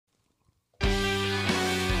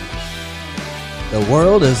The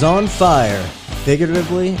world is on fire,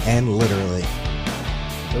 figuratively and literally.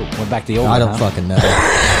 Oh, went back to the old I one, don't fucking know.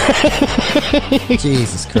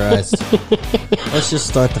 Jesus Christ. Let's just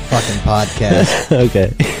start the fucking podcast.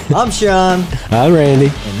 Okay. I'm Sean, I'm Randy.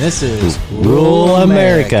 and this is Rural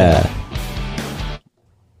America.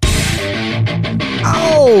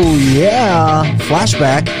 Oh, yeah.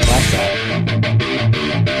 Flashback.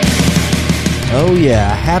 Oh,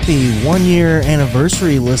 yeah. Happy 1 year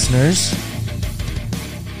anniversary, listeners.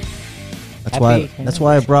 That's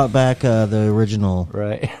why I brought back the original,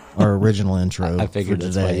 Right. our original intro. I figured for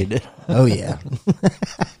that's today. why you did. Oh, yeah.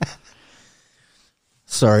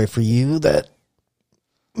 Sorry for you that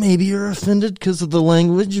maybe you're offended because of the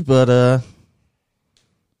language, but that's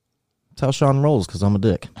how Sean rolls because I'm a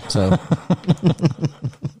dick. So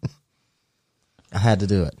I had to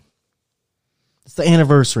do it. It's the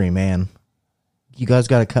anniversary, man. You guys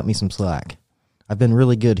got to cut me some slack. I've been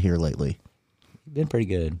really good here lately. You've been pretty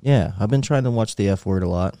good. Yeah, I've been trying to watch the F word a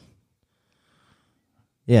lot.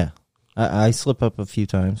 Yeah, I slip up a few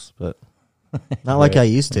times, but not like I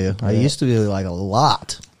used to. I used to be like a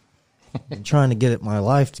lot. I'm trying to get my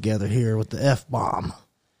life together here with the F-bomb.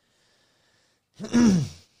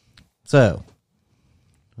 So,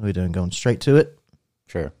 what are we doing? Going straight to it?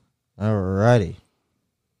 Sure. Alrighty.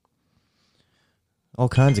 All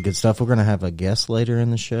kinds of good stuff. We're going to have a guest later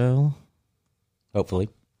in the show. Hopefully.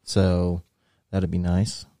 So, that'd be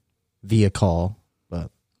nice. Via call, but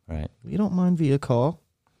Right. we don't mind via call.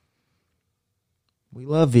 We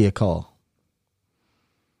love via call.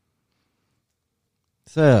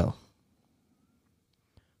 So,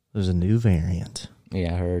 there's a new variant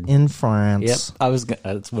Yeah, I heard. in France. Yep.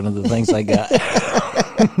 That's one of the things I got.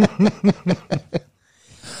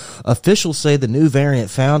 Officials say the new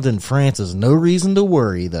variant found in France is no reason to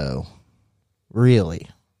worry, though. Really?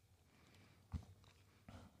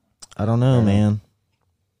 I don't know, man.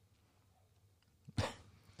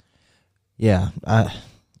 Yeah,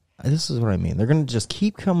 this is what I mean. They're going to just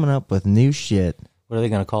keep coming up with new shit. What are they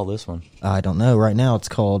going to call this one? I don't know. Right now it's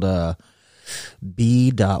called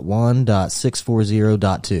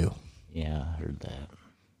B.1.640.2. Yeah, I heard that.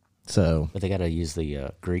 So, But they got to use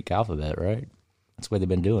the Greek alphabet, right? That's the way they've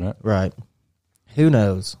been doing it. right. Who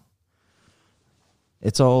knows?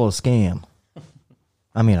 It's all a scam.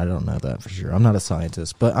 I mean, I don't know that for sure. I'm not a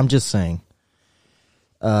scientist, but I'm just saying.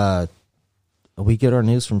 We get our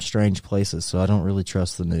news from strange places, so I don't really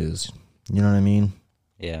trust the news. You know what I mean?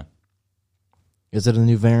 Yeah. Is it a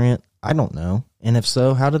new variant? I don't know. And if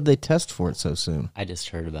so, how did they test for it so soon? I just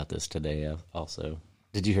heard about this today also.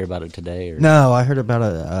 Did you hear about it today? Or No, I heard about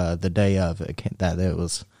it the day of it, that it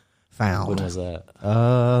was found. when was that?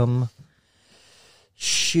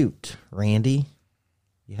 Shoot, Randy,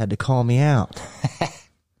 you had to call me out.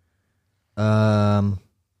 Don't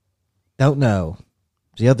know.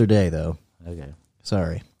 It was the other day though. Okay.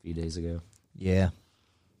 Sorry. A few days ago. Yeah.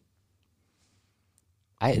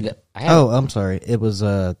 I I'm sorry. It was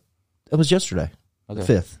yesterday. Okay.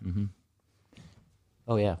 The 5th. Mm-hmm.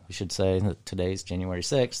 Oh, yeah. We should say that today's January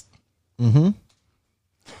 6th. Mm-hmm.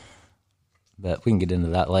 But we can get into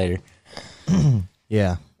that later.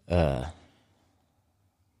 Yeah. Go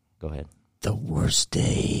ahead. The worst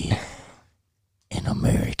day in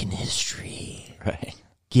American history. Right.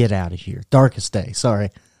 Get out of here. Darkest day. Sorry.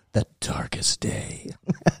 The darkest day.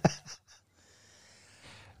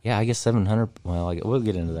 Yeah, I guess 700. Well, we'll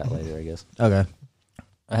get into that later, I guess. Okay.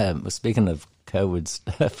 Speaking of COVID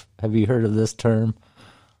stuff, have you heard of this term?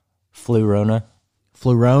 Flurona?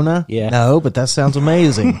 Flurona? Yeah. No, but that sounds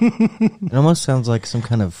amazing. It almost sounds like some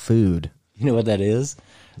kind of food. You know what that is?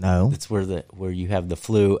 No. It's where you have the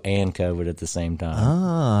flu and COVID at the same time.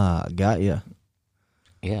 Ah, got ya.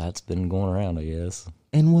 Yeah, it's been going around, I guess.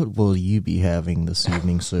 And what will you be having this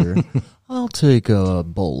evening, sir? I'll take a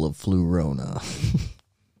bowl of Flurona.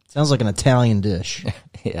 Sounds like an Italian dish.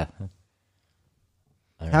 Yeah.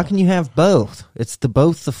 How can you have both? It's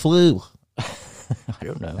both the flu. I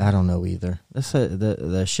don't know. I don't know either.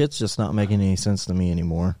 The shit's just not making any sense to me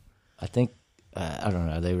anymore. I think, I don't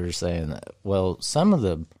know, they were saying that, well, some of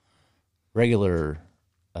the regular,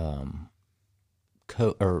 or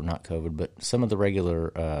not COVID, but some of the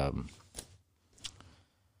regular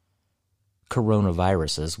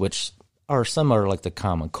coronaviruses, which are similar like the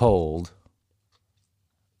common cold,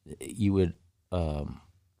 you would,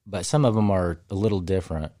 but some of them are a little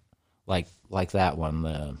different, like that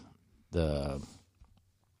one,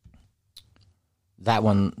 that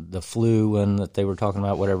one, the flu one that they were talking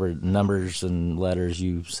about, whatever numbers and letters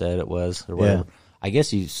you said it was, or whatever. Yeah. I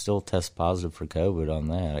guess you still test positive for COVID on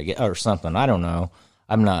that, I guess, or something. I don't know.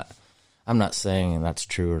 I'm not saying that's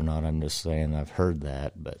true or not. I'm just saying I've heard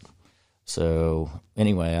that. But So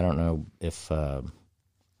anyway, I don't know if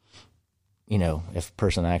if a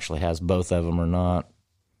person actually has both of them or not,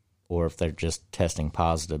 or if they're just testing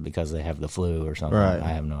positive because they have the flu or something. Right. I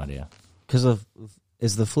have no idea. Because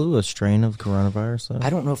is the flu a strain of coronavirus? Though? I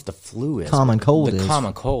don't know if the flu is. Common cold the is.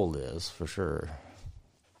 common cold is, for sure.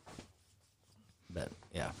 But,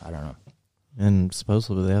 yeah, I don't know. And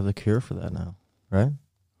supposedly they have the cure for that now, right?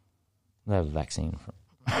 They have a vaccine.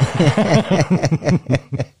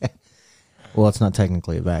 Well, it's not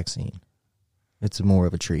technically a vaccine. It's more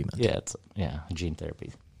of a treatment. Yeah, gene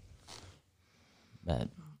therapy. But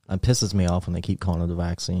It pisses me off when they keep calling it a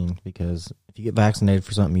vaccine, because if you get vaccinated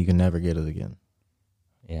for something, you can never get it again.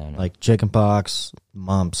 yeah, I know. Like chickenpox,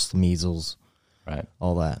 mumps, measles, right.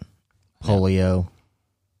 all that. Polio.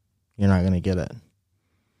 You're not going to get it.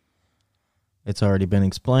 It's already been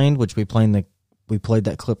explained, which we played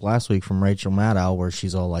that clip last week from Rachel Maddow where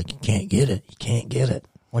she's all like, you can't get it. You can't get it.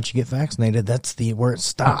 Once you get vaccinated, that's where it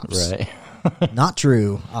stops. Right. Not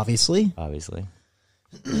true, obviously. Obviously.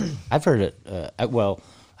 I've heard it. Well,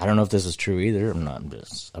 I don't know if this is true either.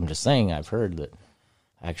 I'm just saying I've heard that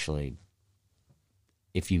actually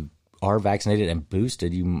if you are vaccinated and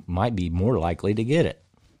boosted, you might be more likely to get it.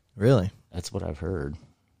 Really? That's what I've heard.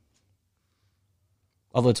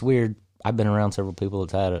 Although it's weird, I've been around several people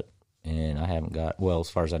that's had it, and I haven't got, well, as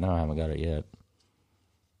far as I know, I haven't got it yet.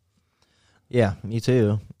 Yeah, me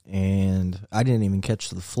too. And I didn't even catch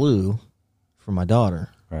the flu for my daughter.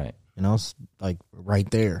 Right. And I was like right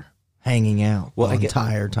there, hanging out the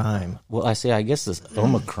entire time. Well, I guess this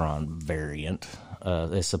Omicron variant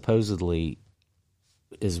is supposedly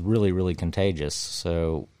is really, really contagious.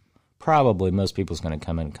 So probably most people's going to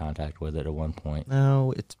come in contact with it at one point.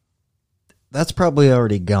 No, that's probably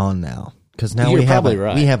already gone now. Because now You're we probably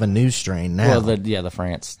right. We have a new strain now. Well, the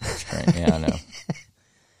France strain. Yeah, I know.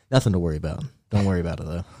 Nothing to worry about. Don't worry about it,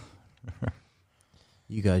 though.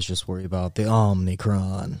 You guys just worry about the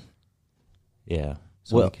Omicron. Yeah.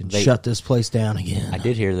 So we can shut this place down again. I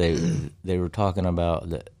did hear they were talking about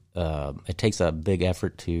that it takes a big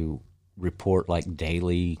effort to report like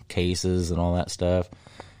daily cases and all that stuff.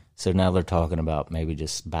 So now they're talking about maybe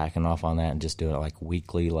just backing off on that and just doing it like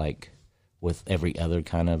weekly, like with every other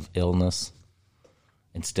kind of illness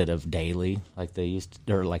instead of daily like they used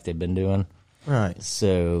to, or like they've been doing. Right.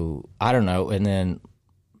 So I don't know. And then,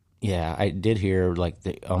 yeah, I did hear like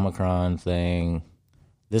the Omicron thing.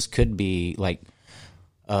 This could be like,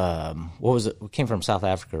 what was it? It came from South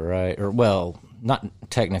Africa, right? Or, well, not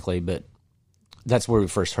technically, but that's where we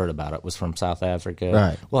first heard about it, was from South Africa.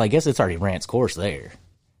 Right. Well, I guess it's already ran its course there.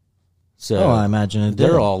 So I imagine it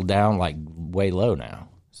they're did. all down like way low now.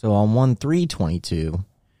 So on 1/3/22,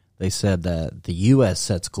 they said that the U.S.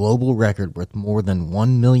 sets global record with more than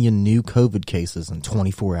 1 million new COVID cases in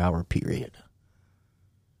 24-hour period.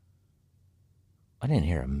 I didn't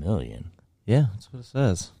hear 1 million. Yeah, that's what it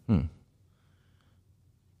says.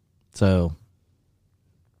 So,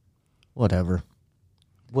 whatever.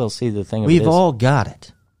 Well, see, the thing We've is, all got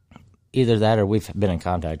it. either that or we've been in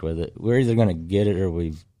contact with it. We're either going to get it or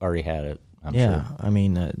we've already had it, I'm sure. I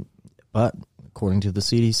mean, but according to the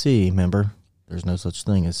CDC, remember, there's no such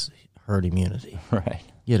thing as herd immunity. Right.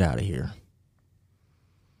 Get out of here.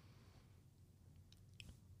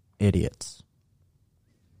 Idiots.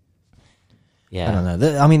 Yeah. I don't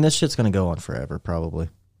know. I mean, this shit's going to go on forever, probably.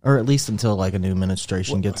 Or at least until, like, a new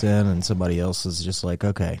administration gets in and somebody else is just like,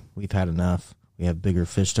 okay, we've had enough. We have bigger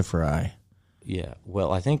fish to fry. Yeah.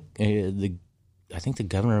 Well, I think the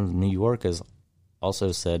governor of New York has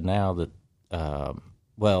also said now that,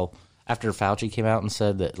 after Fauci came out and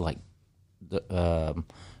said that, like, the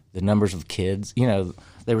numbers of kids,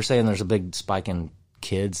 they were saying there's a big spike in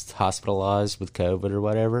kids hospitalized with COVID or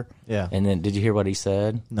whatever. Yeah. And then did you hear what he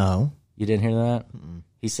said? No. You didn't hear that? Mm-mm.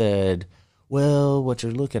 He said, well, what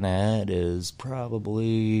you're looking at is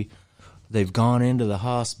probably they've gone into the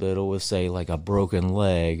hospital with, say, like a broken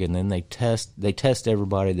leg, and then they test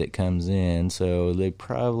everybody that comes in, so they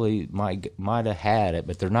probably might have had it,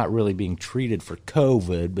 but they're not really being treated for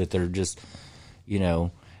COVID, but they're just,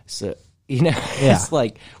 so... Yeah. It's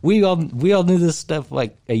like we all knew this stuff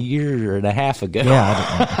like a year and a half ago.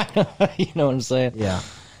 Yeah, you know what I'm saying? Yeah.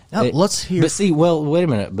 Now, let's hear. But see, well, wait a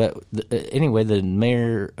minute. But anyway, the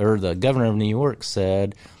mayor or the governor of New York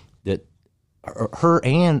said that her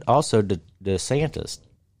and also DeSantis,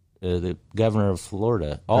 the governor of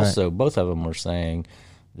Florida, also both of them were saying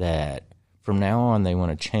that from now on they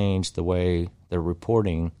want to change the way they're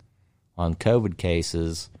reporting on COVID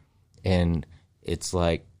cases, and it's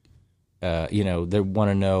like. They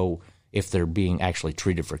want to know if they're being actually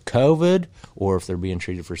treated for COVID or if they're being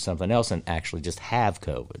treated for something else and actually just have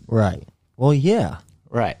COVID. Right. Well, yeah.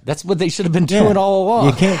 Right. That's what they should have been doing all along.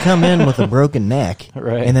 You can't come in with a broken neck,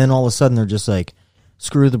 Right. and then all of a sudden they're just like,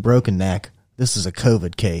 screw the broken neck. This is a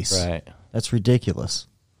COVID case. Right. That's ridiculous.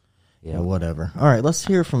 Yeah. Yeah, whatever. All right, let's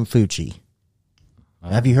hear from Fucci.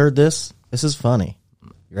 Have you heard this? This is funny.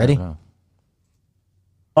 You ready?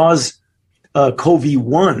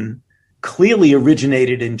 CoV-1 clearly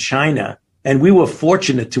originated in China, and we were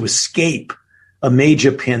fortunate to escape a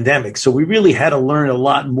major pandemic. So we really had to learn a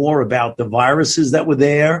lot more about the viruses that were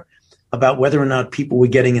there, about whether or not people were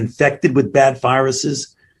getting infected with bad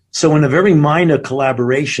viruses. So in a very minor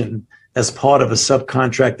collaboration, as part of a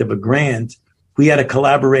subcontract of a grant, we had a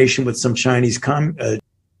collaboration with some Chinese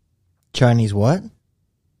Chinese what?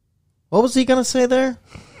 What was he going to say there?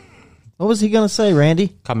 What was he going to say, Randy?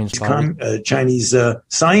 Communist Party. Chinese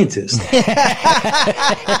scientists.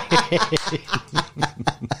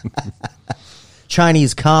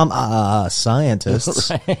 Chinese scientists.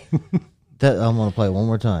 That I'm going to play it one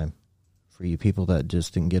more time for you people that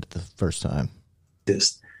just didn't get it the first time.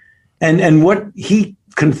 And what he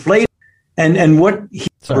conflated and what he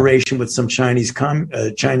collaboration with some Chinese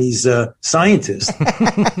scientists.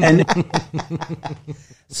 And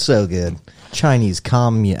so good. Chinese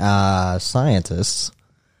scientists.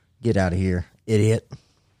 Get out of here, idiot.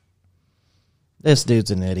 This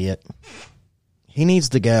dude's an idiot. He needs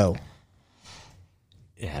to go.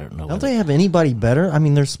 Yeah, I don't know. Don't they have anybody better? I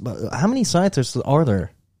mean, there's how many scientists are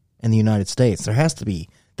there in the United States? There has to be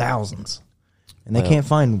thousands, and they can't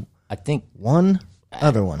find. I think one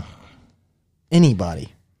other one.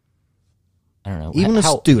 Anybody. I don't know. Even a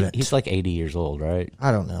student. He's like 80 years old, right?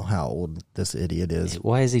 I don't know how old this idiot is.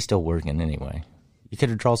 Why is he still working anyway? You could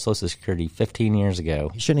have drawn Social Security 15 years ago.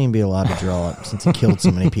 He shouldn't even be allowed to draw it since he killed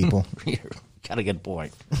so many people. Got a good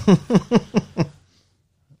point.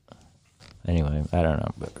 Anyway, I don't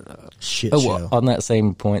know. But, Shit show. Well, on that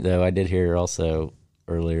same point, though, I did hear also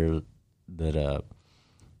earlier that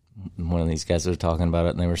one of these guys was talking about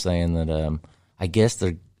it, and they were saying that I guess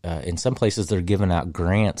they're in some places they're giving out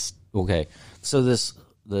grants. Okay, so this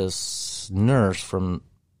nurse from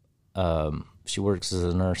she works as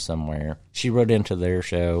a nurse somewhere. She wrote into their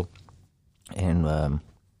show and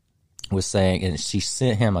was saying, and she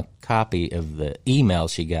sent him a copy of the email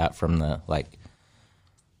she got from the like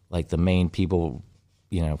the main people,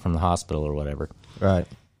 from the hospital or whatever. Right.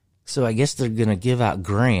 So I guess they're going to give out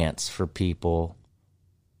grants for people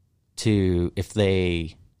to, if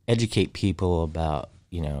they educate people about,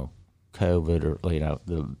 COVID or,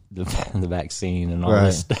 the vaccine and all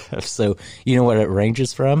this stuff. So, you know what it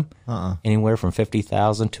ranges from? Anywhere from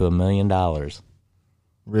 $50,000 to $1 million.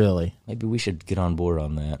 Really? Maybe we should get on board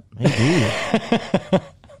on that. Maybe.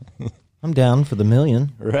 I'm down for the $1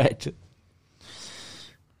 million. Right.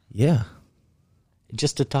 Yeah.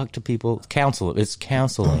 Just to talk to people, counsel. It's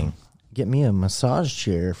counseling. Get me a massage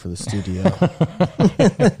chair for the studio.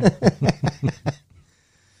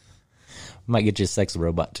 Might get you a sex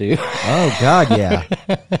robot too. Oh God, yeah.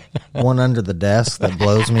 One under the desk that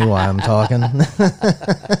blows me while I'm talking.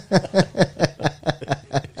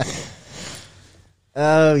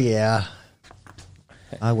 Oh yeah.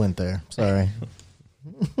 I went there. Sorry.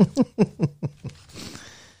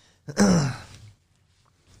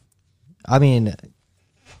 I mean,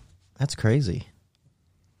 that's crazy.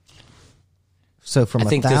 So from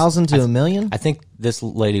 1,000 to 1 million? I think this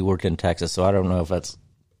lady worked in Texas, so I don't know if that's.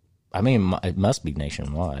 I mean, it must be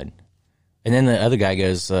nationwide. And then the other guy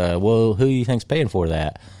goes, "Well, who do you think's paying for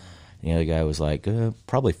that?" And the other guy was like,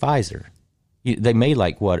 "Probably Pfizer." They made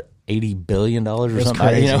like what $80 billion or something,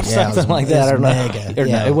 crazy. Something like that. I don't mega. know.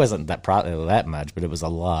 Yeah. It wasn't that much, but it was a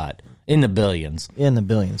lot in the billions. In the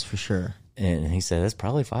billions for sure. And he said, "That's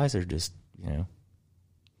probably Pfizer just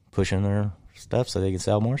pushing their stuff so they can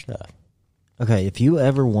sell more stuff." Okay, if you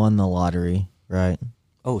ever won the lottery, right?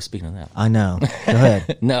 Oh, speaking of that. I know. Go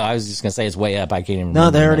ahead. No, I was just going to say it's way up. I can't even No,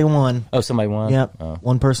 remember they already that. won. Oh, somebody won? Yep. Oh.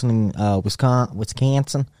 One person in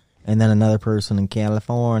Wisconsin, and then another person in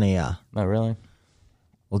California. Oh, really?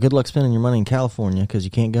 Well, good luck spending your money in California because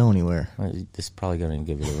you can't go anywhere. Well, this is probably going to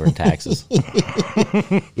give it over in taxes.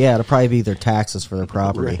 Yeah, it'll probably be their taxes for their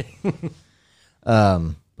property.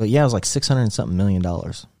 But yeah, it was like $600 and something million.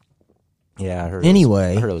 Yeah, I heard.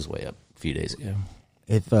 Anyway. I heard it was way up a few days ago.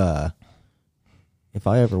 If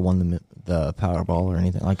I ever won the Powerball or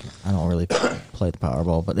anything, like I don't really play the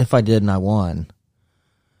Powerball, but if I did and I won,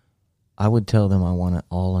 I would tell them I want it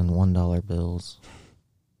all in $1 bills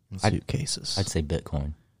and suitcases. I'd say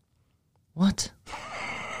Bitcoin. What?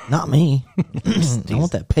 Not me. I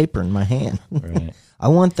want that paper in my hand. Right. I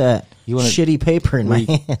want that shitty paper in my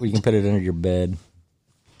hand. Where you can put it under your bed.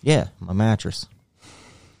 Yeah, my mattress.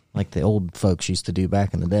 Like the old folks used to do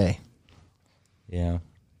back in the day. Yeah.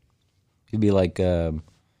 He'd be like Mel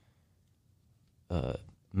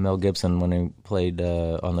Gibson when he played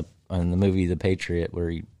on the movie The Patriot, where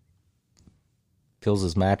he peels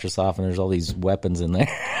his mattress off and there's all these weapons in there.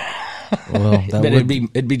 Well, But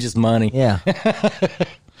it'd be just money. yeah,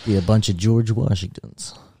 be a bunch of George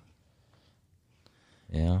Washingtons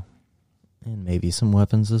Yeah. and maybe some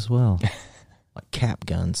weapons as well, like cap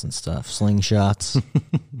guns and stuff, slingshots.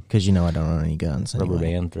 Because I don't own any guns. Rubber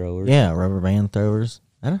Anyway. band throwers. Yeah, rubber band throwers.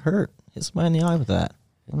 That'd hurt. Hit somebody in the eye with that.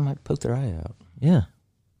 They might poke their eye out. Yeah.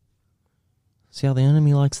 See how the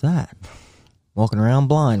enemy likes that. Walking around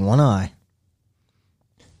blind, one eye.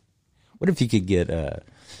 What if you could get I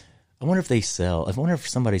wonder if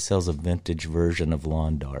somebody sells a vintage version of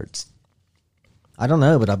lawn darts. I don't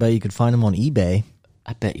know, but I bet you could find them on eBay.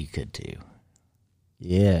 I bet you could too.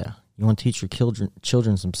 Yeah. You want to teach your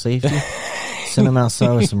children some safety? Send them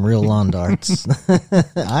outside with some real lawn darts.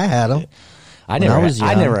 I had them. I When I never was young.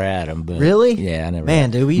 had them. But Really? Yeah, I never. Man, had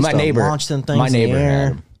 'em. dude, we used to launch them things My in the neighbor air. had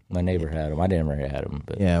them. My neighbor had them. I never had them.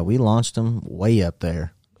 But Yeah, we launched them way up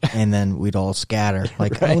there. And then we'd all scatter.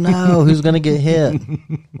 Like, oh no, who's going to get hit?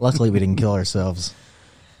 Luckily, we didn't kill ourselves.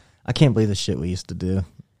 I can't believe the shit we used to do.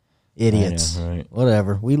 Idiots. I know, right?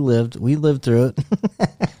 Whatever. We lived through it.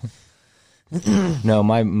 No,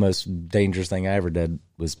 my most dangerous thing I ever did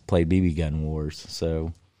was play BB gun wars.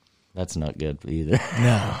 So that's not good either.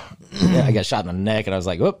 No. Yeah, I got shot in the neck, and I was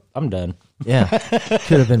like, "Whoop, I'm done." Yeah.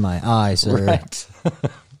 Could have been my eye, sir. Right?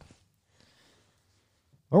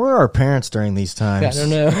 Where were our parents during these times? I don't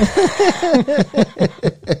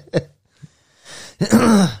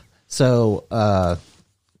know. So,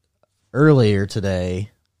 earlier today,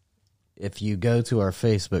 if you go to our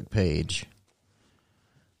Facebook page,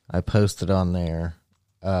 I posted on there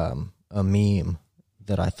a meme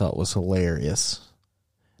that I thought was hilarious.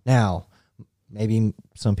 Now, maybe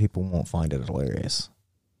some people won't find it hilarious.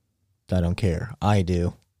 I don't care. I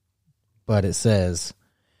do. But it says,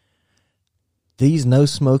 "These no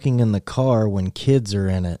smoking in the car when kids are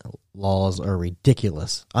in it laws are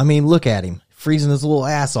ridiculous." I mean, look at him, freezing his little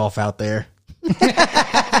ass off out there.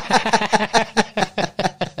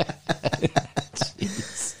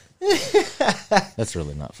 That's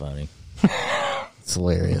really not funny. It's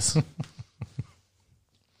hilarious. I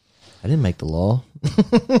didn't make the law. I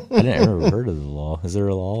didn't ever heard of the law. Is there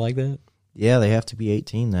a law like that? Yeah, they have to be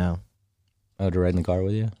 18 now. Oh, to ride in the car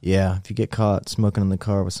with you? Yeah, if you get caught smoking in the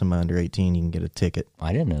car with somebody under 18, you can get a ticket.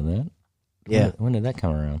 I didn't know that. Yeah. When did that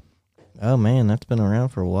come around? Oh, man, that's been around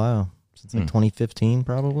for a while. Since like 2015,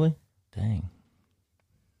 probably. Dang.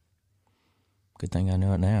 Good thing I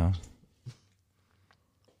know it now.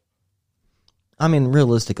 I mean,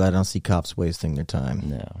 realistically, I don't see cops wasting their time.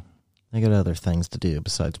 No. They got other things to do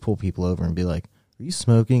besides pull people over and be like, "Are you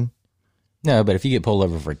smoking?" No, but if you get pulled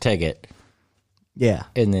over for a ticket, Yeah.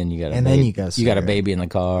 and then you got And then you gotta you got a swear. baby in the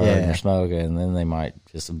car Yeah. and you're smoking, and then they might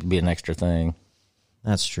just be an extra thing.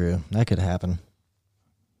 That's true. That could happen.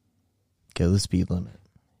 Go the speed limit.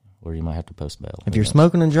 Or you might have to post bail. If you're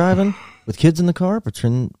smoking and driving with kids in the car,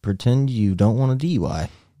 pretend you don't want a DUI.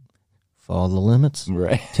 Follow the limits.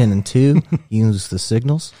 right 10 and 2. Use the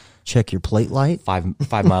signals. Check your plate light. 5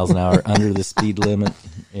 miles an hour under the speed limit.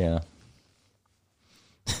 Yeah.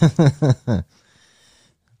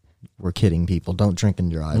 We're kidding, people. Don't drink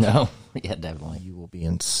and drive. No. Yeah, definitely. You will be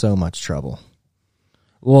in so much trouble.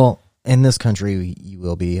 Well, in this country, you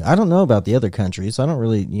will be. I don't know about the other countries. I don't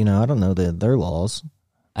really, I don't know their laws.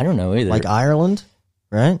 I don't know either. Like Ireland,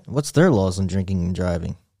 right? What's their laws on drinking and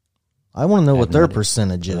driving? I want to know what their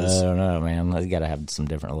percentage I is. don't know, man. They got to have some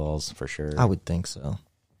different laws for sure. I would think so.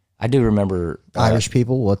 I do remember Irish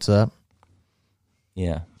people, what's up?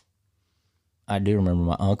 Yeah. I do remember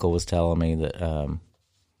my uncle was telling me that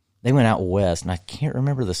they went out west, and I can't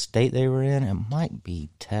remember the state they were in. It might be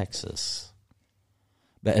Texas.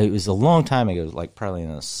 But it was a long time ago, like probably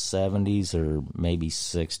in the 70s or maybe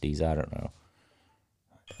 60s. I don't know.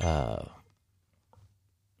 It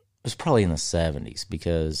was probably in the 70s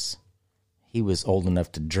because he was old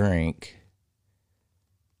enough to drink.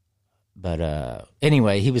 But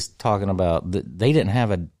anyway, he was talking about they didn't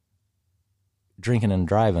have a drinking and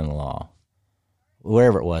driving law,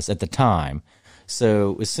 wherever it was at the time.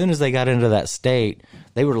 So as soon as they got into that state,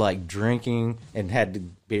 they were like drinking and had the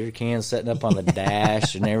beer cans setting up on the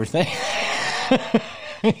dash and everything.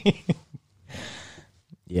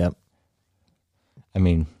 Yep. I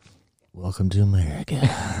mean, Welcome to America.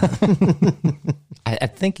 I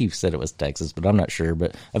think you said it was Texas, but I'm not sure.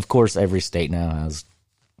 But of course, every state now has,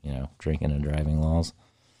 drinking and driving laws.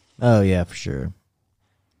 Oh, yeah, for sure.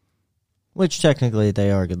 Which technically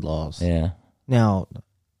they are good laws. Yeah. Now,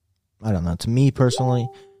 I don't know. To me personally,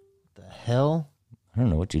 the hell I don't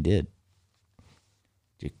know what you did.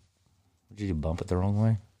 Did you bump it the wrong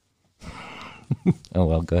way? Oh,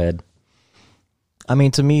 well, go ahead. I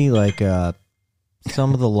mean, to me, like,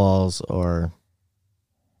 some of the laws are,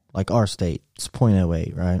 like our state, it's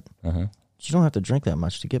 0.08, right? Uh-huh. You don't have to drink that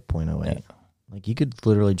much to get 0.08. Yeah. Like, you could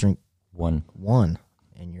literally drink One.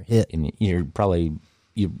 and you're hit. And you're probably,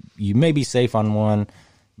 you may be safe on one,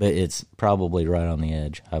 but it's probably right on the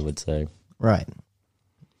edge, I would say. Right.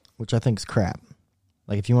 Which I think is crap.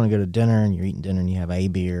 Like, if you want to go to dinner and you're eating dinner and you have a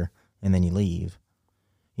beer and then you leave,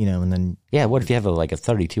 you know, and then... Yeah, what if you have a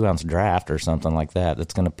 32-ounce draft or something like that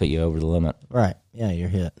that's going to put you over the limit? Right. Yeah, you're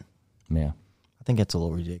hit. Yeah. I think that's a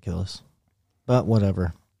little ridiculous. But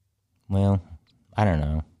whatever. Well, I don't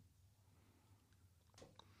know.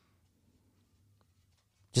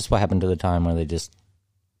 Just what happened to the time where they just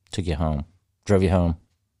took you home, drove you home,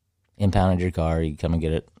 impounded your car, you come and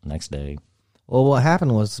get it next day. Well, what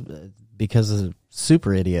happened was because of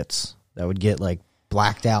super idiots that would get, like,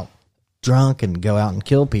 blacked out drunk and go out and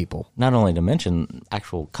kill people. Not only to mention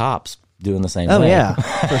actual cops doing the same Oh, thing. yeah,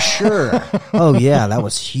 for sure. Oh, yeah, that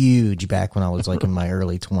was huge back when I was, like, in my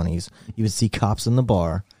early 20s. You would see cops in the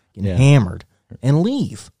bar getting hammered and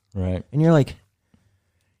leave. Right. And you're like,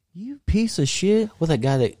 you piece of shit. Well, that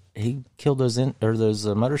guy that he killed those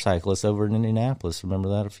motorcyclists over in Indianapolis. Remember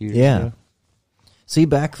that a few years Yeah. ago? See,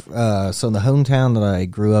 back, so the hometown that I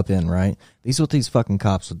grew up in, right? These are what these fucking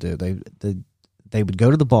cops would do. They would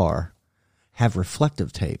go to the bar, have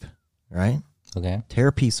reflective tape, right? Okay. Tear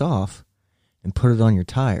a piece off and put it on your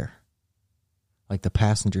tire, like the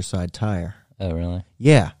passenger side tire. Oh, really?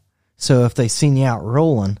 Yeah. So if they seen you out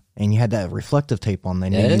rolling and you had that reflective tape on, they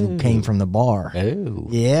knew you came from the bar. Oh.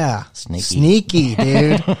 Yeah. Sneaky. Sneaky,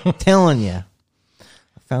 dude. Telling you.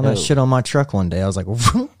 I found that shit on my truck one day. I was like,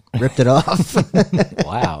 ripped it off.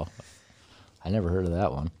 Wow. I never heard of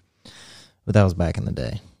that one. But that was back in the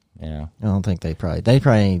day. Yeah. I don't think they probably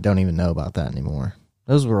don't even know about that anymore.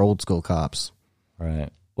 Those were old school cops. Right.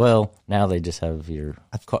 Well, now they just have your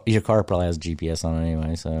car probably has GPS on it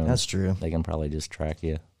anyway, so That's true. they can probably just track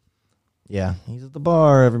you. Yeah, he's at the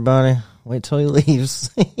bar, everybody. Wait till he leaves.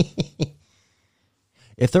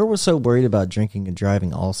 If they were so worried about drinking and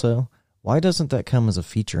driving also, why doesn't that come as a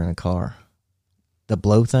feature in a car? The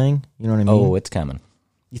blow thing? You know what I mean? Oh, it's coming.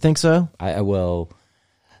 You think so? Well,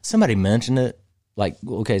 somebody mentioned it. Like,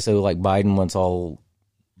 okay, so like Biden wants all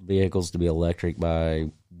vehicles to be electric by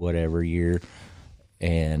whatever year.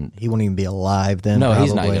 And He won't even be alive then. no, probably.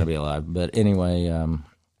 he's not going to be alive. But anyway,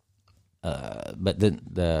 but then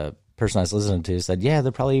the person I was listening to said, yeah,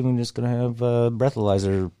 they're probably even just going to have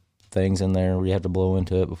breathalyzer things in there where you have to blow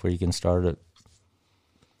into it before you can start it.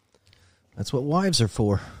 That's what wives are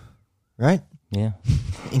for, right? Yeah.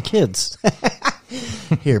 And kids.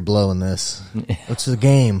 Here, blowing this. What's the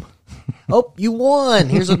game? Oh, you won.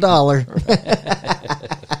 Here's $1.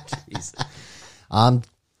 I'm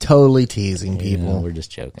totally teasing people. Yeah, we're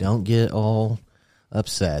just joking. Don't get all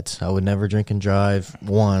upset. I would never drink and drive,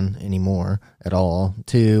 1, anymore at all.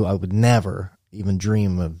 2, I would never even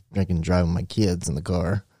dream of drinking and driving my kids in the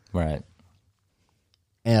car. Right.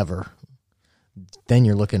 Ever. Then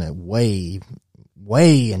you're looking at way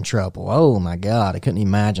in trouble. Oh, my God. I couldn't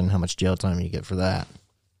imagine how much jail time you get for that.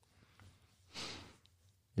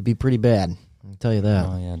 It'd be pretty bad. I'll tell you that.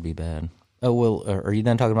 Oh, yeah, it'd be bad. Oh, well, are you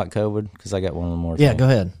done talking about COVID? Because I got one more Yeah, thing. go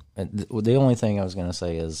ahead. The only thing I was going to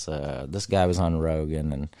say is this guy was on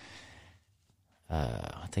Rogan, and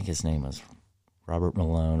I think his name was Robert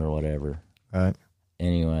Malone or whatever. Right.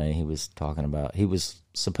 Anyway, he was talking about, he was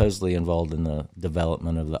supposedly involved in the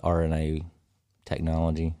development of the RMNA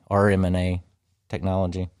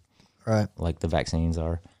technology, Right. like the vaccines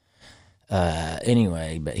are.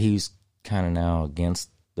 Anyway, but he's kind of now against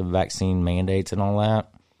the vaccine mandates and all that.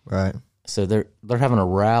 Right. So they're having a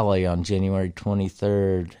rally on January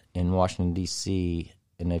 23rd in Washington, D.C.,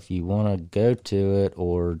 and if you want to go to it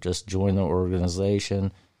or just join the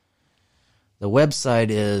organization, the website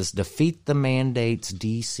is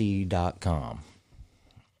defeatthemandatesdc.com.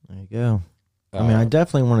 There you go. I mean, I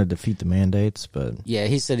definitely want to defeat the mandates, but Yeah,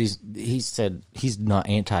 he said he's not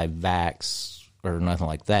anti-vax or nothing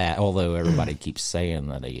like that, although everybody keeps saying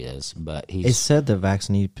that he is. But it he's said that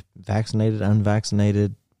vaccinated,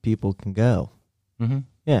 unvaccinated people can go. Mm-hmm.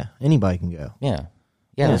 Yeah, anybody can go. yeah,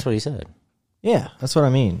 that's what he said. Yeah, that's what I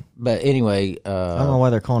mean. But anyway, I don't know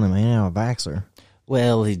why they're calling him a vaxxer.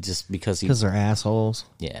 well, he just because Because they're assholes.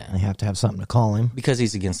 yeah, They have to have something to call him. because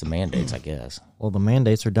he's against the mandates, I guess. Well, the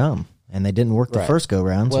mandates are dumb, and they didn't work the Right. first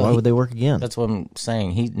go-round, so Well, why would they work again? That's what I'm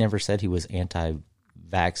saying. He never said he was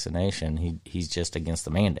anti-vaccination. He's just against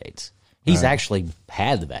the mandates. He's actually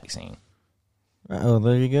had the vaccine. Oh,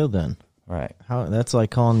 there you go then. Right. That's like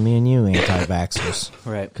calling me and you anti-vaxxers.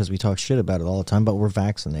 Right. Because we talk shit about it all the time, but we're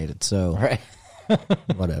vaccinated, so Right.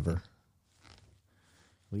 whatever.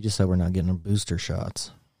 We just said we're not getting our booster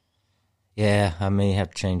shots. Yeah, I may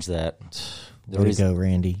have to change that. Way to go,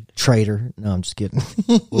 Randy. Traitor. No, I'm just kidding.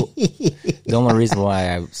 The only reason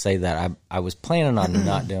why I say that, I was planning on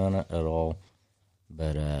not doing it at all,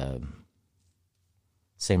 but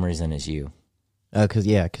same reason as you. Because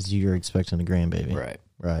you're expecting a grandbaby.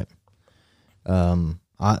 Right.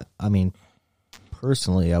 I mean,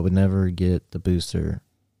 personally, I would never get the booster.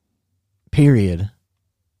 Period.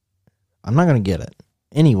 I'm not going to get it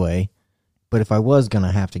anyway. But if I was going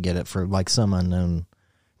to have to get it for like some unknown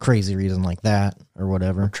crazy reason like that or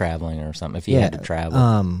whatever, Traveling or something. If you had to travel,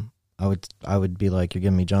 I would be like, you're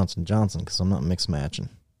giving me Johnson & Johnson because I'm not mixed matching.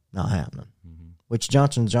 Not happening. Mm-hmm. Which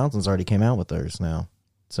Johnson & Johnson's already came out with theirs now.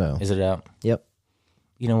 So is it out? Yep.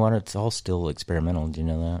 You know what? It's all still experimental. Do you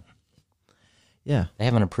know that? Yeah. They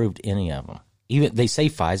haven't approved any of them. Even they say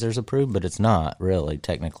Pfizer's approved, but it's not really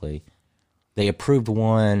technically. They approved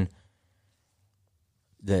one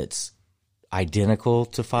that's identical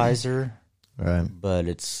to Pfizer, right? But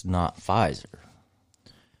it's not Pfizer.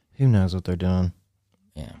 Who knows what they're doing?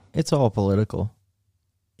 Yeah, it's all political.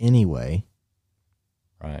 Anyway,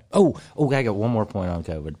 right? Oh, I got one more point on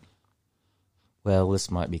COVID. Well,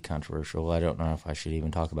 this might be controversial. I don't know if I should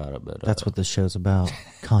even talk about it, but that's what this show's about: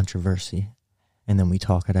 controversy, and then we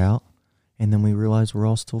talk it out. And then we realize we're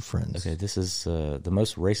all still friends. Okay, this is the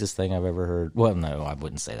most racist thing I've ever heard. Well, no, I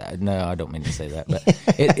wouldn't say that. No, I don't mean to say that. But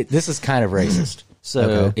this is kind of racist.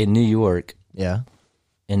 So in New York,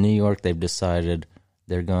 they've decided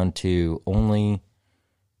they're going to only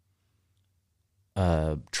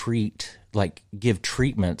give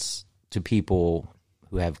treatments to people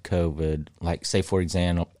who have COVID. Like, say, for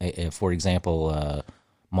example,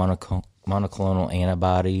 monoclonal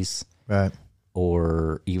antibodies. Right.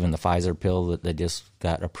 Or even the Pfizer pill that they just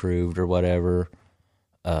got approved or whatever,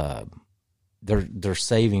 they're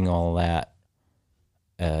saving all that.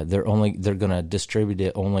 They're going to distribute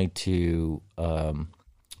it only to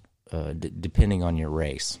depending on your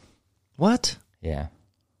race. What? Yeah.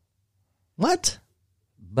 What?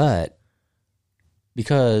 But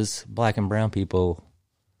because black and brown people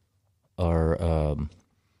are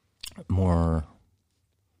more.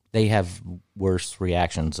 They have worse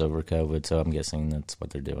reactions over COVID, so I'm guessing that's what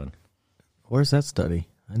they're doing. Where's that study?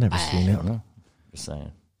 I never seen it. I don't know. Just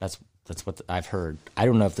saying. That's what I've heard. I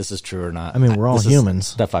don't know if this is true or not. I mean, we're all humans.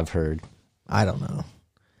 Stuff I've heard. I don't know.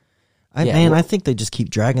 I think they just keep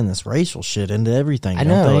dragging this racial shit into everything. I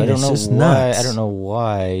know. Don't I don't know just why. nuts. I don't know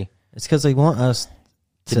why. It's because they want us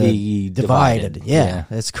to be divided. Yeah,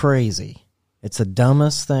 it's crazy. It's the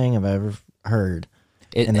dumbest thing I've ever heard.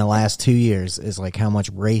 In the last 2 years is like how much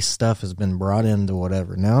race stuff has been brought into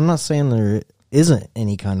whatever. Now, I'm not saying there isn't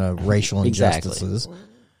any kind of racial injustices.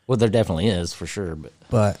 Well, there definitely is for sure.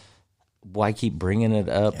 But why keep bringing it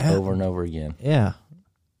up over and over again? Yeah.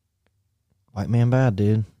 White man bad,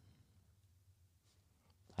 dude.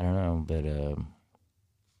 I don't know, but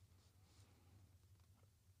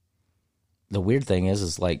the weird thing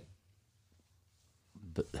is like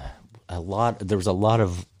there was a lot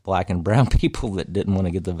of black and brown people that didn't want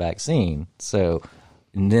to get the vaccine. So,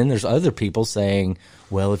 and then there's other people saying,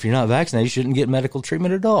 well, if you're not vaccinated, you shouldn't get medical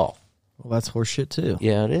treatment at all. Well, that's horseshit too.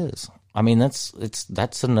 Yeah, it is. I mean, that's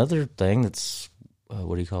another thing that's,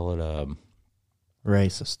 what do you call it?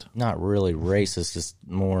 Racist. Not really racist, just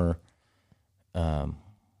more,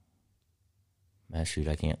 shoot,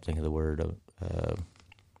 I can't think of the word.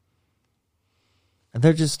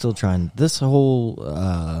 They're just still trying. This whole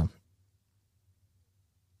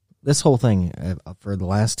thing for the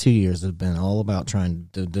last 2 years has been all about trying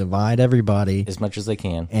to divide everybody as much as they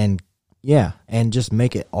can, and just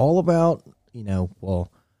make it all about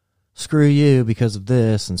well, screw you because of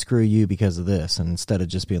this, and screw you because of this, and instead of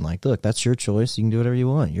just being like, look, that's your choice, you can do whatever you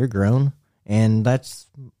want, you're grown, and this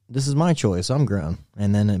is my choice, I'm grown,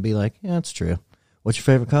 and then it'd be like, yeah, it's true. What's your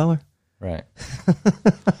favorite color? Right.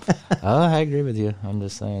 I agree with you. I'm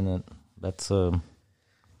just saying that's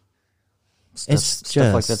it's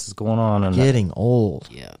stuff like that's going on and getting old.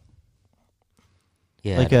 Yeah.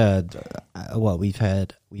 Like we've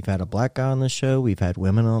had a black guy on the show, we've had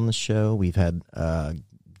women on the show, we've had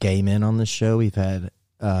gay men on the show, we've had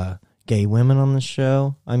gay women on the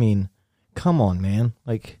show. I mean, come on, man.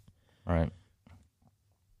 Like, right.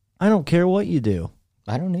 I don't care what you do.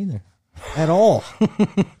 I don't either. At all.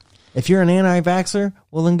 If you're an anti-vaxxer,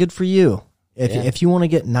 well, then good for you. If you want to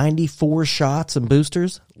get 94 shots and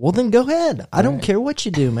boosters, well, then go ahead. I don't care what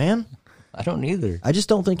you do, man. I don't either. I just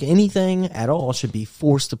don't think anything at all should be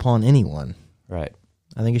forced upon anyone. Right.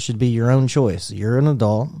 I think it should be your own choice. You're an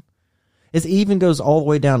adult. It even goes all the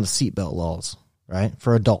way down to seatbelt laws, right?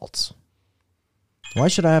 For adults. Why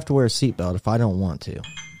should I have to wear a seatbelt if I don't want to?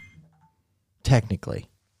 Technically.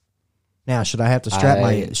 Now, should I have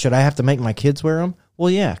to should I have to make my kids wear them? Well,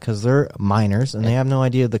 yeah, because they're minors and they have no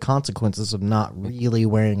idea the consequences of not really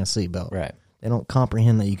wearing a seatbelt. Right. They don't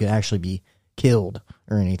comprehend that you could actually be killed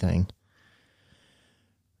or anything.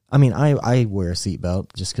 I mean, I wear a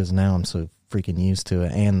seatbelt just because now I'm so freaking used to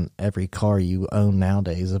it. And every car you own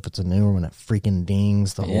nowadays, if it's a newer one, it freaking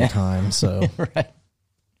dings the whole time. So, Right.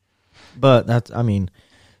 But that's, I mean,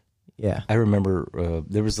 yeah. I remember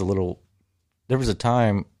there was a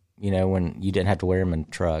time, when you didn't have to wear them in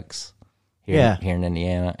trucks here in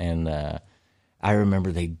Indiana. And I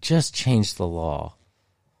remember they just changed the law,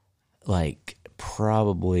 like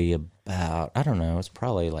probably about, I don't know, it's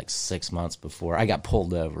probably like 6 months before I got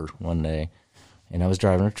pulled over one day, and I was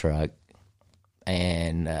driving a truck,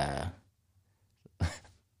 and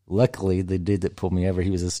luckily the dude that pulled me over, he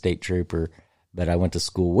was a state trooper, but I went to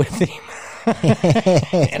school with him.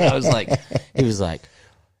 And I was like, he was like,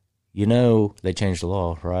 they changed the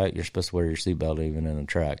law, right? You're supposed to wear your seatbelt even in a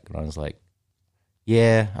truck. And I was like,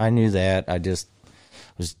 yeah, I knew that. I just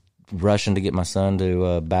was rushing to get my son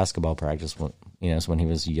to basketball practice when he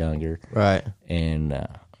was younger. Right. And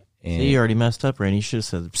See, you already messed up, Randy. You should have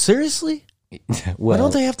said, seriously? well, Why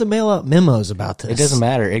don't they have to mail out memos about this? it doesn't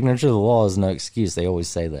matter. Ignorance of the law is no excuse. They always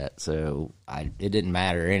say that. So it didn't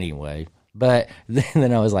matter anyway. But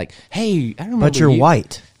then I was like, hey, I remember But you're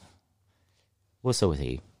white. Well, so was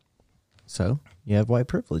he. So you have white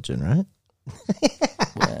privilege in, right?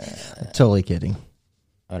 Totally kidding.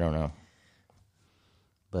 I don't know.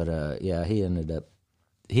 But yeah, he ended up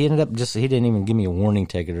he didn't even give me a warning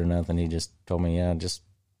ticket or nothing. He just told me, yeah, just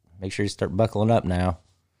make sure you start buckling up now.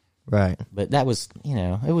 Right. But that was,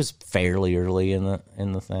 it was fairly early in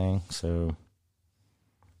the thing, so.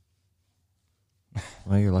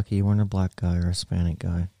 Well, you're lucky you weren't a black guy or a Hispanic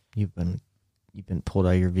guy. You've been pulled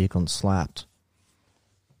out of your vehicle and slapped.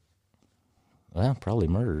 Well, probably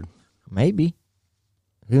murdered. Maybe.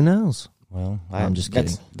 Who knows? Well, I'm just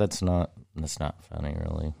kidding. That's not funny,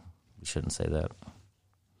 really. You shouldn't say that.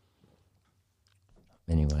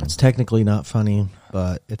 Anyway, It's technically not funny,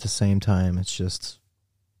 but at the same time, it's just,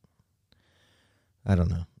 I don't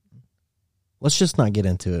know. Let's just not get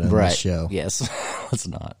into it in this show. Yes, let's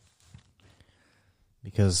not.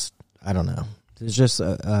 Because, I don't know. It's just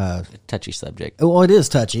A touchy subject. well, it is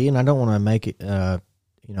touchy, and I don't want to make it, a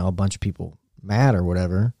bunch of people mad or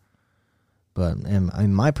whatever. But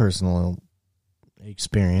in my personal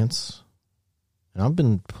experience, and I've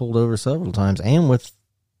been pulled over several times, and with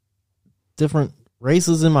different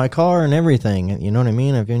races in my car and everything. You know what I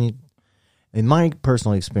mean? In my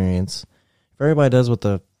personal experience, if everybody does what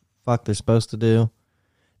the fuck they're supposed to do,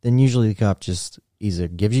 then usually the cop just either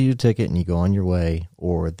gives you a ticket and you go on your way,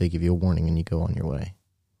 or they give you a warning and you go on your way.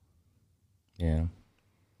 Yeah.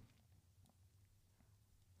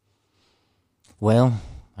 Well,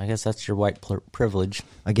 I guess that's your white privilege.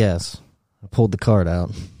 I guess. I pulled the card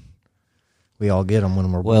out. We all get them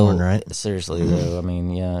when we're born, right? Seriously, though, I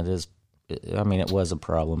mean, yeah, it is. I mean, it was a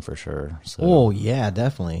problem for sure. So. Oh, yeah,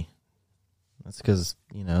 definitely. That's because,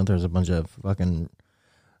 there's a bunch of fucking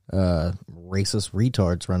racist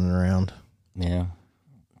retards running around. Yeah.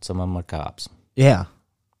 Some of them are cops. Yeah.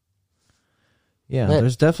 Yeah, But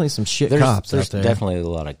there's definitely some shit cops out There's there. definitely a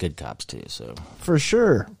lot of good cops, too, so. For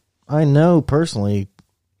sure. I know personally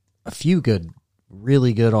a few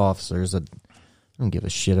really good officers that don't give a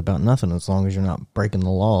shit about nothing as long as you're not breaking the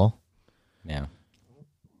law. Yeah.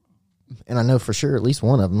 And I know for sure at least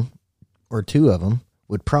one of them or two of them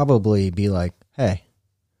would probably be like, hey,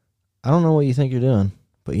 I don't know what you think you're doing,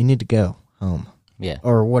 but you need to go home. Yeah.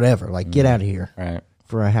 Or whatever. Like, get out of here. Right.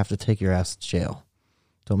 Before I have to take your ass to jail.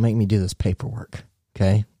 Don't make me do this paperwork.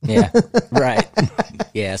 Okay? Yeah. Right.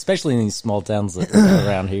 Yeah, especially in these small towns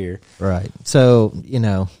around here. Right. So,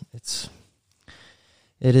 it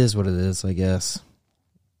is what it is, I guess.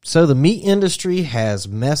 So the meat industry has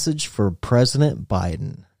message for President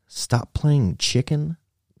Biden. Stop playing chicken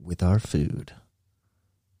with our food.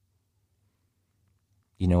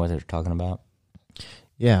 You know what they're talking about?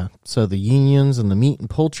 Yeah. So the unions and the meat and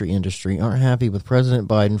poultry industry aren't happy with President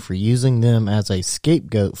Biden for using them as a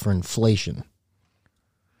scapegoat for inflation.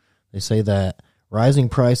 They say that rising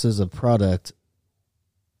prices of product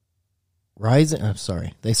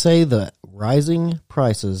They say that rising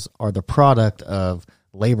prices are the product of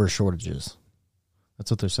labor shortages.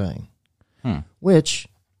 That's what they're saying. Which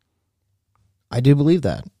I do believe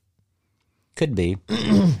that. Could be.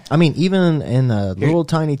 I mean, even in the little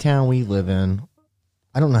tiny town we live in,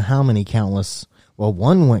 I don't know how many countless Well,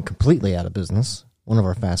 one went completely out of business. One of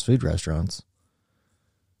our fast food restaurants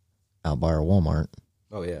out by our Walmart.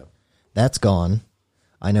 Oh, yeah. That's gone.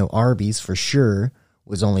 I know Arby's for sure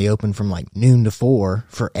was only open from like noon to 4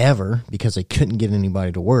 forever because they couldn't get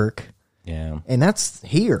anybody to work. Yeah. And that's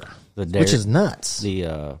here, which is nuts.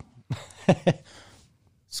 It's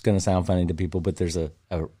going to sound funny to people, but there's a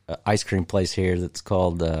ice cream place here that's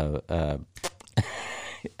called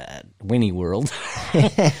Winnie World.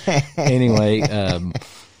 Anyway,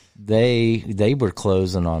 they were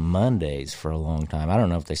closing on Mondays for a long time. I don't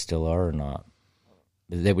know if they still are or not.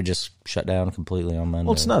 They would just shut down completely on Monday.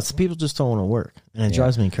 Well, it's nuts. People just don't want to work, and it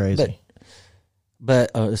drives me crazy.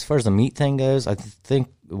 But as far as the meat thing goes, I think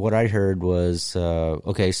what I heard was, like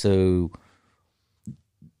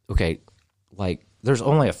there's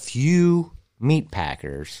only a few meat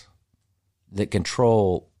packers that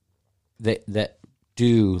control, that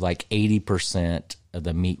do like 80% of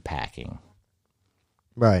the meat packing.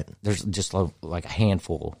 Right. There's just like a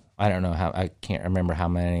handful. I don't know how, I can't remember how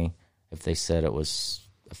many, if they said it was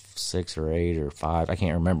 6 or 8 or 5, I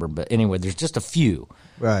can't remember. But anyway, there's just a few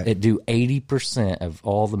that do 80% of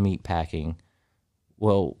all the meat packing.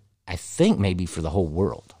 Well, I think maybe for the whole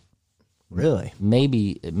world. Really?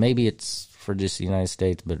 Maybe it's for just the United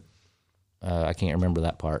States, but I can't remember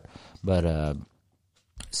that part. But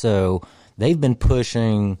so they've been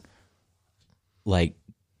pushing, like,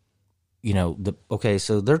 you know,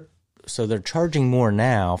 so they're charging more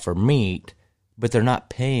now for meat, but they're not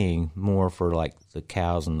paying more for like the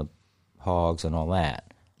cows and the hogs and all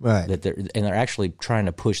that. Right. They're actually trying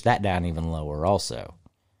to push that down even lower also.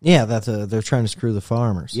 Yeah, they're trying to screw the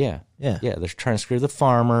farmers. Yeah. They're trying to screw the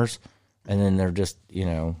farmers, and then they're just, you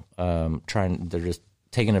know, they're just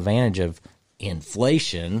taking advantage of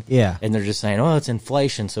inflation. Yeah. And they're just saying, oh, it's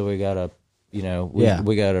inflation, so we gotta, you know,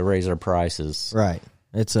 we gotta raise our prices. Right.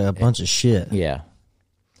 It's a bunch of shit. Yeah.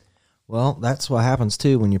 Well, that's what happens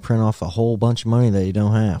too when you print off a whole bunch of money that you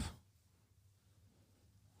don't have.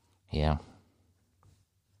 Yeah.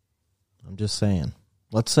 I'm just saying.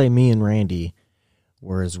 Let's say me and Randy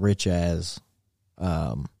were as rich as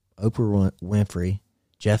Oprah Winfrey,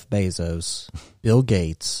 Jeff Bezos, Bill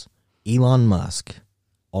Gates, Elon Musk,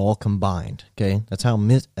 all combined. Okay, that's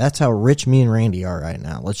how rich me and Randy are right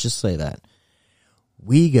now. Let's just say that.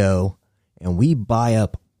 We go and we buy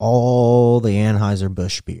up all the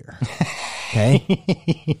Anheuser-Busch beer.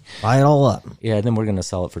 Okay, buy it all up. Yeah, then we're gonna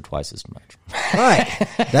sell it for twice as much. Right.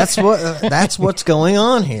 That's what's going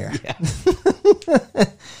on here. Yeah.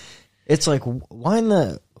 It's like,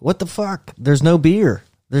 what the fuck? There's no beer.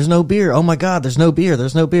 There's no beer. Oh my God, there's no beer.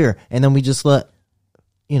 There's no beer. And then we just let,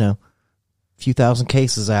 you know, a few thousand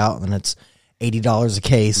cases out, and it's $80 a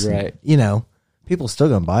case. Right. And, you know, people are still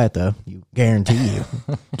going to buy it, though. You guarantee you.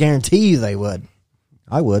 Guarantee you they would.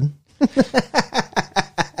 I would.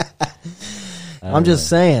 I'm just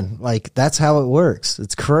saying, like, that's how it works.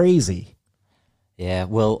 It's crazy. Yeah,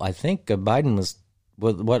 well, I think Biden was,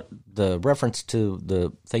 what the reference to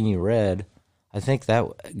the thing you read, I think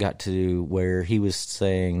that got to where he was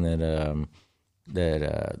saying that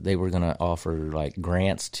they were going to offer like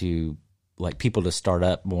grants to like people to start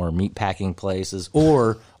up more meat packing places,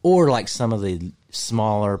 or like some of the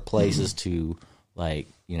smaller places to, like,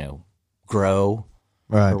 you know, grow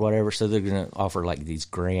or whatever. So they're going to offer like these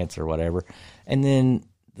grants or whatever. And then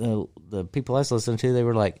the people I was listening to, they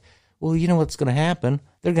were like, well, you know what's going to happen?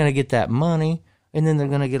 They're going to get that money, and then they're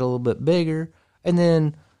going to get a little bit bigger, and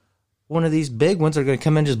then one of these big ones are going to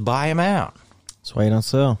come in and just buy them out. That's why you don't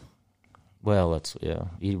sell. Well, that's, yeah,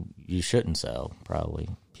 you shouldn't sell, probably.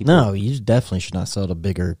 No, you definitely should not sell to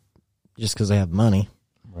bigger just because they have money.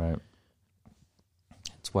 Right.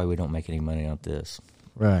 That's why we don't make any money on this.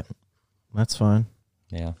 Right. That's fine.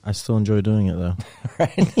 Yeah. I still enjoy doing it, though.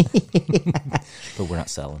 Right. But we're not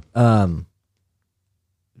selling.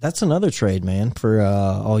 That's another trade, man, for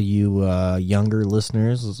all you younger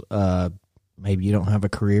listeners. Maybe you don't have a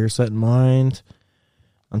career set in mind.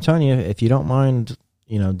 I'm telling you, if you don't mind,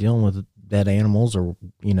 you know, dealing with dead animals or,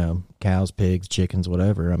 you know, cows, pigs, chickens,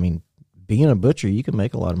 whatever. I mean, being a butcher, you can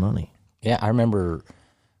make a lot of money. Yeah, I remember,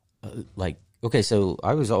 so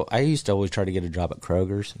I used to always try to get a job at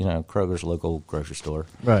Kroger's, you know, Kroger's local grocery store.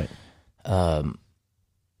 Right.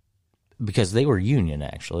 Because they were union,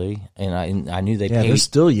 actually, and I knew they paid. Yeah, they're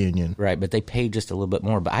still union. Right, but they paid just a little bit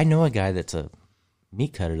more. But I know a guy that's a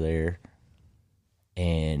meat cutter there,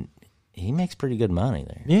 and he makes pretty good money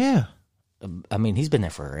there. Yeah. I mean, he's been there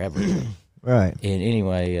forever. Right. And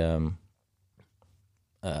anyway, yeah,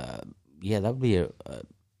 that would be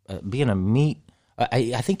being a meat.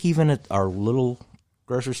 I think even at our little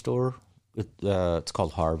grocery store, it's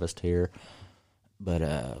called Harvest here. but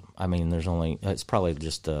I mean, it's probably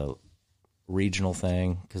just a regional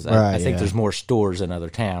thing because Right, I think yeah. there's more stores in other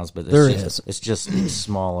towns, but it's just a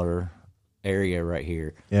smaller area right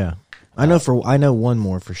here. Yeah. I know one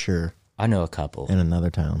more for sure I know a couple. in another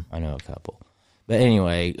town. But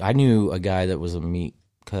anyway, I knew a guy that was a meat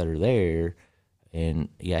cutter there, and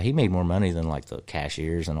yeah, he made more money than like the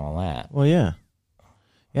cashiers and all that. Well, yeah.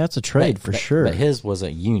 Yeah, it's a trade for sure. But his was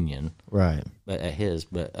a union. Right. But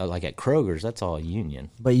like at Kroger's, that's all a union.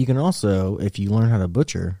 But you can also, if you learn how to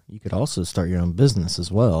butcher, you could also start your own business as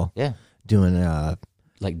well. Yeah. Doing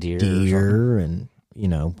Like deer and,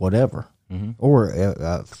 whatever. Mm-hmm. Or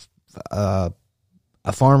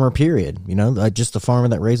a farmer, period. Just a farmer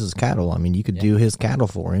that raises cattle. I mean, you could do his cattle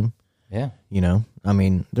for him. Yeah. I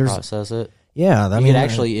mean, there's... Process it. Yeah. You could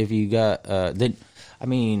actually, if you got... it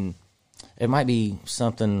might be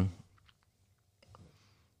something...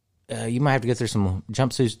 you might have to go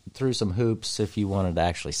through some hoops if you wanted to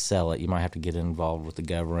actually sell it. You might have to get involved with the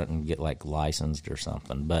government and get like licensed or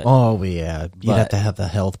something. But oh yeah, you'd have to have the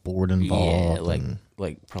health board involved. Yeah,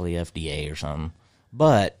 like probably FDA or something.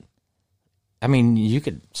 But I mean, you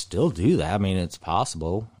could still do that. I mean, it's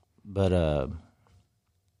possible. But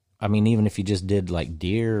I mean, even if you just did like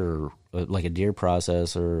deer or like a deer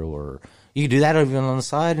processor, or you could do that even on the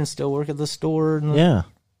side and still work at the store.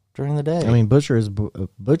 During the day. I mean, butchering is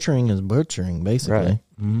butchering, basically. Right.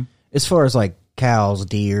 Mm-hmm. As far as like cows,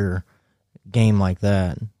 deer, game like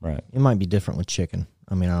that. Right. It might be different with chicken.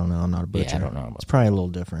 I mean, I don't know. I'm not a butcher. Yeah, I don't know. It's probably a little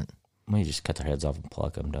different. Well, you just cut their heads off and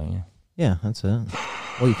pluck them, don't you? Yeah, that's it.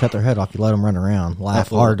 Well, you cut their head off, you let them run around, laugh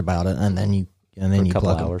hard about it, and then you For a couple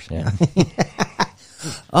pluck hours, them. yeah.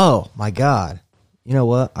 Oh my God! You know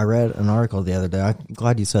what? I read an article the other day. I'm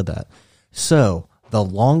glad you said that. So the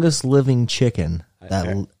longest living chicken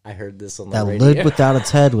I heard this on the that radio. lived without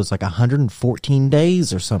its head was like 114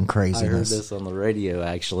 days or some I heard craziness. this on the radio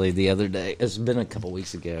actually the other day. It's been a couple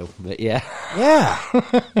weeks ago, but yeah. Yeah.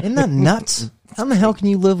 Isn't that nuts? How the hell can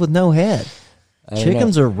you live with no head?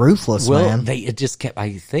 Chickens are ruthless, Well, man. it just kept.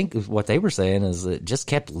 I think what they were saying is it just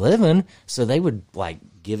kept living, so they would like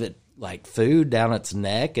give it like food down its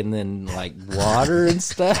neck and then like water and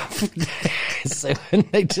stuff. So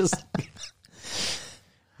they just.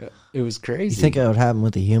 It was crazy. You think it would happen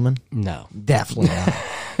with a human? No. Definitely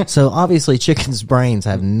not. So obviously chickens' brains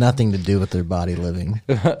have nothing to do with their body living.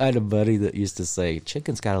 I had a buddy that used to say,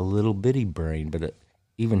 chicken's got a little bitty brain, but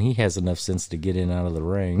even he has enough sense to get in out of the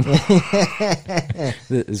ring.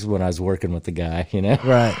 This is when I was working with the guy,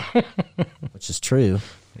 Right. Which is true.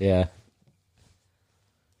 Yeah.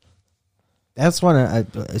 That's why,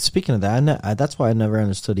 speaking of that, that's why I never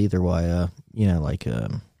understood either why,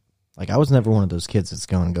 like I was never one of those kids that's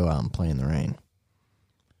going to go out and play in the rain.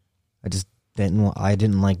 I just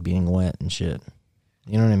didn't like being wet and shit.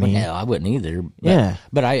 You know what I mean? Yeah, I wouldn't either. But, Yeah.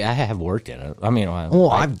 But I have worked in it. I mean,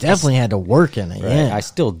 I've definitely had to work in it. right, Yeah. I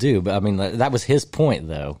still do. But I mean, that was his point,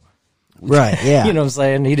 though. Right. Yeah. You know what I'm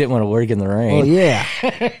saying? He didn't want to work in the rain. Well, yeah.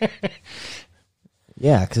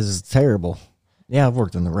 Yeah, because it's terrible. Yeah, I've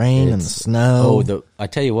worked in the rain and the snow. I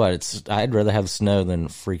tell you what, I'd rather have snow than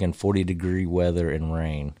freaking 40-degree weather and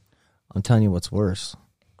rain. I'm telling you what's worse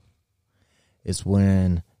is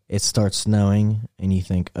when it starts snowing and you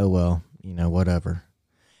think, oh, well, whatever.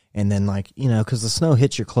 And then, because the snow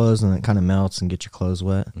hits your clothes and it kind of melts and gets your clothes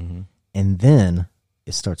wet. Mm-hmm. And then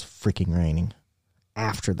it starts freaking raining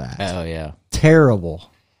after that. Oh, yeah.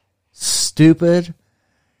 Terrible. Stupid.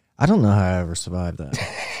 I don't know how I ever survived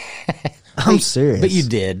that. I'm serious. But you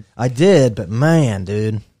did. I did, but man,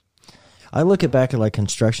 dude. I look back at like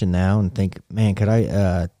construction now and think, man, could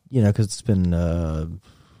I, because it's been a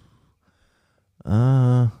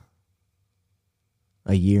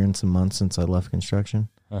year and some months since I left construction.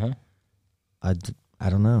 Uh-huh. I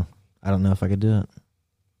don't know. I don't know if I could do it.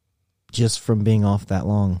 Just from being off that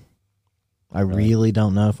long. I really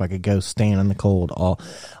don't know if I could go stand in the cold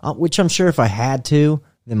which I'm sure if I had to,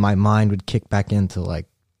 then my mind would kick back into like,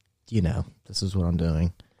 this is what I'm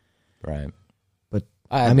doing. Right. But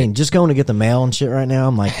I mean, just going to get the mail and shit right now,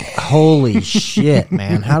 I'm like, holy shit,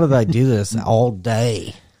 man. How did I do this all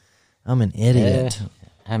day? I'm an idiot.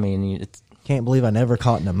 I mean, Can't believe I never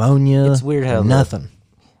caught pneumonia. It's weird how nothing.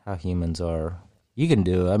 How humans are. You can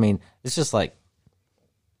do it. I mean, it's just like,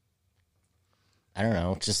 I don't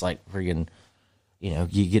know, it's just like freaking,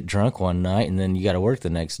 you get drunk one night and then you got to work the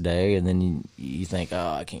next day and then you think,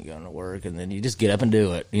 oh, I can't go into work, and then you just get up and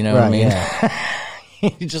do it. You know what I mean? Yeah.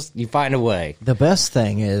 you find a way. The best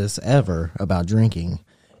thing is ever about drinking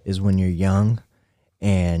is when you're young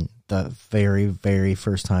and the very, very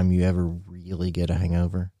first time you ever really get a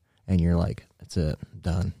hangover and you're like, that's it,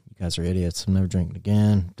 done. You guys are idiots. I'm never drinking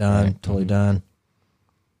again. Done. Right. Totally done.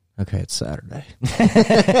 Okay, it's Saturday.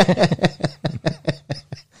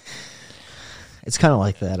 It's kind of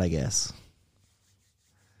like that, I guess.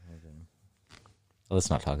 Well, let's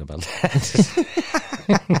not talk about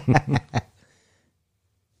that.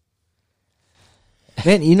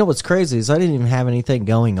 Man, you know what's crazy is I didn't even have anything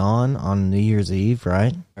going on New Year's Eve,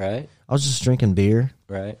 right? Right? I was just drinking beer,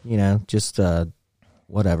 Right. you know, just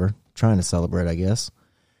whatever, trying to celebrate, I guess.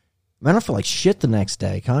 Man, I felt like shit the next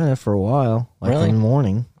day, kind of for a while, like Really? in the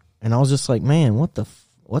morning, and I was just like, man, what the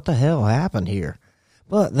hell happened here?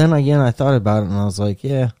 But then again, I thought about it, and I was like,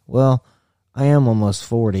 yeah, well, I am almost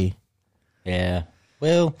 40. Yeah.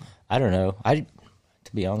 Well, I don't know. To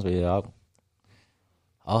be honest with you,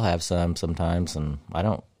 I'll have some sometimes, and I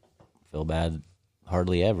don't feel bad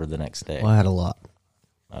hardly ever the next day. Well, I had a lot,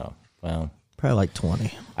 Oh, well. probably like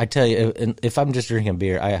 20. I tell you, if I'm just drinking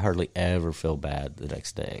beer, I hardly ever feel bad the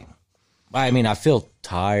next day. I mean, I feel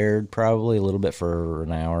tired probably a little bit for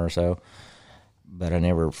an hour or so, but I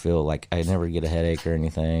never feel like I never get a headache or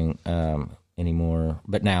anything anymore.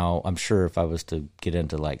 But now I'm sure if I was to get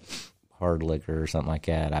into like hard liquor or something like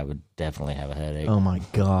that, I would definitely have a headache. Oh my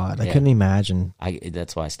God, I Yeah. couldn't imagine.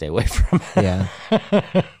 That's why I stay away from it. Yeah.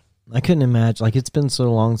 I couldn't imagine. Like, it's been so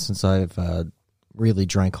long since I've really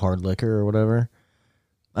drank hard liquor or whatever.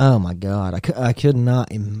 Oh, my God. I could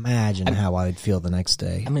not imagine how I would feel the next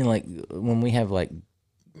day. I mean, like, when we have, like,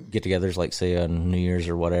 get-togethers, like, say, on New Year's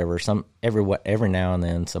or whatever, every now and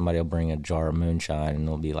then somebody will bring a jar of moonshine, and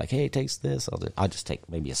they'll be like, hey, taste this. I'll just take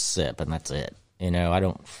maybe a sip, and that's it. You know, I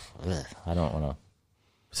don't want to.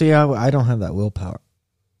 See, I don't have that willpower.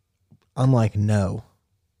 I'm like, no.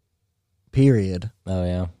 Period. Oh,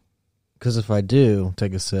 yeah. Because if I do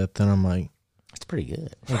take a sip, then I'm like, It's pretty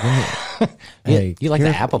good. hey, You like here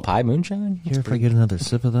the if- apple pie moonshine? Here, if I get another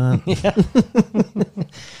sip of that.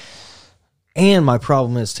 And my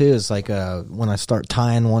problem is too is like when I start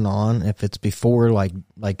tying one on, if it's before like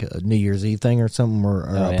a New Year's Eve thing or something or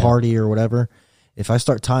a yeah. party or whatever, if I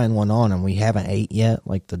start tying one on and we haven't ate yet,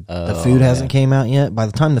 like the food hasn't came out yet, by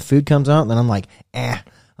the time the food comes out, then I'm like,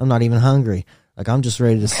 I'm not even hungry. Like, I'm just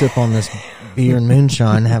ready to sip on this beer and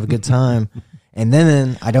moonshine and have a good time. And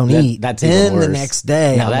then I don't eat. That's then even worse. the next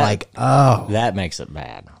day, Now I'm that- like, oh, That makes it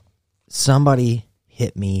bad. somebody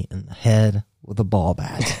hit me in the head with a ball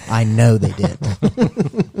bat. I know they did.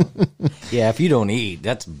 Yeah, if you don't eat,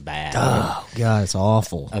 that's bad. Oh, God, it's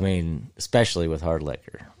awful. I mean, especially with hard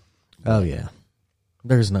liquor. Oh, yeah.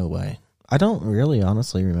 There's no way. I don't really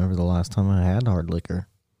honestly remember the last time I had hard liquor.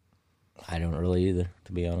 I don't really either,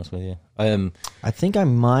 to be honest with you. I think I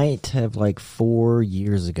might have, like, 4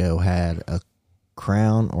 years ago had a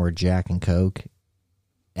Crown or a Jack and Coke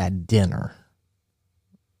at dinner.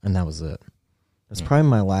 And that was it. That's probably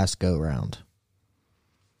my last go-round.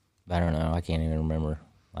 I don't know. I can't even remember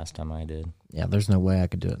last time I did. Yeah, there's no way I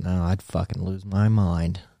could do it now. I'd fucking lose my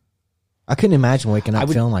mind. I couldn't imagine waking up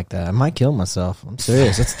feeling like that. I might kill myself. I'm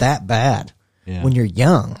serious. It's that bad. Yeah. When you're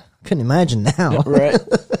young. I couldn't imagine now. Right.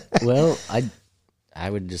 Well, I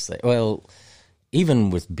would just say, well, even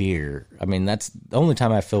with beer, I mean, that's the only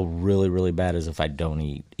time I feel really, really bad is if I don't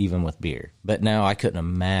eat, even with beer. But now I couldn't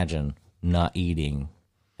imagine not eating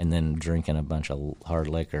and then drinking a bunch of hard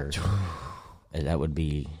liquor. That would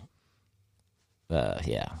be,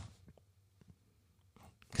 yeah.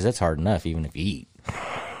 Because that's hard enough, even if you eat.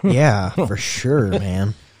 Yeah, for sure,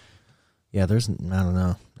 man. Yeah, I don't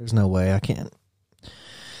know. There's no way. I can't.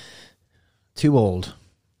 Too old.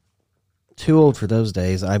 Too old for those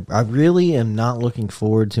days. I really am not looking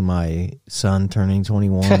forward to my son turning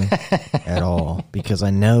 21 at all, because I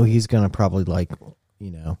know he's going to probably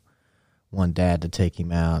want dad to take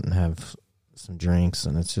him out and have some drinks,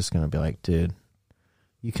 and it's just going to be like, dude,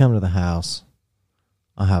 you come to the house,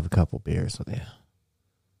 I'll have a couple beers with you.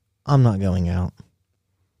 I'm not going out.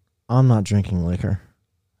 I'm not drinking liquor.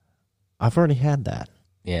 I've already had that.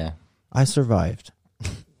 Yeah. I survived.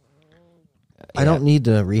 I don't need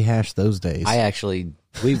to rehash those days. I actually,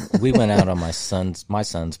 we went out on my son's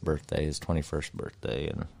birthday, his 21st birthday,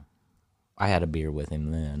 and I had a beer with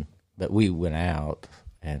him then. But we went out,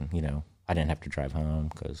 and, I didn't have to drive home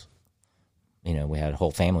because, we had a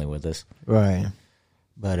whole family with us. Right.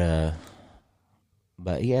 But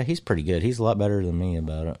yeah, he's pretty good. He's a lot better than me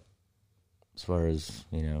about it. As far as,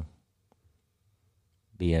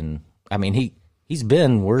 being, I mean, he's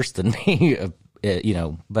been worse than me,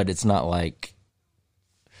 but it's not like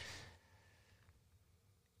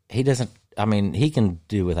he doesn't, I mean, he can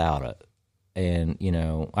do without it. And,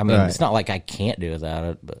 Right. It's not like I can't do without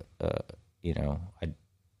it, but, I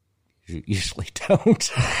usually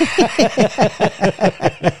don't.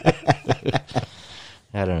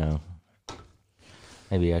 I don't know.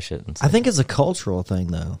 Maybe I shouldn't say I think it's a cultural thing,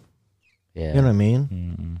 though. Yeah. You know what I mean?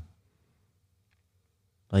 Mm-mm.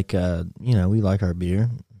 Like, we like our beer.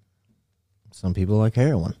 Some people like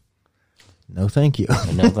heroin. No, thank you.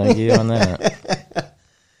 No thank you on that.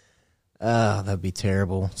 Oh, that'd be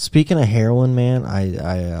terrible. Speaking of heroin, man,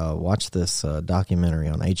 I watched this documentary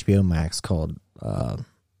on HBO Max called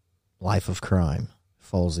Life of Crime.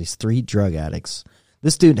 Follows these 3 drug addicts.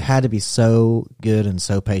 This dude had to be so good and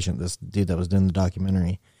so patient, this dude that was doing the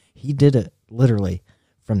documentary. He did it literally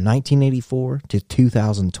from 1984 to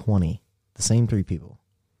 2020. The same 3 people.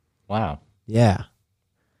 Wow. Yeah.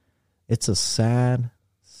 It's a sad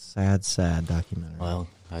documentary. Well,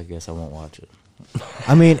 I guess I won't watch it.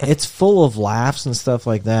 I mean, it's full of laughs and stuff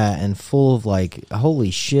like that, and full of like, holy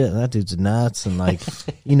shit, that dude's nuts, and like,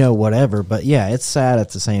 whatever. But yeah, it's sad at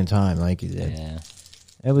the same time. Like, Yeah.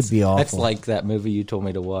 it would be awful. That's like that movie you told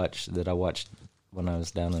me to watch that I watched when I was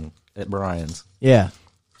down at Brian's. Yeah,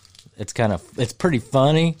 It's it's pretty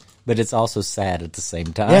funny, but it's also sad at the same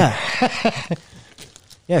time. yeah,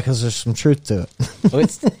 yeah, because there's some truth to it. Well,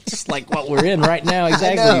 it's just like what we're in right now. know.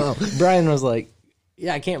 Exactly. Brian was like,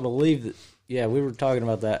 yeah, I can't believe that. Yeah, we were talking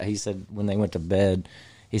about that. He said when they went to bed,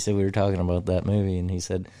 he said we were talking about that movie, and he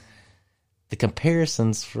said the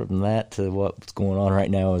comparisons from that to what's going on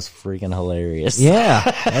right now is freaking hilarious. Yeah,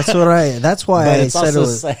 that's why But I it's said also it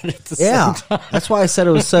was. sad at the Yeah, same time. that's why I said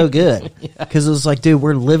it was so good, because it was like, dude,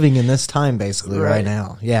 we're living in this time basically right Right.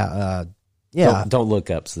 now. Yeah, yeah. Don't Look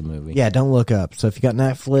Up's the movie. Yeah, Don't Look Up. So if you got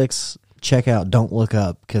Netflix, check out Don't Look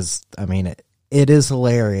Up, because, I mean, it is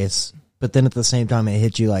hilarious, but then at the same time, it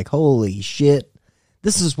hits you like, holy shit,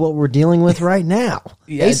 this is what we're dealing with right now.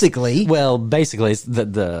 Yeah, basically. basically, it's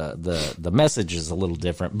the message is a little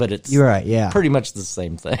different, but it's You're right, yeah. pretty much the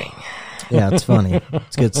same thing. Yeah, it's funny.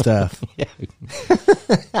 It's good stuff.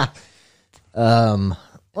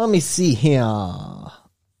 Let me see here.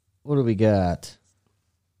 What do we got?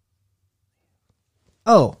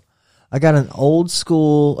 Oh, I got an old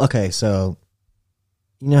school. Okay, so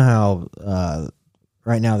you know how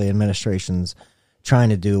right now the administration's trying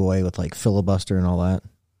to do away with like filibuster and all that,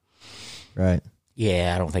 right?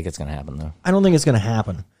 Yeah, I don't think it's going to happen though. I don't think it's going to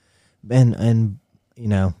happen, and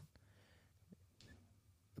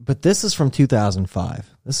but this is from 2005.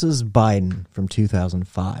 This is Biden from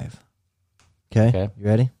 2005. Okay, you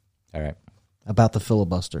ready? All right. About the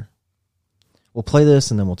filibuster. We'll play this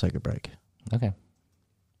and then we'll take a break. Okay.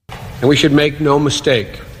 And we should make no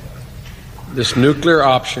mistake, this nuclear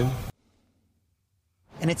option.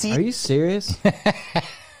 And it's Are you serious?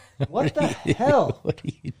 What the hell? What do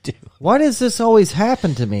you do? Why does this always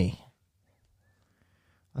happen to me?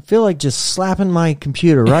 I feel like just slapping my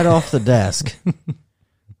computer right off the desk.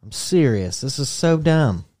 I'm serious. This is so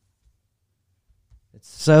dumb. It's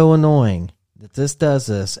so annoying that this does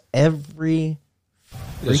this every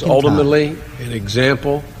Is freaking ultimately an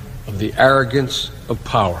example of the arrogance of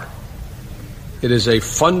power. It is a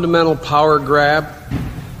fundamental power grab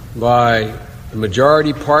by the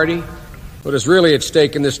majority party. What is really at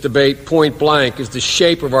stake in this debate, point blank, is the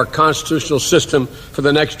shape of our constitutional system for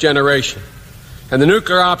the next generation. And the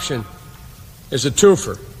nuclear option is a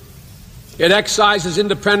twofer. It excises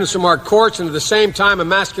independence from our courts and at the same time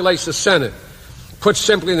emasculates the Senate. Put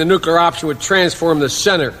simply, the nuclear option would transform the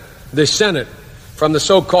Senate from the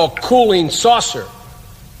so-called cooling saucer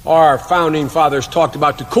our founding fathers talked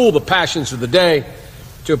about to cool the passions of the day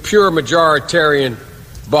to a pure majoritarian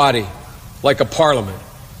body like a parliament.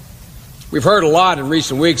 We've heard a lot in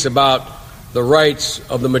recent weeks about the rights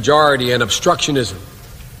of the majority and obstructionism,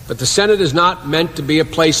 but the Senate is not meant to be a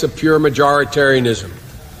place of pure majoritarianism.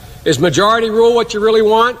 Is majority rule what you really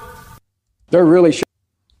want? There really should.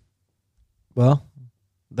 Well,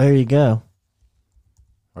 there you go.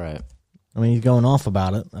 Right. I mean, he's going off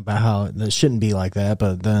about it, about how it shouldn't be like that,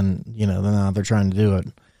 but then, then now they're trying to do it.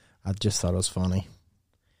 I just thought it was funny.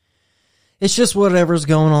 It's just whatever's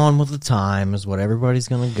going on with the time is what everybody's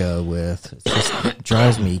going to go with. It just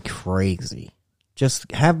drives me crazy. Just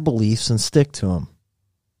have beliefs and stick to them.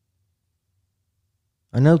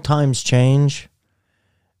 I know times change,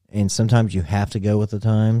 and sometimes you have to go with the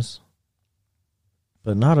times,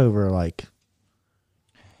 but not over, like,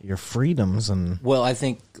 your freedoms. And Well, I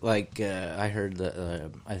think I heard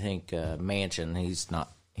that I think Manchin he's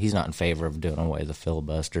not in favor of doing away the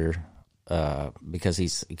filibuster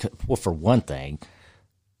because for one thing,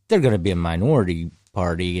 they're going to be a minority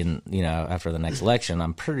party, and after the next election,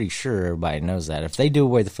 I'm pretty sure everybody knows that if they do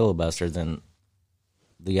away the filibuster, then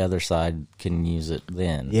the other side can use it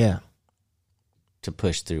then, yeah, to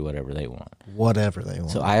push through whatever they want. whatever they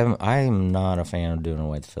want. So I'm not a fan of doing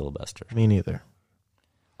away the filibuster. Me neither.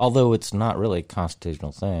 Although it's not really a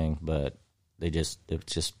constitutional thing, but It's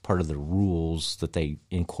just part of the rules that they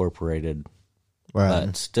incorporated. Right.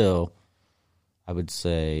 But still, I would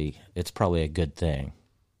say it's probably a good thing.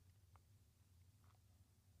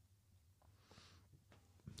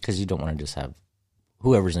 Because you don't want to just have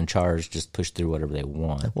whoever's in charge just push through whatever they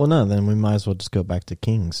want. Well, no, then we might as well just go back to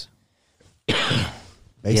kings.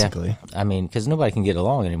 Basically. Yeah. I mean, because nobody can get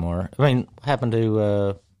along anymore. I mean, what happened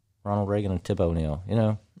to Ronald Reagan and Tip O'Neill? You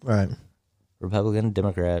know? Right. Republican,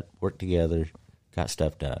 Democrat, worked together, got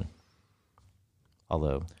stuff done.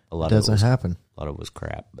 Although a lot Doesn't of happen. A lot of it was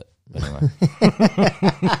crap, but anyway.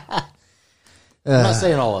 I'm not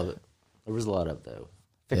saying all of it. There was a lot of it, though.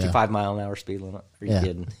 55-mile-an-hour speed limit. Are you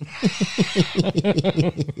kidding?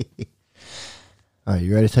 All right,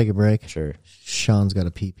 you ready to take a break? Sure. Sean's got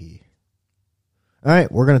a pee-pee. All right,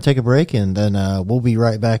 we're going to take a break, and then we'll be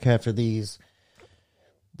right back after these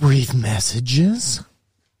brief messages.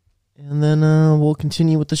 And then we'll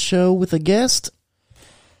continue with the show with a guest.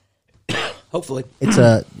 Hopefully.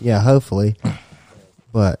 Hopefully.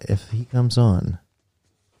 But if he comes on,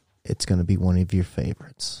 it's going to be one of your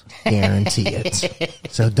favorites. Guarantee it.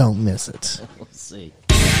 So don't miss it. We'll see.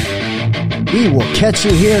 We will catch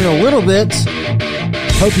you here in a little bit.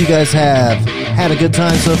 Hope you guys have had a good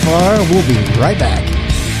time so far. We'll be right back.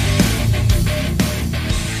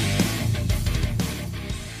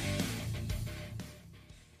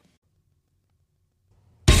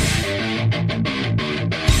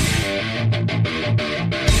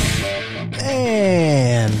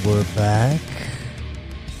 And we're back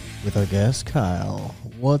with our guest, Kyle.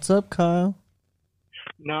 What's up, Kyle?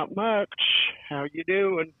 Not much. How you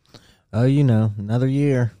doing? Oh, another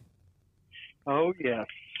year. Oh, yes.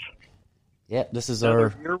 Yeah, this is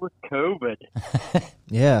Another year with COVID.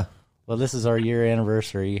 Yeah. Well, this is our year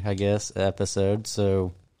anniversary, I guess, episode.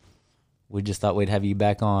 So we just thought we'd have you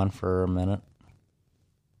back on for a minute.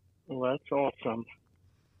 Well, that's awesome.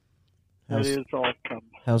 That is awesome.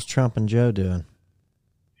 How's Trump and Joe doing?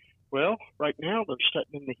 Well, right now they're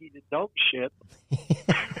sitting in the heated dog shit.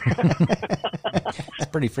 It's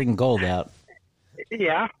pretty freaking cold out.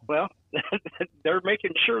 Yeah, well, they're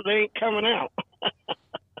making sure they ain't coming out.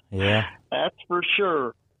 Yeah. That's for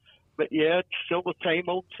sure. But yeah, it's still the same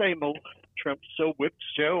old, same old. Trump still whips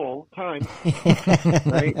Joe all the time.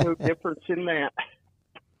 There ain't no difference in that.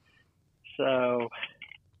 So,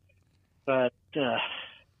 but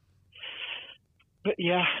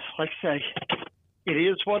yeah, like I say, it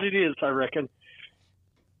is what it is, I reckon.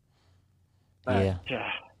 But,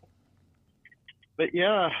 Yeah. But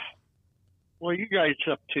yeah, what are you guys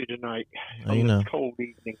up to tonight Oh, on this cold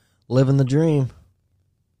evening? Living the dream.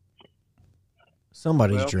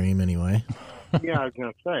 Somebody's Well, dream, anyway. Yeah, I was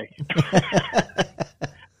going to say.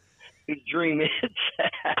 His dream is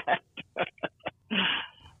that.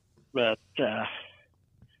 But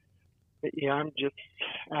yeah, I'm just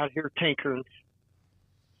out here tinkering.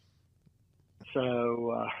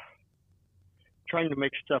 So, trying to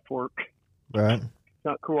make stuff work. Right. It's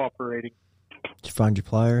not cooperating. Did you find your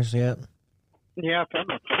pliers yet? Yeah, I found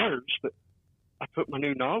my pliers, but I put my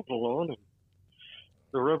new nozzle on and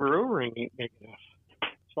the rubber O-ring ain't big enough.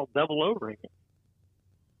 So I'll double O-ring it.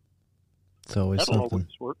 It's always That'll something.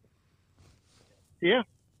 always work. Yeah.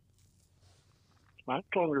 Lasts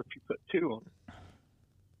longer if you put two on.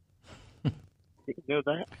 You know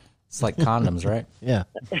that? It's like condoms, right? Yeah.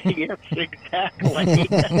 Yes, exactly.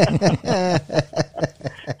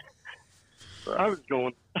 Where I was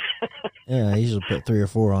going. Yeah, I usually put 3 or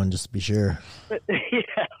 4 on just to be sure.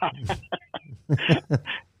 Yeah.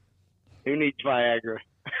 Who needs Viagra?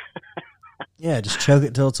 Yeah, just choke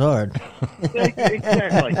it till it's hard.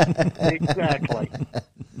 Exactly. Exactly.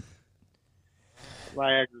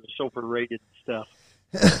 Viagra's overrated stuff.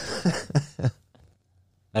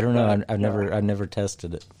 I don't know. I've never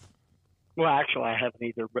tested it. Well, actually, I haven't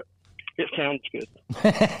either, but it sounds good.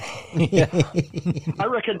 Yeah. I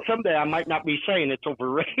reckon someday I might not be saying it's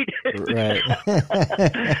overrated. Right.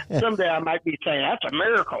 Someday I might be saying that's a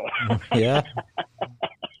miracle. Yeah.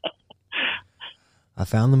 I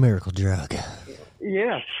found the miracle drug.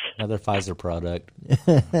 Yes. Another Pfizer product.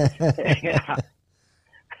 Yeah.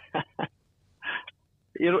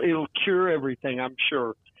 It'll cure everything, I'm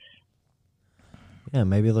sure. Yeah,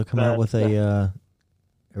 maybe they'll come out with a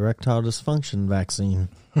erectile dysfunction vaccine.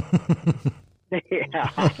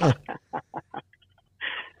 Yeah.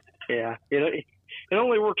 Yeah. It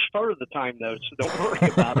only works part of the time, though, so don't worry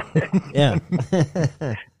about it. Yeah.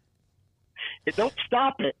 It don't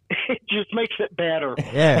stop it. It just makes it better.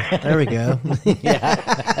 Yeah, there we go. Yeah.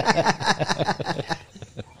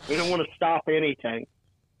 We don't want to stop anything.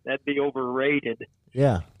 That'd be overrated.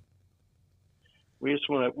 Yeah. We just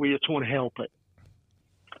want to help it.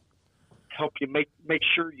 help you make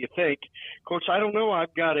sure you think. Of course, I don't know.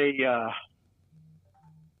 I've got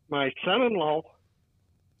my son-in-law,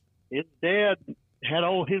 his dad had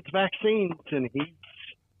all his vaccines, and he's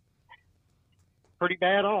pretty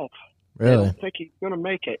bad off. I Really? don't think he's going to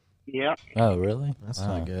make it. Yeah, Oh, really? That's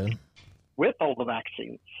Wow. not good. with all the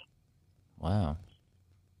vaccines. Wow.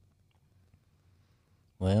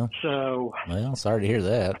 Well, So, sorry to hear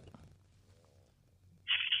that.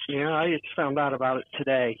 yeah, I just found out about it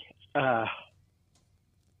today. But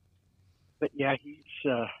yeah, he's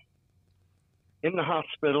in the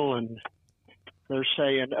hospital, and they're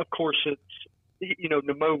saying, of course, it's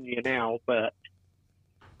pneumonia now, but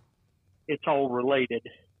it's all related.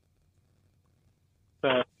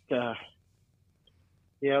 But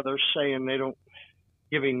yeah, they're saying they don't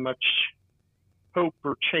give him much hope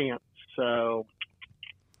or chance. So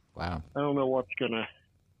Wow. I don't know what's gonna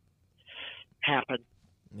happen.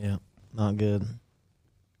 Yeah, not good.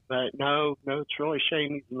 But no, it's really a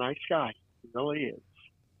shame. He's a nice guy. He really is.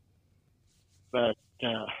 But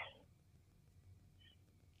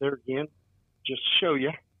there again, just to show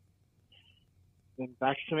you, then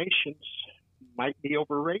vaccinations might be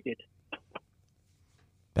overrated.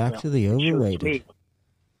 Back to the overrated.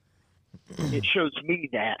 It shows me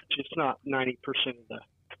that, just not 90% of the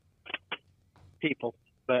people.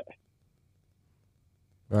 But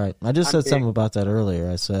Right. I just I'm said something big. about that earlier.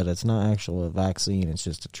 I said it's not actually a vaccine, it's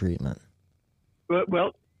just a treatment.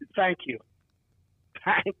 well, thank you.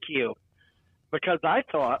 Thank you. Because I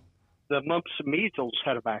thought the mumps and measles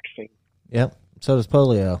had a vaccine. Yep. So does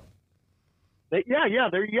polio. Yeah,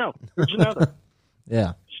 there you go. There's another.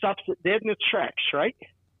 Yeah. Stops it dead in its tracks, right?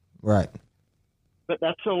 Right. But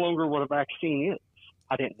that's no longer what a vaccine is.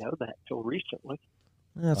 I didn't know that till recently.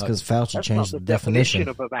 That's because Fauci That's changed not the the definition.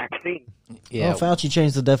 of a vaccine. Yeah. Well, Fauci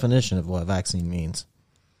changed the definition of what vaccine means.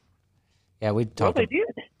 Yeah, we Well, talked. they did.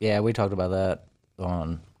 Yeah, we talked about that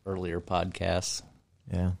on earlier podcasts.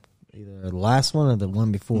 Yeah. Either the last one or the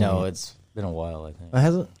one before. No, it's been a while, I think. Oh,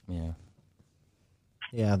 has it? Yeah.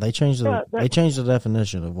 Yeah, they changed the Yeah, they changed the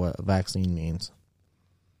definition of what a vaccine means.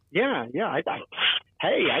 Yeah.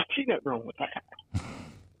 Hey, I see nothing wrong with that.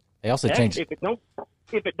 They also Heck, changed if it don't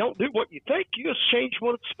do what you think, you just change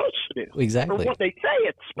what it's supposed to do. Exactly. Or what they say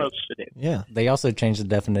it's supposed to do. Yeah. They also changed the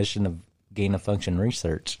definition of gain of function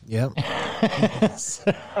research. Yep.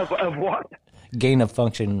 Of what? Gain of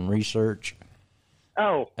function research.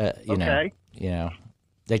 Oh, You okay. know,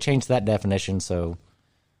 they changed that definition, so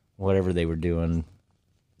whatever they were doing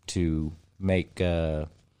to make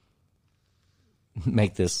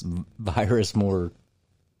this virus more,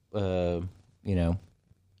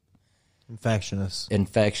 Infectious.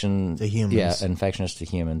 infection To humans. Yeah, infectious to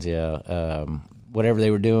humans. Yeah, whatever they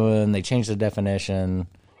were doing, they changed the definition,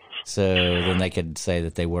 so then they could say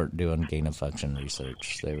that they weren't doing gain of function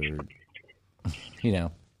research. They were,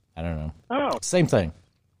 I don't know. Oh, Same thing.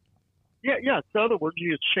 yeah. So in other words,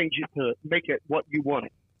 you just change it to make it what you want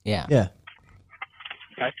it. Yeah. Yeah.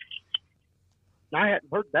 Okay. I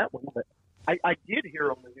hadn't heard that one, but I did hear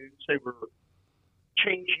on the news they were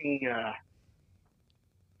changing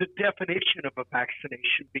the definition of a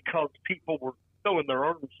vaccination because people were throwing their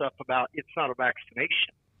arms up about it's not a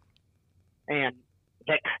vaccination. And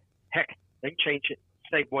they can change it,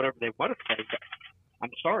 say whatever they want to say, but I'm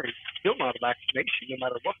sorry, it's still not a vaccination no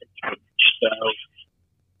matter what they change. So,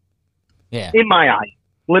 Yeah. in my eyes,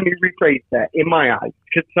 let me rephrase that, in my eyes,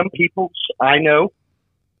 because some people I know,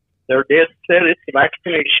 they're dead set it's a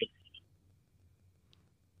vaccination.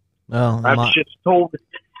 Well, I was just told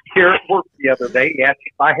here at work the other day, he asked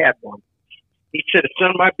if I had one. He said, it's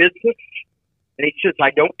none of my business. And he says,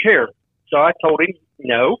 I don't care. So I told him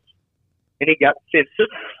no. And he got defensive.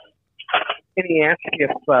 And he asked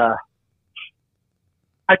if I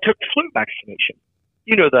took the flu vaccination.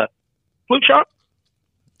 You know, the flu shot?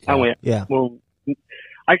 I went, yeah. well,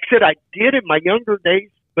 I said I did in my younger days,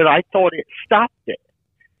 but I thought it stopped it.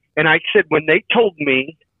 And I said, when they told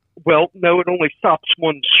me, well, no, it only stops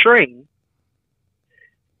one strain,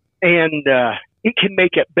 and it can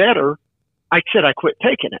make it better, I said I quit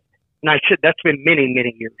taking it. And I said, that's been many,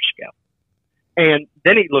 many years ago. And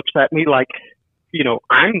then he looks at me like,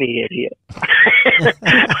 I'm the idiot.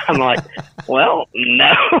 I'm like, well,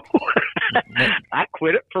 no. I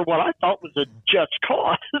quit it for what I thought was a just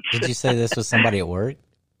cause. Did you say this was somebody at work?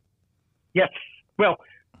 Yes. Well,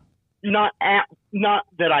 not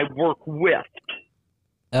that I work with.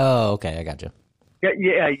 Oh, okay, I got you.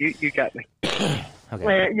 Yeah, you got me.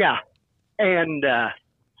 Okay. Yeah. And,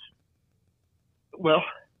 well,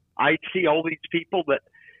 I see all these people that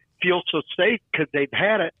feel so safe because they've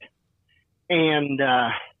had it. And,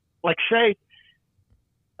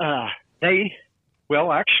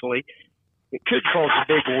 actually, it could cause a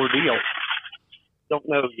big ordeal. Don't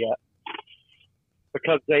know yet.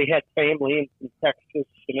 Because they had family in Texas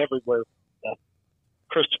and everywhere for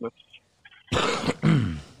Christmas.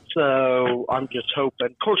 So I'm just hoping.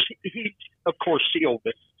 Of course, he's the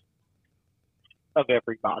oldest of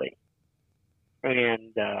everybody.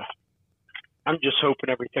 And I'm just hoping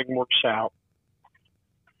everything works out.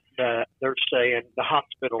 That they're saying, the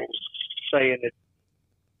hospital's saying it's,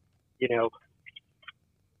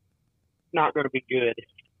 not going to be good,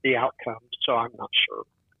 the outcome. So I'm not sure.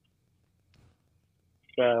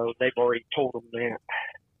 So they've already told him that.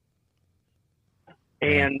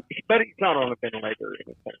 But he's not on a ventilator or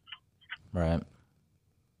anything. Right.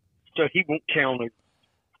 So he won't count as,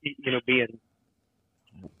 being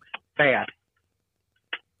bad.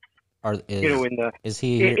 Is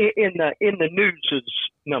he in the news'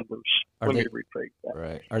 numbers? Let me rephrase that.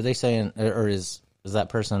 Right. Are they saying, or is that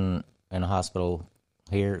person in a hospital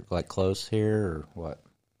here, like close here, or what?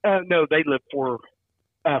 No, they live 4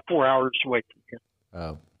 hours away from here.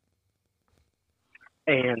 Oh.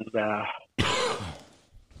 And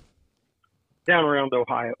down around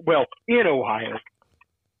Ohio. Well, in Ohio.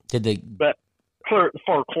 Did they? But far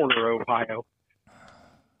corner of Ohio.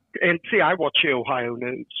 And see, I watch the Ohio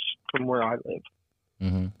news from where I live.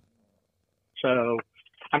 Mm-hmm. So,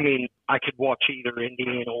 I mean, I could watch either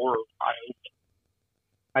Indiana or Ohio.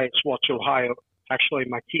 I just watch Ohio. Actually,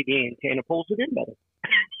 my TV antenna pulls it in better.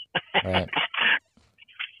 Right.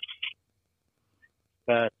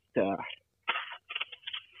 But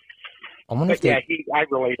I wonder if I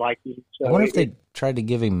really like him. So I wonder if they tried to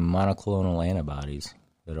give him monoclonal antibodies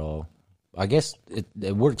at all. I guess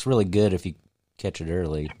it works really good if you catch it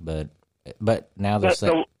early, but now they're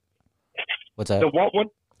saying, what's that? The what one?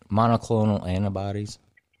 Monoclonal antibodies.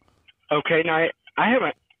 Okay, now I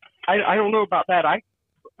haven't. I don't know about that. I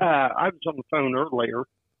was on the phone earlier,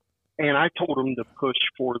 and I told him to push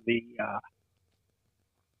for the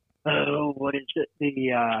what is it?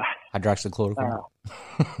 The hydroxychloroquine.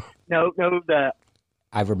 No, the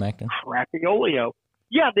ivermectin. Rapiola.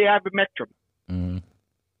 Yeah, the ivermectin. Mm-hmm.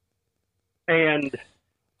 And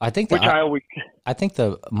I think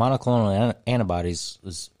the monoclonal antibodies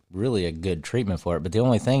is really a good treatment for it, but the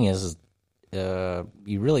only thing is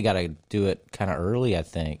you really got to do it kind of early, I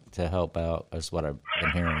think, to help out. Is what I've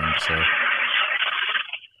been hearing. So,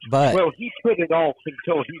 but he put it off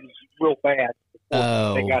until he was real bad.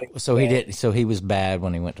 So he did. So he was bad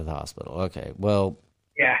when he went to the hospital. Okay, well,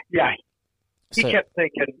 yeah. He kept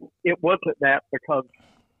thinking it wasn't that because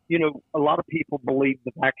a lot of people believe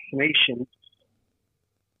the vaccinations.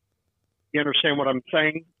 You understand what I'm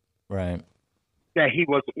saying? Right. That he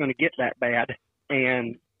wasn't going to get that bad.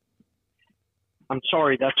 And I'm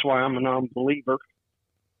sorry, that's why I'm a non-believer.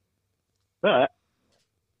 But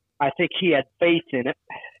I think he had faith in it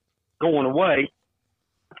going away,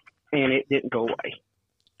 and it didn't go away.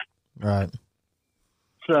 Right.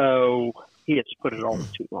 So he has put it on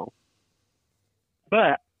too long.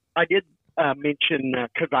 But I did mention,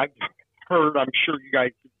 because I've heard, I'm sure you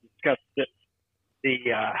guys have discussed it,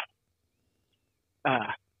 the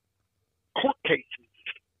court cases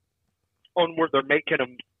on where they're making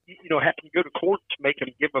them, have to go to court to make them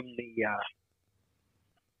give them the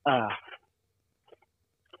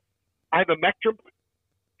ivermectin.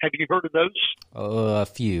 Have you heard of those? A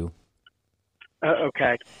few.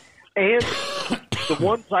 Okay. And the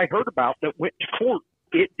ones I heard about that went to court,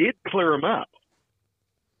 it did clear them up.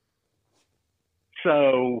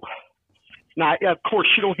 So, now, of course,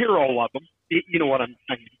 you don't hear all of them. You know what I'm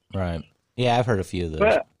saying. Right. Yeah, I've heard a few of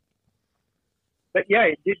those. But yeah,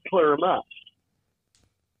 it did clear them up.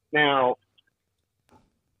 Now,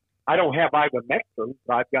 I don't have ivermectin,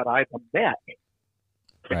 but I've got Ivermec.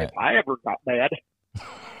 Right. If I ever got bad,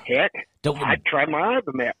 heck, I'd try my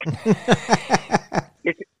Ivermec.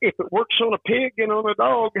 if it works on a pig and on a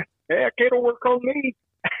dog, heck, it'll work on me.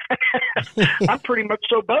 I'm pretty much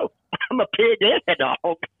so both. I'm a pig and a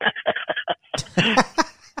dog.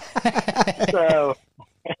 So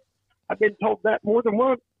I've been told that more than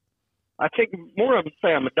once. I think more of them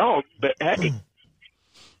say I'm a dog, but hey,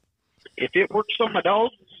 if it works on my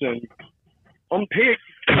dogs and on pigs,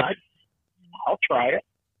 I'll try it.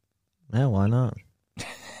 Yeah, why not?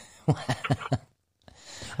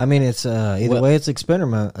 I mean, it's either way, it's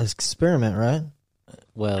experiment, right?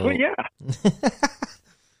 Well, yeah.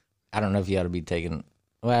 I don't know if you ought to be taking.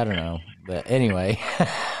 Well, I don't know, but anyway.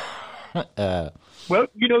 Well,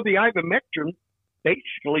 the ivermectin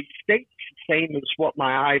basically states the same as what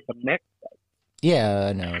my Ivermec does. Yeah,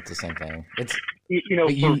 I know it's the same thing. It's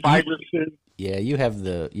for viruses. Yeah, you have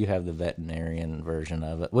the veterinarian version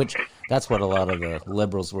of it, which that's what a lot of the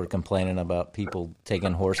liberals were complaining about, people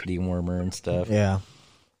taking horse dewormer and stuff. Yeah.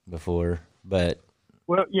 Before, but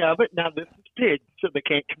well, yeah, but now this is pigs, so they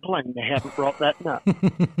can't complain. They haven't brought that up.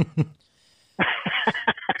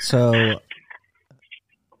 So,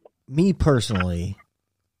 me personally,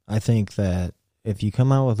 I think that if you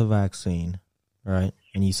come out with a vaccine, right,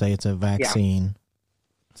 and you say it's a vaccine,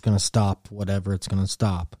 it's going to stop whatever it's going to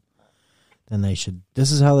stop, then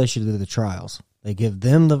this is how they should do the trials. They give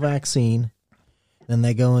them the vaccine, then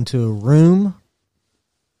they go into a room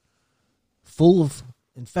full of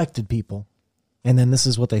infected people, and then this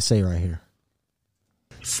is what they say right here.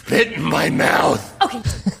 Spit in my mouth. Okay.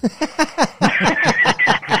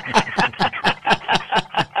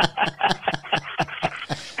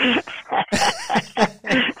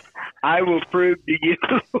 I will prove to you.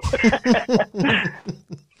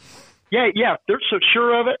 Yeah, if they're so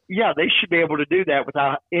sure of it, yeah, they should be able to do that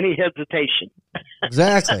without any hesitation.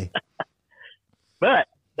 Exactly. But,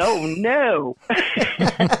 oh no.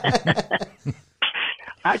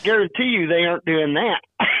 I guarantee you they aren't doing that.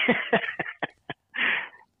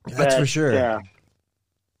 That's for sure.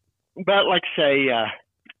 But like say,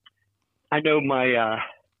 I know my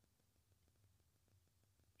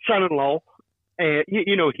son-in-law, and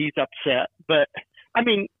he's upset. But I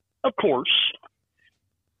mean, of course,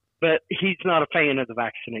 but he's not a fan of the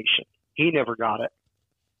vaccination. He never got it.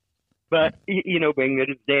 But being that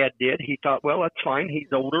his dad did, he thought, well, that's fine.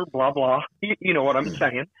 He's older, blah blah. You know what I'm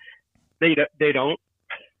saying? They don't.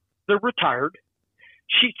 They're retired.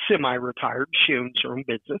 She's semi-retired. She owns her own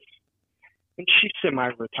business, and she's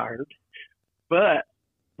semi-retired. But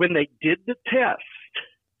when they did the test,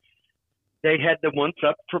 they had the ones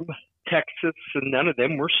up from Texas, and none of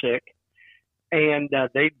them were sick. And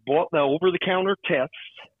they bought the over-the-counter test.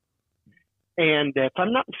 And if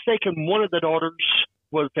I'm not mistaken, one of the daughters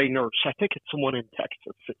was a nurse. I think it's the one in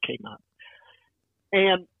Texas that came up.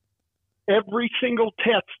 And every single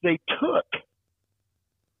test they took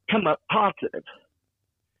come up positive.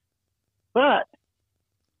 But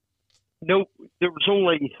no, there was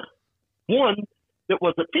only one that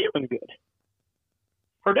wasn't feeling good.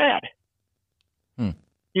 Her dad.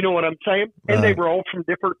 You know what I'm saying? And they were all from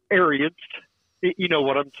different areas. You know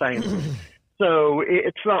what I'm saying? So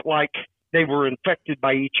it's not like they were infected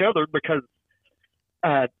by each other, because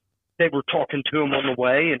they were talking to him on the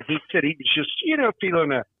way, and he said he was just,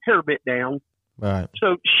 feeling a hair bit down. Right.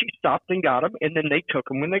 So she stopped and got him, and then they took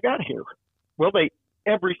him when they got here. Well,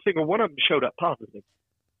 every single one of them showed up positive.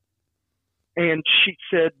 And she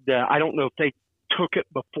said, I don't know if they took it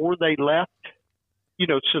before they left,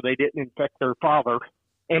 so they didn't infect their father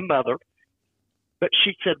and mother. But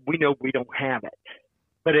she said, we know we don't have it.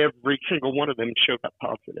 But every single one of them showed up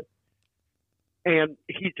positive. And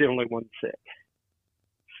he's the only one sick.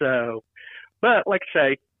 So, but like I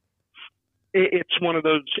say, it's one of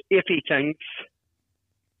those iffy things.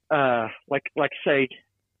 Like say,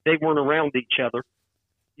 they weren't around each other,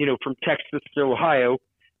 from Texas to Ohio.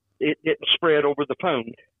 It didn't spread over the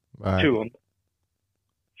phone to them.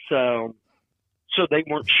 So they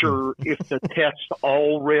weren't sure if the tests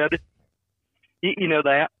all read,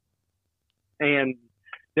 that. And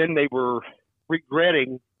then they were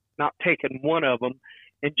regretting not taking one of them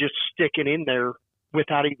and just sticking in there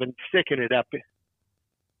without even sticking it up,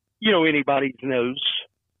 anybody's nose,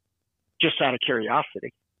 just out of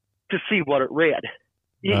curiosity to see what it read.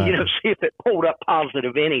 Right. See if it pulled up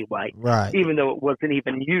positive anyway, Right. even though it wasn't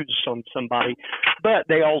even used on somebody. But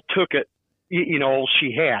they all took it, all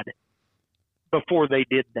she had before they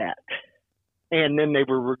did that. And then they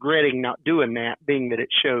were regretting not doing that, being that it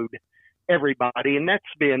showed everybody. And that's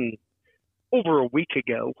been over a week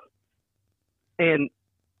ago. And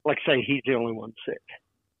like I say, he's the only one sick.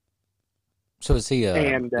 So is he a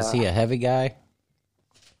heavy guy?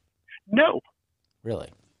 No. Really?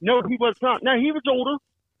 No, he was not. No, he was older.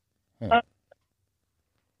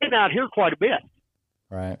 Been out here quite a bit.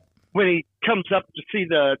 Right. When he comes up to see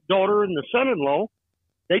the daughter and the son-in-law,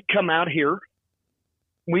 they'd come out here.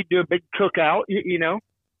 We'd do a big cookout,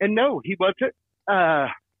 And no, he wasn't.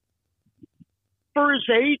 For his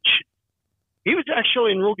age, he was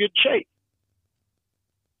actually in real good shape.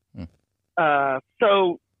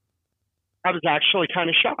 So I was actually kind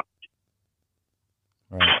of shocked.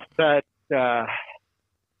 Right. But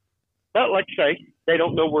like I say, they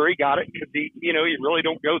don't know where he got it, because he really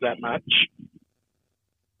don't go that much.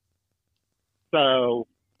 So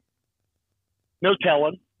no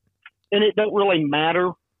telling. And it don't really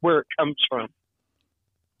matter where it comes from.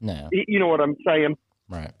 No. You know what I'm saying?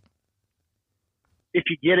 Right. If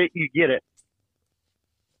you get it, you get it.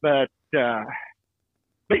 But yeah,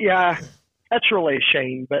 that's really a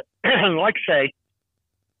shame. But like I say,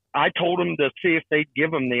 I told them to see if they'd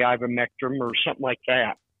give him the ivermectin or something like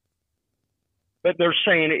that. But they're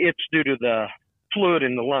saying it's due to the fluid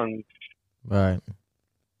in the lungs. Right.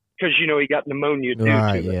 Because, he got pneumonia due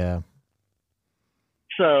Right, to it. yeah.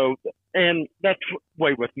 So, and that's the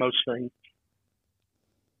way with most things.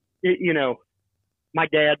 My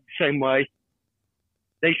dad, same way.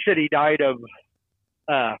 They said he died of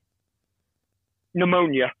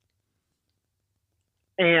pneumonia.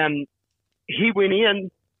 And he went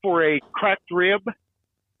in for a cracked rib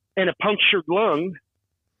and a punctured lung.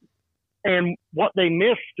 And what they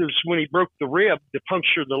missed is when he broke the rib to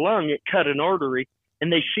puncture the lung, it cut an artery,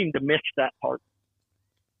 and they seemed to miss that part.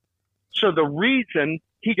 So the reason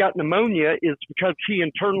he got pneumonia is because he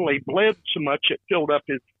internally bled so much it filled up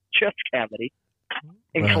his chest cavity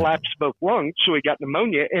and Right. collapsed both lungs. So he got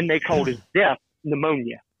pneumonia, and they called his death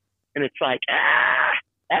pneumonia. And it's like,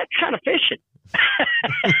 that's kind of fishing.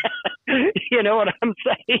 You know what I'm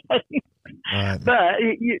saying? Right. But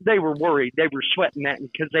they were worried. They were sweating that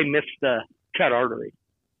because they missed the cut artery.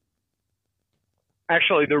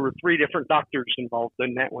 Actually, there were 3 different doctors involved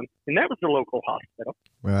in that one, and that was a local hospital.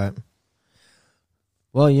 Right.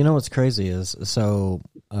 Well, what's crazy is, so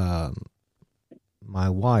my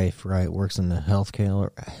wife, right, works in the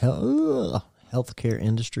healthcare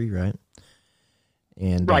industry, right?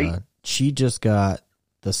 And Right. she just got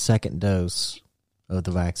the second dose of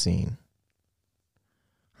the vaccine.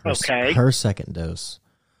 Okay. Her second dose.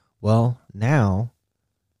 Well, now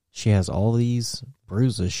she has all these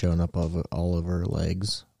bruises showing up all over her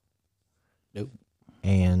legs. Nope.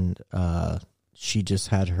 And she just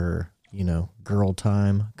had her, girl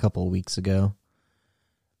time a couple of weeks ago.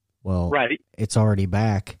 Well, Right. it's already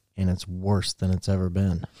back, and it's worse than it's ever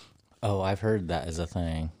been. Oh, I've heard that is a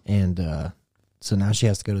thing. And so now she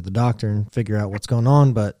has to go to the doctor and figure out what's going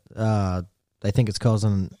on, but they think it's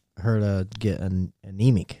causing her to get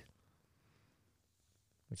anemic,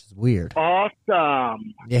 which is weird.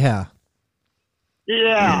 Awesome. Yeah.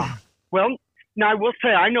 Yeah. Well, now I will say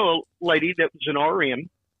I know a lady that was an RN.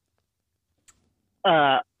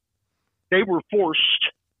 They were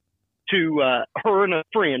forced to, her and a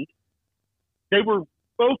friend, they were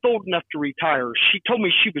both old enough to retire. She told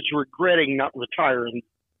me she was regretting not retiring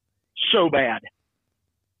so bad.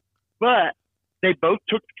 But they both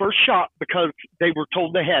took the first shot because they were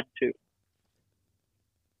told they had to.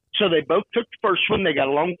 So they both took the first one. They got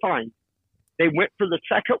along fine. They went for the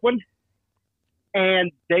second one,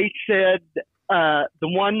 and they said, the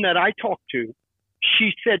one that I talked to,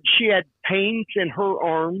 she said she had pains in her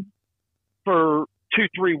arm for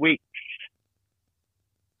 2-3 weeks.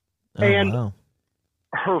 Oh, And- wow.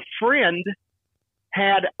 Her friend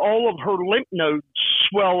had all of her lymph nodes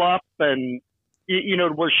swell up and,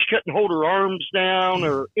 where she couldn't hold her arms down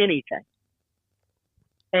or anything.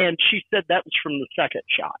 And she said that was from the second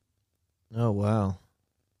shot. Oh, wow.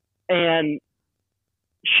 And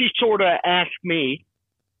she sort of asked me,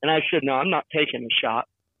 and I said, no, I'm not taking a shot.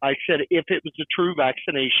 I said, if it was a true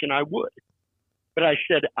vaccination, I would. But I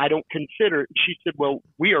said, I don't consider it. She said, well,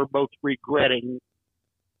 we are both regretting.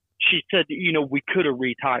 She said, we could have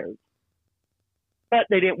retired. But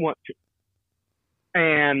they didn't want to.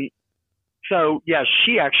 And so, yeah,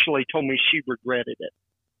 she actually told me she regretted it,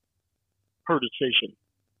 her decision.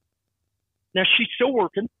 Now, she's still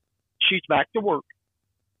working. She's back to work.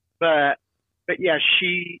 But yeah,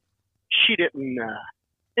 she didn't.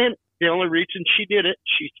 And the only reason she did it,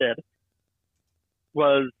 she said,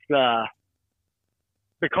 was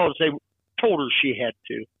because they told her she had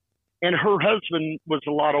to. And her husband was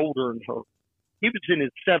a lot older than her. He was in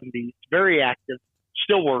his 70s, very active,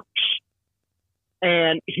 still works.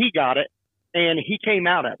 And he got it, and he came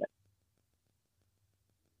out of it.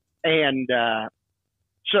 And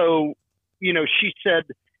so, she said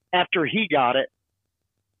after he got it,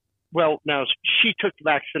 well, now she took the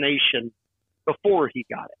vaccination before he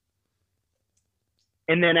got it.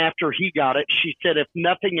 And then after he got it, she said if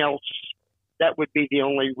nothing else, that would be the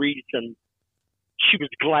only reason she was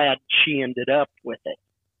glad she ended up with it.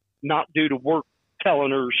 Not due to work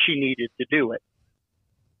telling her she needed to do it,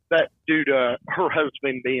 but due to her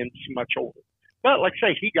husband being so much older. But like I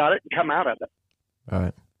say, he got it and come out of it. All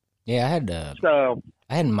right. Yeah, So,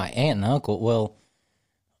 I had my aunt and uncle. Well,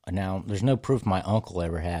 now there's no proof my uncle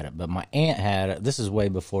ever had it, but my aunt had it. This is way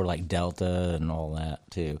before like Delta and all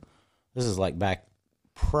that too. This is like back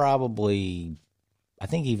probably, I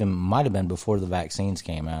think even might have been before the vaccines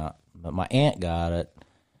came out. But my aunt got it,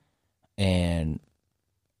 and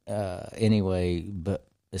anyway, but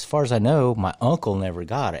as far as I know, my uncle never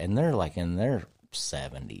got it, and they're like in their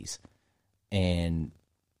 70s, and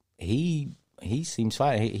he seems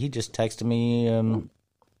fine. He just texted me,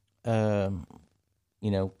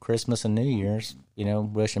 Christmas and New Year's,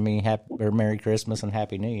 wishing me Merry Christmas and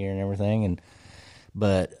Happy New Year and everything.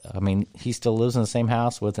 But I mean, he still lives in the same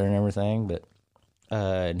house with her and everything. But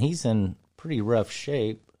and he's in pretty rough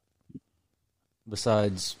shape.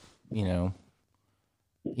 Besides,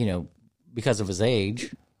 because of his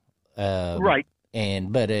age, Right.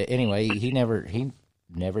 Anyway, he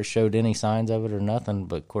never showed any signs of it or nothing.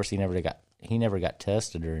 But of course, he never got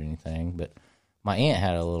tested or anything. But my aunt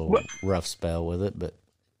had a little rough spell with it. But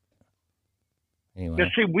anyway, Now,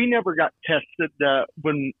 see, we never got tested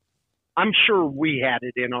when. I'm sure we had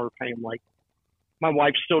it in our family. My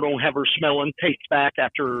wife still don't have her smell and taste back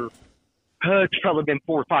after it's probably been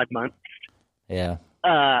 4 or 5 months. yeah,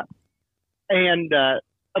 And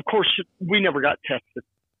of course, we never got tested.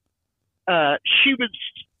 She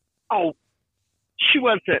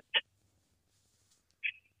wasn't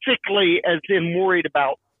sickly as in worried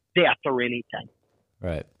about death or anything.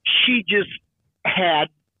 right. She just had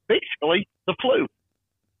basically the flu.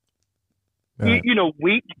 Right.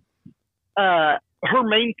 Weak. Her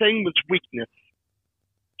main thing was weakness.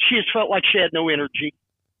 She just felt like she had no energy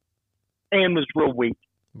and was real weak.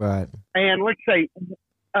 Right. And let's say,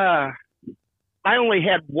 I only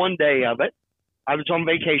had 1 day of it. I was on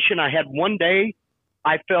vacation. I had 1 day.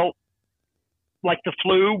 I felt like the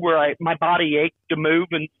flu where my body ached to move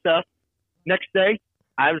and stuff. Next day,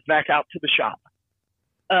 I was back out to the shop.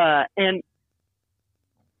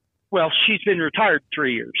 She's been retired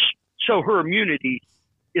 3 years. So her immunity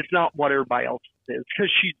is not what everybody else is because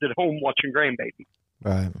she's at home watching grandbabies.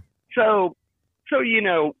 Right. So,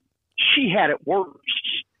 she had it worse.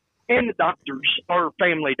 And the doctors, our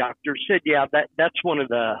family doctor, said, yeah, that's one of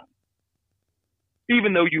the,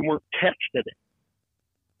 even though you weren't tested,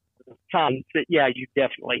 signs that, yeah, you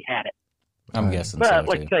definitely had it. I'm Right. guessing But so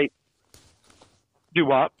like too. say, do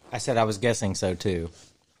what? I said I was guessing so too.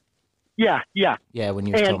 Yeah. Yeah, when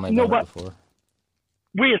you was And telling me about it before.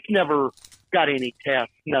 We just never got any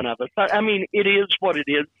tests, none of us. I mean, it is what it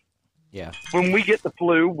is. Yeah. When we get the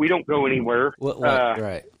flu, we don't go anywhere.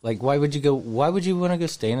 Right. Like, why would you want to go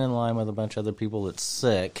stand in line with a bunch of other people that's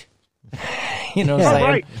sick? You know what I'm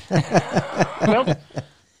saying? Right. Well,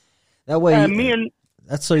 That way, me and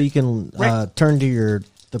that's so you can turn to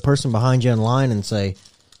the person behind you in line and say,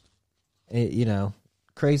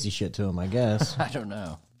 crazy shit to him, I guess. I don't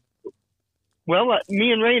know.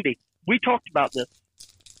 Me and Randy, we talked about this.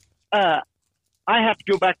 I have to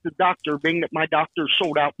go back to the doctor, being that my doctor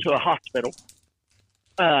sold out to a hospital,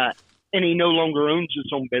 and he no longer owns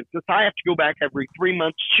his own business. I have to go back every 3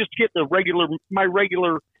 months just to get my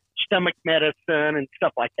regular stomach medicine and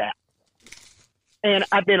stuff like that. And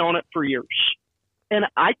I've been on it for years. And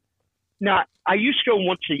I used to go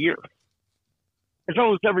once a year. As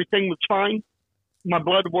long as everything was fine, my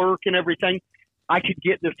blood work and everything, I could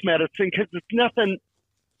get this medicine because it's nothing.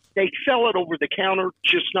 They sell it over the counter,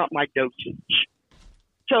 just not my dosage.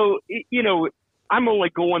 So, I'm only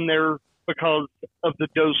going there because of the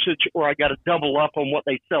dosage, or I got to double up on what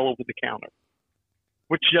they sell over the counter,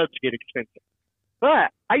 which does get expensive.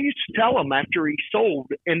 But I used to tell them after he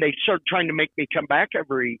sold and they started trying to make me come back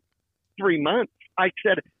every 3 months, I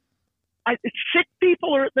said, sick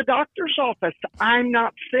people are at the doctor's office. I'm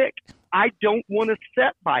not sick. I don't want to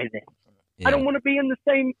sit by them. Yeah. I don't want to be in the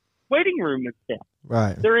same waiting room as them.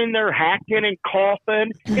 Right. They're in there hacking and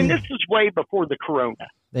coughing. And this is way before the corona.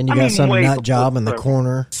 Then you got some way nut before job in the corona.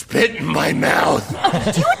 corner. Spit in my mouth.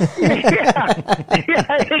 yeah,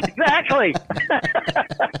 exactly.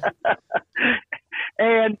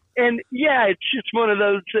 and yeah, it's just one of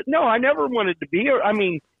those that, no, I never wanted to be here. I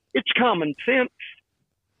mean, it's common sense.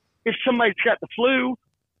 If somebody's got the flu,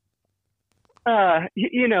 that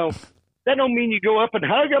don't mean you go up and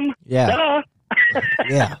hug them. Yeah. Duh.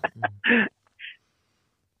 Yeah.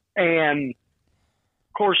 And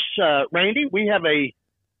of course, Randy, we have a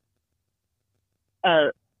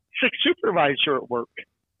sick supervisor at work.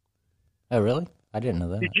 Oh, really? I didn't know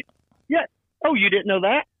that. Did you? Yeah. Oh, you didn't know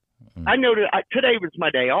that? Mm-mm. I know that today was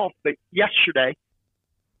my day off, but yesterday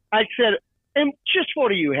I said, and just what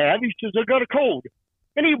do you have? He says, I got a cold.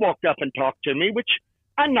 And he walked up and talked to me, which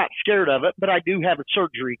I'm not scared of it, but I do have a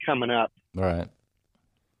surgery coming up Right.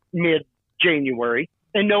 mid-January.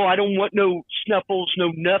 And no, I don't want no snuffles,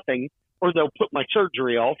 no nothing, or they'll put my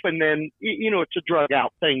surgery off. And then, it's a drug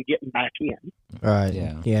out thing getting back in. Right.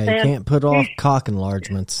 Yeah. Yeah. You And can't put off cock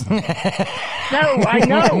enlargements. No, I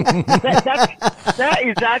know. That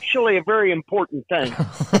is actually a very important thing.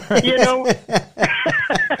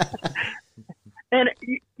 And,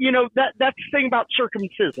 that's the thing about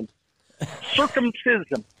circumcision.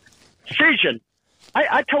 Circumcision.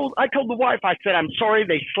 I told the wife, I said, I'm sorry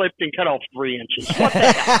they slipped and cut off 3 inches. What the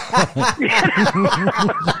hell?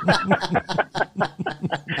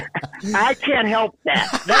 I can't help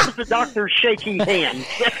that. That was the doctor shaking hands.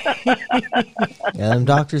 Yeah, them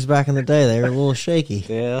doctors back in the day, they were a little shaky.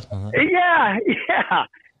 Yeah. Yeah.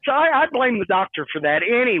 So I blame the doctor for that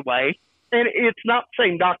anyway. And it's not the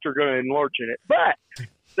same doctor going to enlarge in it. But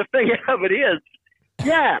the thing of it is,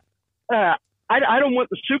 yeah, I don't want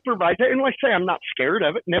the supervisor, and like I say, I'm not scared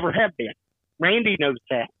of it, never have been. Randy knows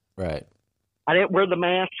that. Right. I didn't wear the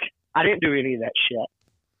mask. I didn't do any of that shit.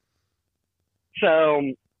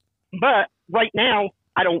 So, but right now,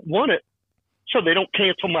 I don't want it, so they don't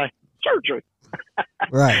cancel my surgery.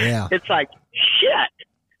 Right, yeah. It's like, shit.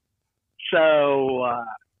 So,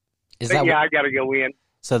 I got to go in.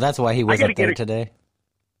 So that's why he wasn't there today?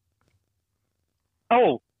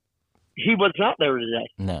 Oh, he was not there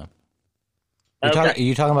today. No. Okay. Are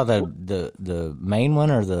you talking about the main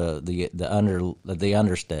one or the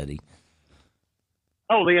understudy?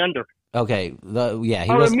 Oh, the under. Okay. He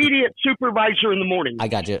was immediate supervisor in the morning. I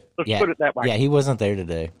got you. Let's put it that way. Yeah, he wasn't there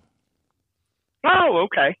today. Oh,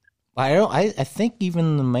 okay. I think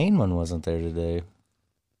even the main one wasn't there today.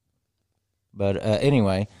 But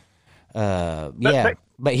anyway,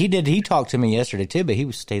 but he talked to me yesterday too, but he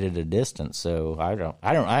was stayed at a distance, so I don't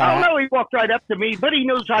know. He walked right up to me, but he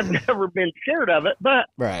knows I've never been scared of it. But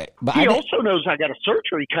right, but he also knows I got a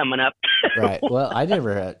surgery coming up. Right. Well, I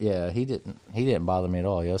never had. Yeah, he didn't bother me at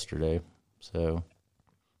all yesterday. So,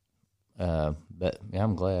 but yeah,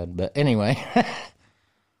 I'm glad. But anyway,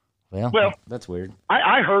 well, that's weird.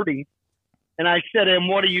 I heard him, and I said, "And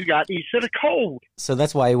what do you got?" He said, "A cold." So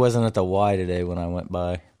that's why he wasn't at the Y today when I went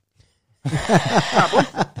by.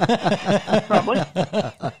 Probably.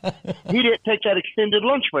 He didn't take that extended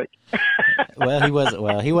lunch break. He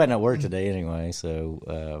wasn't at work today anyway.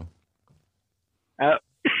 So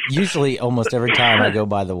usually, almost every time I go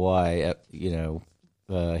by the Y,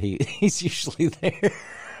 he's usually there.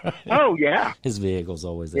 Oh yeah, his vehicle's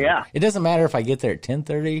always there. Yeah, it doesn't matter if I get there at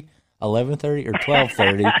 10:30, 11:30, or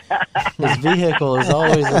 12:30. His vehicle is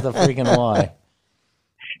always at the freaking Y.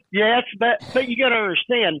 Yes, but you got to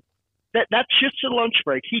understand. That's just a lunch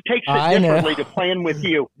break. He takes it differently to plan with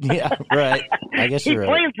you. Yeah, right. I guess you're right.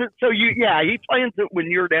 He plans it he plans it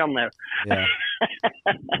when you're down there. Yeah.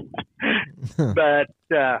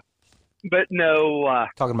 but no.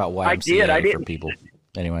 Talking about YMCA for people.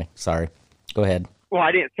 Anyway, sorry. Go ahead. Well,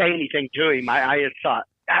 I didn't say anything to him. I just thought,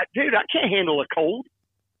 dude, I can't handle a cold.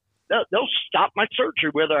 They'll stop my surgery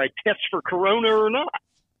whether I test for corona or not,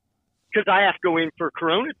 because I have to go in for a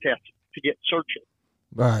corona test to get surgery.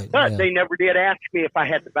 Right. But they never did ask me if I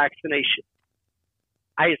had the vaccination.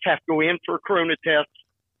 I just have to go in for a corona test,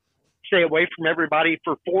 stay away from everybody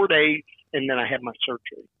for 4 days, and then I have my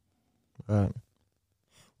surgery. Right.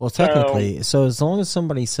 Well, technically, so as long as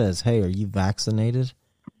somebody says, "Hey, are you vaccinated?"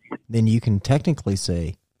 then you can technically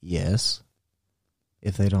say yes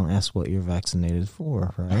if they don't ask what you're vaccinated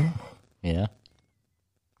for, right? Yeah.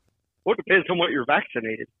 Well, it depends on what you're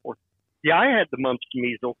vaccinated for. Yeah, I had the mumps and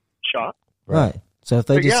measles shot. Right. So if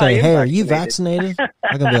they just say, "Hey, are you vaccinated?"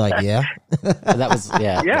 I'm gonna be like, "Yeah." That was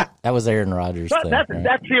that was Aaron Rodgers' but thing.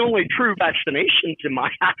 That's the only true vaccinations in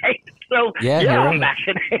my eyes. So I'm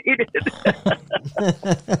vaccinated.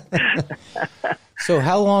 So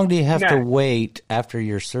how long do you have to wait after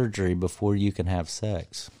your surgery before you can have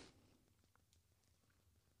sex?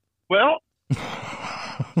 Well,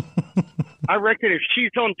 I reckon if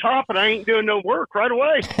she's on top and I ain't doing no work right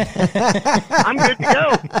away, I'm good to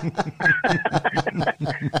go.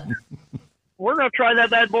 We're going to try that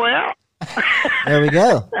bad boy out. There we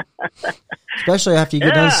go. Especially after you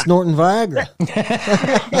get done snorting Viagra.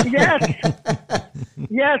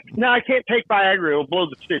 Yes. No, I can't take Viagra. It'll blow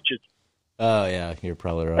the stitches. Oh, yeah. You're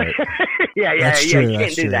probably right. Yeah. True, you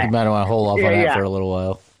can't do that. You might want to hold off on that for a little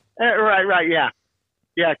while. Right, yeah.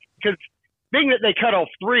 Yeah, because being that they cut off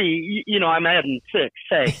 3, I'm adding 6.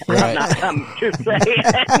 Hey, right. I'm just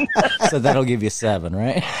saying. So that'll give you 7,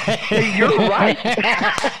 right? You're right.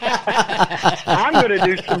 I'm going to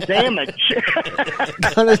do some damage.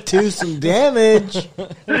 Gonna do some damage.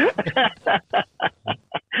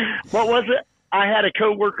 What was it? I had a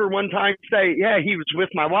coworker one time say, "Yeah, he was with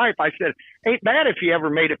my wife." I said, "Ain't bad if he ever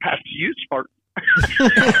made it past the use part."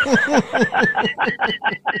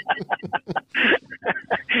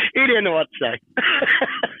 He didn't know what to say.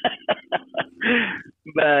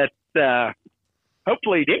 But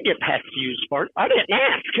hopefully he did get past the use part. I didn't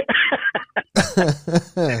ask.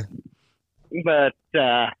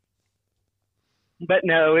 But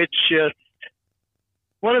no, it's just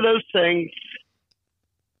one of those things.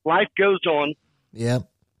 Life goes on. Yep.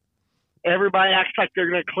 Everybody everybody acts like they're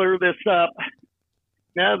going to clear this up.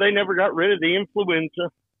 No, they never got rid of the influenza.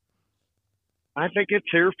 I think it's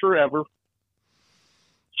here forever.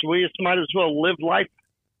 So we just might as well live life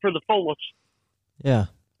for the fullest. Yeah.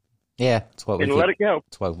 Yeah, that's what we and keep, let it go.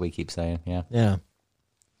 That's what we keep saying. Yeah. Yeah.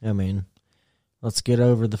 I mean, let's get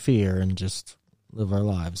over the fear and just live our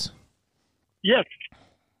lives. Yes.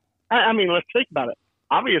 I mean, let's think about it.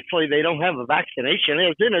 Obviously, they don't have a vaccination.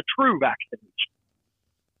 It's in a true vaccination.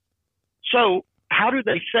 So how do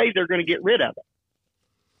they say they're going to get rid of it?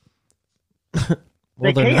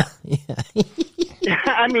 Well, they can't. Yeah.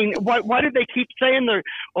 I mean, why do they keep saying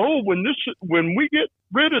when we get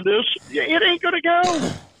rid of this, it ain't going to go?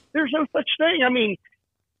 There's no such thing. I mean,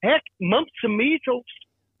 heck, mumps and measles,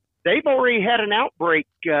 they've already had an outbreak.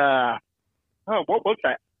 What was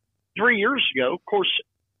that? 3 years ago. Of course,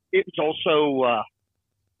 it was also,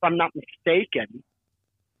 if I'm not mistaken,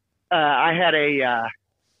 I had a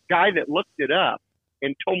guy that looked it up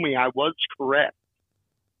and told me I was correct.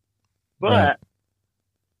 But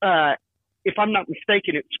if I'm not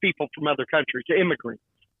mistaken, it's people from other countries, immigrants,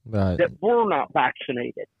 that were not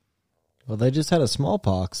vaccinated. Well, they just had a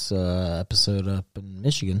smallpox episode up in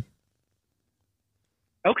Michigan.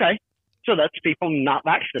 Okay. So that's people not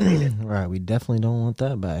vaccinated. Right. We definitely don't want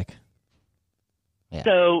that back. Yeah.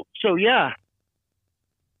 So yeah.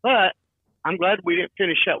 But I'm glad we didn't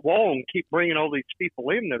finish that wall and keep bringing all these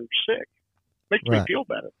people in that are sick. Makes me feel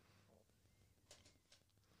better.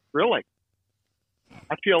 Really.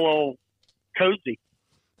 I feel all cozy.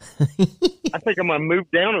 I think I'm going to move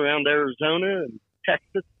down around Arizona and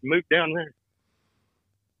Texas, move down there.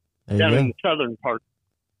 Down in the southern part.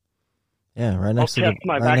 Yeah, right next to I'll test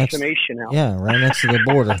my vaccination out. Yeah, right next to the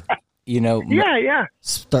border. You know. Yeah.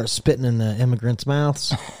 Start spitting in the immigrants'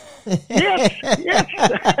 mouths. Yes.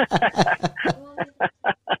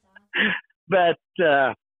 But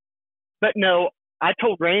no, I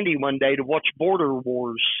told Randy one day to watch Border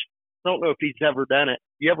Wars. I don't know if he's ever done it.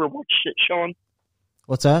 You ever watched it, Sean?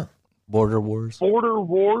 What's that? Border Wars? Border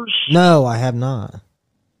Wars? No, I have not.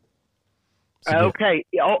 Okay.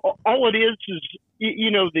 All it is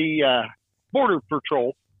the Border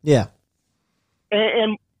Patrol. Yeah.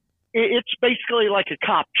 And it's basically like a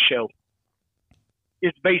cop show.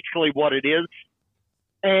 It's basically what it is.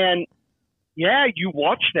 And, yeah, you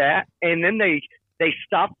watch that, and then they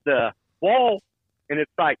stop the wall, and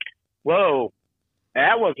it's like, whoa,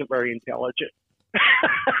 that wasn't very intelligent.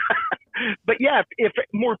 But, yeah, if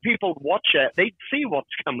more people watch that, they'd see what's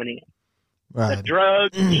coming in. Right. The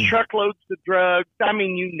drugs, truckloads of drugs. I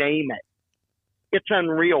mean, you name it. It's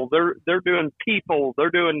unreal. They're doing people.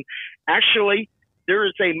 Actually, there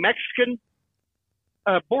is a Mexican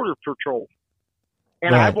border patrol.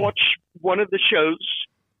 And I watched one of the shows,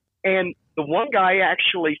 and the one guy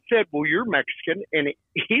actually said, well, you're Mexican. And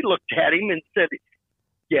he looked at him and said,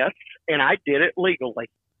 yes, and I did it legally.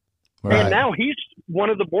 Right. And now he's one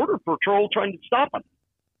of the border patrol trying to stop him.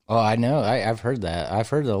 Oh, I know. I've heard that. I've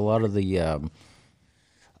heard that a lot of the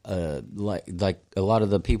like a lot of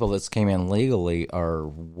the people that came in legally are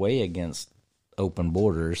way against open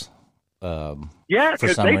borders. Yeah,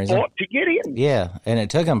 because they fought to get in. Yeah, and it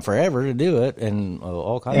took them forever to do it, and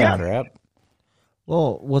all kinds of crap.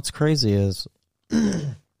 Well, what's crazy is,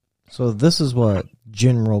 so this is what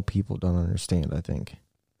general people don't understand, I think.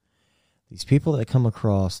 These people that come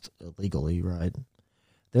across illegally, right?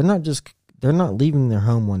 They're not leaving their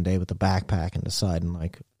home one day with a backpack and deciding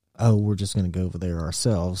like, oh, we're just going to go over there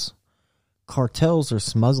ourselves. Cartels are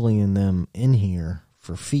smuggling them in here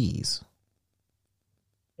for fees.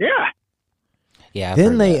 Yeah. Yeah.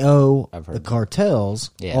 Then they owe the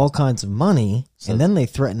cartels all kinds of money, and then they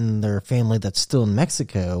threaten their family that's still in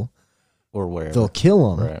Mexico, or wherever. They'll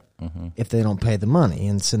kill them right. if they don't pay the money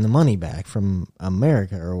and send the money back from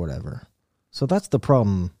America or whatever. So that's the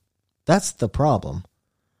problem. That's the problem.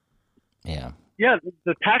 Yeah. Yeah,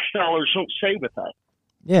 the tax dollars don't stay with us.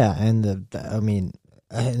 Yeah, and I mean,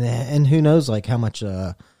 and who knows like how much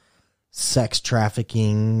sex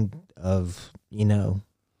trafficking of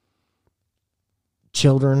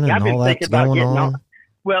children and all that's going on.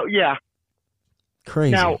 Well, yeah.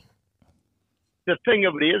 Crazy. Now, the thing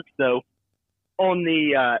of it is, though, on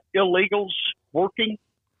the illegals working,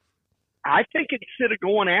 I think instead of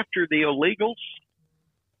going after the illegals,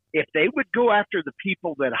 if they would go after the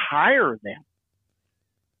people that hire them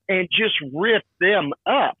and just rip them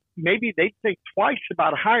up, maybe they'd think twice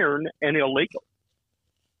about hiring an illegal.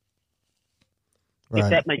 Right. If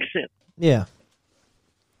that makes sense. Yeah.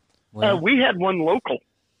 Well, we had one local.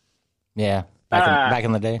 Yeah, back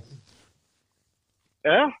in the day.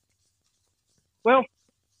 Yeah. Well,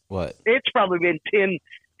 what? It's probably been 10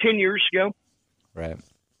 years ago. Right.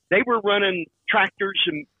 they were running tractors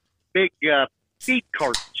and big feed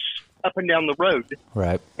carts up and down the road.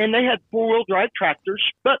 Right. And they had 4-wheel drive tractors,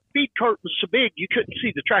 but feed cart was so big you couldn't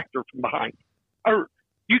see the tractor from behind. Or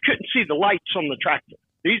you couldn't see the lights on the tractor.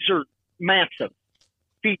 These are massive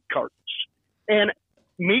feed carts. And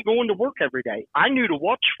me going to work every day, I knew to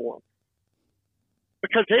watch for them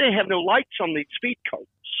because they didn't have no lights on these feed carts.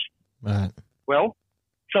 Right. Well,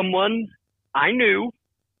 someone I knew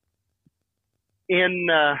in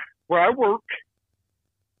where I work,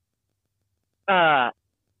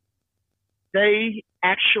 they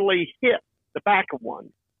actually hit the back of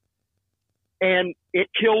one, and it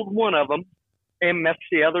killed one of them and messed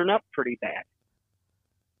the other one up pretty bad.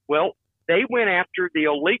 Well, they went after the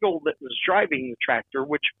illegal that was driving the tractor,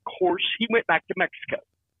 which, of course, he went back to Mexico.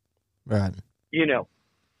 Right. You know.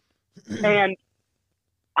 And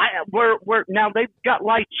now they've got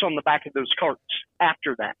lights on the back of those carts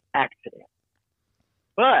after that accident.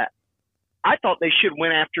 But I thought they should have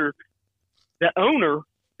went after the owner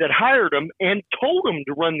that hired them and told them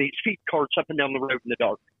to run these feed carts up and down the road in the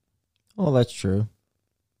dark. Well, that's true.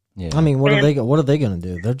 Yeah. I mean, what are they going to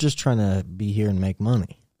do? They're just trying to be here and make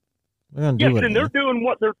money. They're going to do yes, it. And they're doing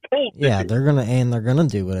what they're told to yeah, do. they're going to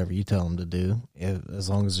do whatever you tell them to do, as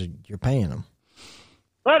long as you're paying them.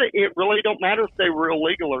 But it really don't matter if they were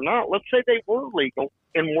illegal or not. Let's say they were legal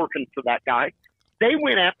and working for that guy. They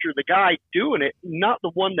went after the guy doing it, not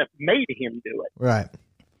the one that made him do it. Right.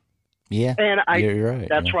 Yeah. And you're right.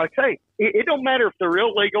 That's what I say. It don't matter if they're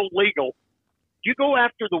illegal, legal. You go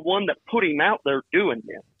after the one that put him out there doing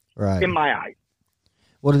this. Right. In my eyes.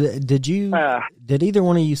 Well, did either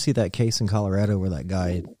one of you see that case in Colorado where that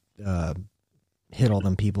guy hit all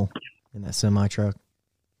them people in that semi truck?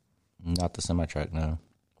 Not the semi truck, no.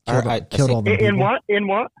 Killed all them people. In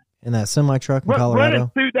what? In that semi truck in Colorado. Running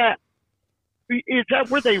through that. Is that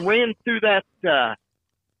where they ran through that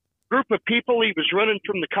group of people? He was running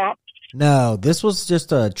from the cops. No, this was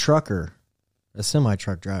just a trucker, a semi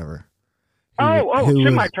truck driver.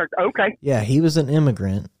 Semi truck. Okay. Yeah, he was an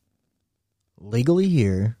immigrant, legally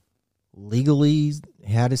here, legally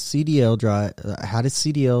had his CDL had his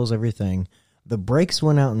CDLs, everything. The brakes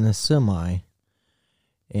went out in the semi,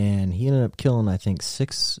 and he ended up killing, I think,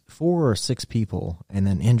 4 or 6 people, and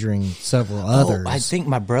then injuring several others. I think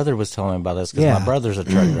my brother was telling me about this because my brother's a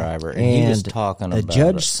truck driver, and he was talking about it. The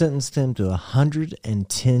judge sentenced him to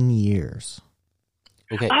 110 years.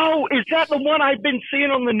 Okay. Oh, is that the one I've been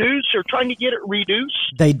seeing on the news? They're trying to get it reduced?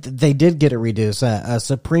 They did get it reduced. A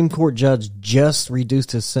Supreme Court judge just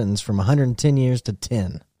reduced his sentence from 110 years to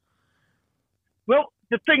 10. Well,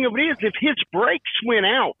 the thing of it is, if his brakes went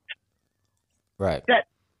out, right,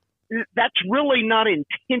 that's really not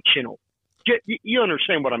intentional. You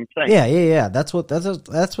understand what I'm saying? Yeah. That's what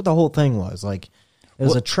the whole thing was. Like, it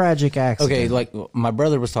was a tragic accident. Okay, like my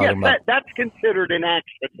brother was talking about. That's considered an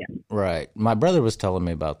accident. Right. My brother was telling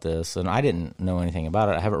me about this, and I didn't know anything about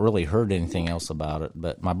it. I haven't really heard anything else about it,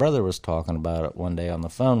 but my brother was talking about it one day on the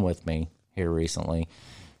phone with me here recently.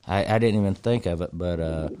 I didn't even think of it,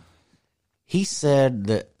 but he said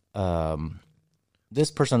that this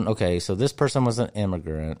person was an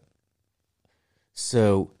immigrant,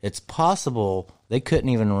 so it's possible they couldn't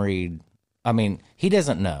even read. I mean, he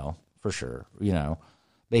doesn't know for sure,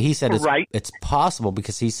 but he said it's possible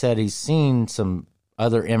because he said he's seen some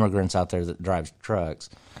other immigrants out there that drive trucks.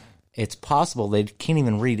 It's possible they can't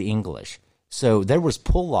even read English. So there was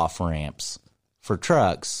pull-off ramps for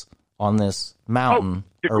trucks on this mountain.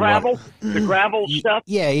 The gravel stuff?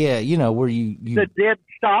 Yeah, where you the dead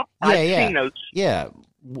stop? I've seen those. Yeah,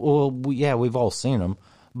 well, we've all seen them.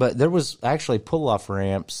 But there was actually pull-off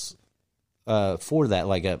ramps for that,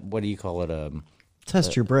 like a, what do you call it?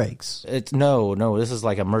 Test your brakes. It's no. This is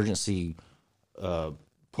like emergency pull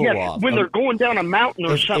off. When they're going down a mountain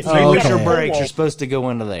or something. If you miss your brakes, you're supposed to go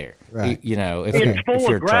into there. Right. It's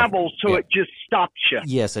full of gravel, so it just stops you.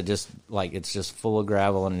 Yes, it's just full of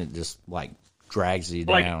gravel, and it just like drags you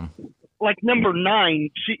down. Like number 9,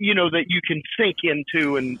 that you can sink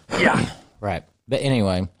into, and Right. But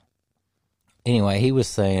anyway, he was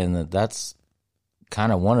saying that that's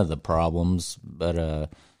kind of one of the problems, but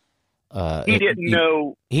he didn't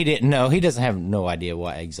know. He didn't know. He doesn't have no idea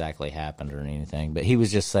what exactly happened or anything. But he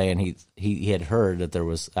was just saying he had heard that there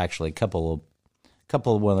was actually a couple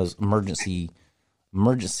of one of those emergency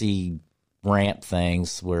ramp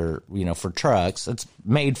things where for trucks. It's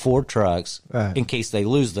made for trucks in case they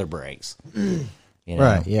lose their brakes.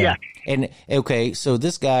 Right. Yeah. And okay, so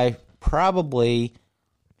this guy probably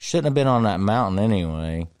shouldn't have been on that mountain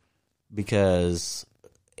anyway, because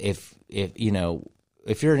if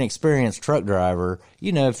you're an experienced truck driver,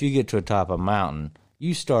 if you get to the top of a mountain,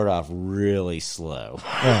 you start off really slow.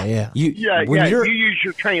 Oh, yeah. You use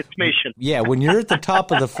your transmission. Yeah, when you're at the top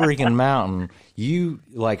of the freaking mountain, you're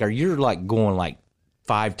going like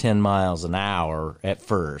 5-10 miles an hour at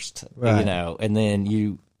first, Right. and then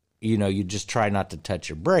you just try not to touch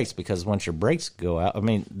your brakes, because once your brakes go out, I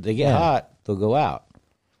mean, they get hot, they'll go out.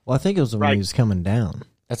 Well, I think it was when he was coming down.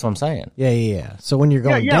 That's what I'm saying. Yeah. So when you're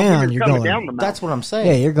going down, when you're coming going. down the mountain. That's what I'm saying.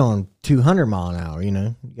 Yeah, you're going 200 mile an hour.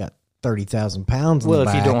 You got 30,000 pounds. Well, in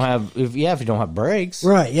the if back. if you don't have brakes,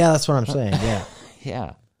 Right. Yeah, that's what I'm saying. Yeah.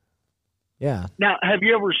 yeah. Yeah. Now, have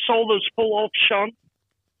you ever sold those pull-offs, Sean?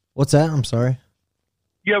 What's that? I'm sorry.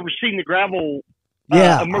 You ever seen the gravel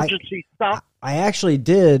Yeah, emergency stop? I actually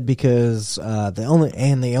did, because the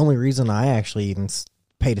only reason I actually even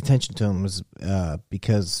paid attention to them was Oh,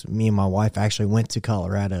 because me and my wife actually went to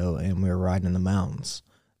Colorado and we were riding in the mountains.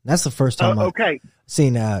 That's the first time Okay.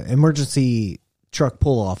 seen emergency truck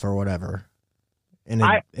pull off or whatever. And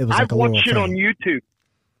it was like I've a little watched it thing. on YouTube.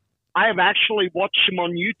 I have actually watched them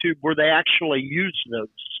on YouTube where they actually use those.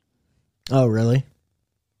 Oh, really?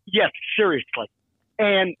 Yes, seriously.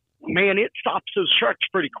 And man, it stops those trucks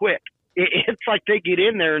pretty quick. It's like they get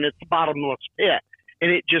in there and it's a bottomless pit,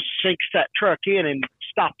 and it just sinks that truck in and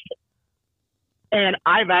stops it. And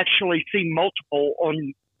I've actually seen multiple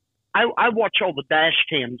on. I watch all the dash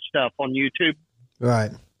cam stuff on YouTube.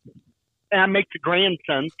 Right. And I make the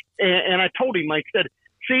grandson, and I told him, I said,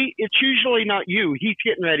 see, it's usually not you. He's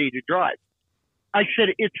getting ready to drive. I said,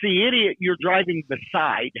 it's the idiot you're driving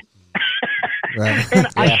beside. Right. And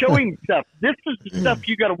I show him stuff. This is the stuff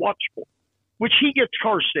you got to watch for, which he gets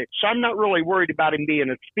car sick. So I'm not really worried about him being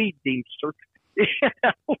a speed demster.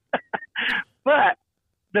 But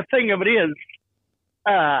the thing of it is,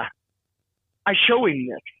 I show him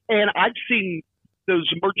this, and I've seen those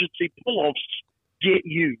emergency pull-offs get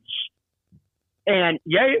used. And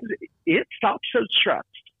yeah, it stops those trucks.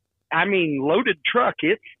 I mean, loaded truck,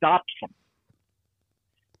 it stops them.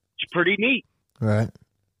 It's pretty neat. Right.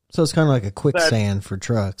 So it's kind of like a quicksand for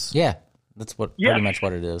trucks. Yeah, that's pretty much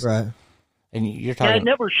what it is. Right. And you're And I talking.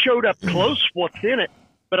 never showed up close what's in it,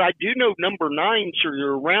 but I do know number 9s are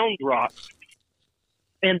your round rocks,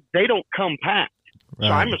 and they don't compact. Right.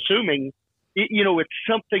 So I'm assuming, it's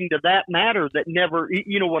something to that matter that never,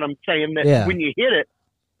 you know what I'm saying, that Yeah. when you hit it,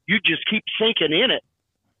 you just keep sinking in it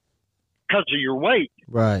because of your weight.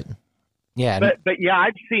 Right. Yeah, But yeah,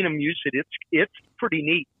 I've seen them use it. It's pretty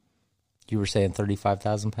neat. you were saying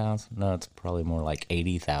 35,000 pounds? No, it's probably more like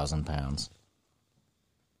 80,000 pounds.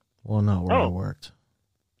 Well, not where I Oh. worked.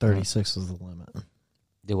 36 was the limit.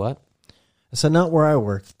 Do what? I said not where I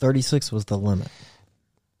worked. 36 was the limit.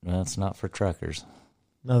 No, it's not for truckers.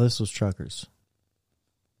 No, this was truckers.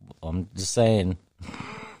 I'm just saying.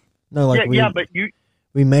 No, like but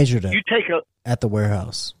we measured it you take at the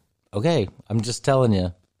warehouse. Okay, I'm just telling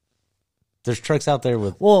you. There's trucks out there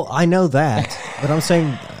with. Well, I know that, but I'm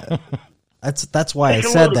saying that's why I take a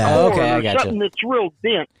said load that. of Okay, corn I or gotcha. something that's real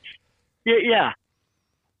dense. Yeah.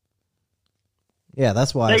 Yeah,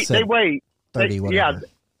 that's why I They said weigh 30 whatever. Yeah,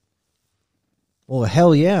 Well,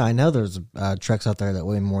 hell yeah, I know there's trucks out there that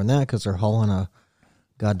weigh more than that because they're hauling a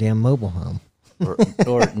goddamn mobile home. Or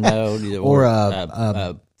no, Or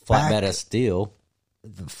a flatbed of steel.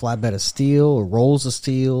 Flatbed of steel or rolls of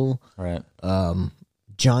steel, Right.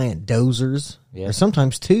 giant dozers, Yeah. or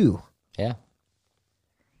sometimes two. Yeah.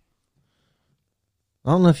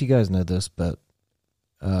 I don't know if you guys know this, but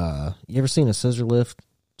you ever seen a scissor lift?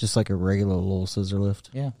 Just like a regular little scissor lift?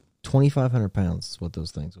 Yeah. 2,500 pounds is what those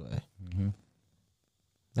things weigh. Mm-hmm.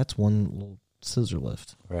 That's one little scissor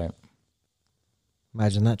lift. Right.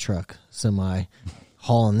 Imagine that truck, semi,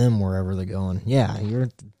 hauling them wherever they're going. Yeah, you're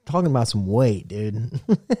talking about some weight, dude.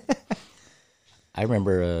 I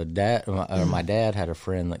remember my dad had a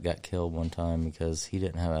friend that got killed one time because he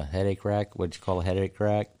didn't have a headache rack. What'd you call a headache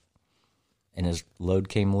rack? And his load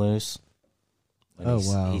came loose. And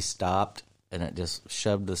wow. He stopped, and it just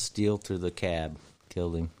shoved the steel through the cab,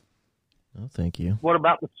 killed him. Oh, thank you. what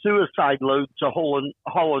about the suicide loads of hauling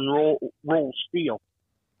roll steel?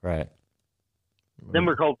 Right. Them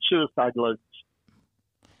are called suicide loads.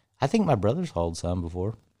 I think my brother's hauled some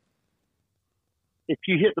before. If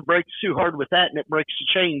you hit the brakes too hard with that and it breaks the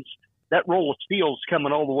chains, that roll of steel's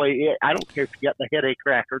coming all the way. I don't care if you got the headache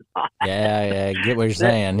rack or not. Yeah, I get what you're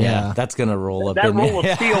saying. Yeah, yeah. that's gonna roll up That in roll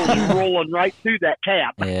there. of steel is rolling right through that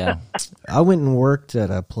cab. Yeah. I went and worked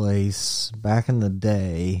at a place back in the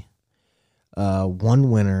day,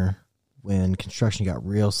 one winter when construction got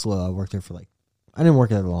real slow. I worked there for I didn't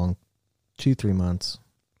work there long, 2-3 months.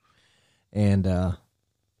 And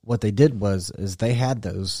what they did is they had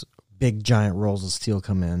those big giant rolls of steel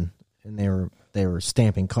come in, and they were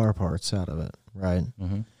stamping car parts out of it. right?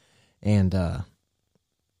 Mm-hmm. And,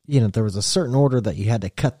 there was a certain order that you had to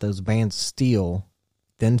cut those bands of steel,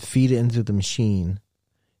 then feed it into the machine,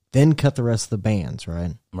 then cut the rest of the bands,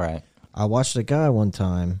 right? Right. I watched a guy one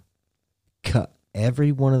time cut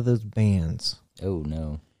every one of those bands. Oh,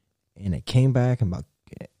 no. And it came back and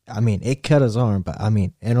it cut his arm, but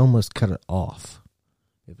it almost cut it off.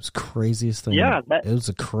 It was craziest thing. Yeah, it was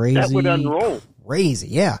a crazy. That would unroll. Crazy,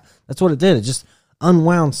 yeah. That's what it did. It just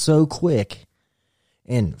unwound so quick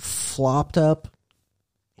and flopped up,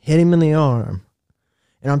 hit him in the arm.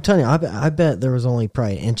 And I'm telling you, I bet there was only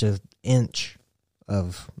probably an inch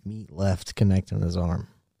of meat left connecting his arm.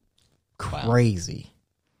 Crazy.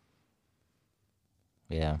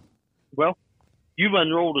 Wow. Yeah. Well, you've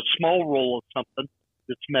unrolled a small roll of something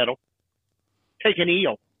that's metal. Take an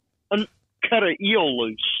eel. Cut an eel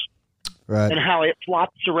loose. Right. And how it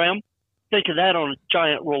flops around. Think of that on a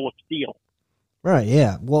giant roll of steel. Right,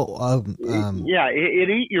 yeah. Well, yeah, it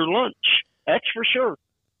eat your lunch. That's for sure.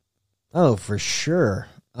 Oh, for sure.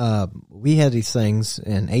 We had these things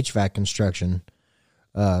in HVAC construction,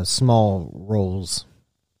 small rolls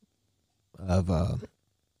of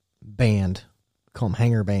band, call them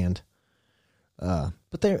hanger band.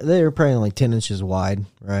 But they're probably only 10 inches wide,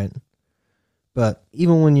 right? But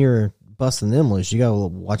even when you're busting them loose, you gotta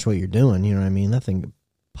watch what you're doing. You know what I mean? That thing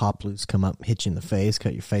pop loose, come up, hit you in the face,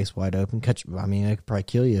 cut your face wide open. It could probably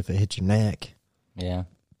kill you if it hit your neck. Yeah.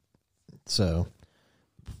 So,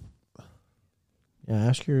 yeah,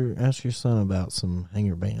 ask your son about some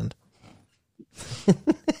hanger band.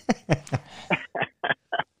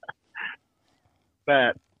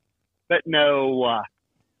 But no,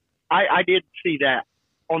 I did see that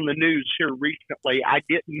on the news here recently. I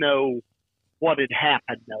didn't know what had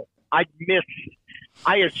happened though. I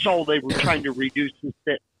saw they were trying to reduce the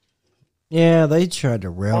sentence. Yeah, they tried to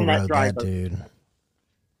railroad that dude.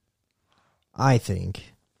 I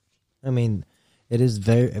think. It is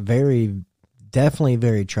very, very, definitely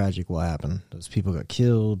very tragic what happened. Those people got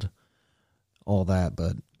killed, all that.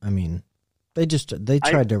 But they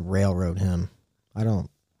tried to railroad him. I don't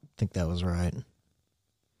think that was right.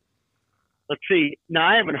 Let's see. Now,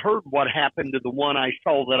 I haven't heard what happened to the one I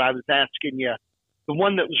saw that I was asking you. The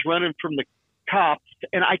one that was running from the cops.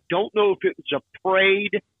 And I don't know if it was a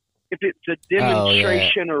parade, if it's a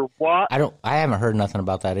demonstration or what. I haven't heard nothing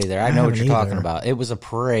about that either. I know what you're talking about. It was a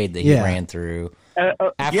parade that he ran through.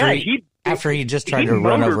 After he just tried to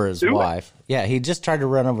run over his wife. Yeah, he just tried to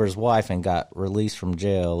run over his wife and got released from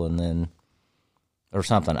jail and then, or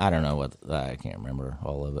something. I don't know I can't remember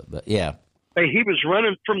all of it, but yeah. He was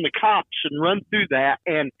running from the cops and run through that,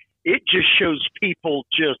 and it just shows people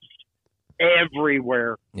just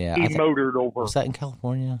everywhere. Yeah, he motored over. Was that in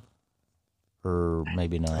California? Or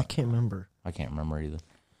maybe not. I can't remember. I can't remember either.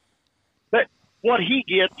 But what he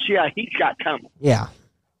gets, yeah, he's got coming. Yeah,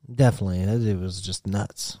 definitely. It was just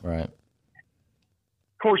nuts. Right.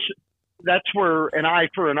 Of course, that's where an eye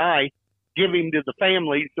for an eye, give him to the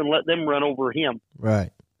families and let them run over him.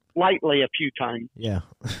 Right. Lightly a few times. Yeah.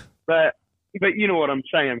 But you know what I'm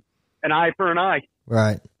saying. An eye for an eye.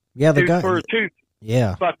 Right. Yeah, the tooth guy. for a tooth.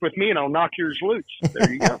 Yeah. Fuck with me and I'll knock yours loose.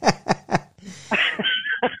 There you go.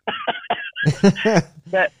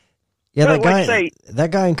 That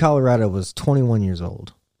guy in Colorado was 21 years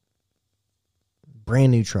old.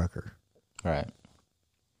 Brand new trucker. Right.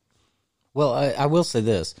 Well, I will say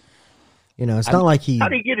this. It's not like he... How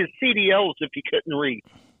did he get his CDLs if he couldn't read?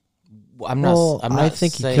 I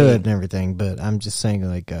think he could and everything, but I'm just saying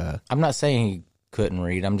I'm not saying he couldn't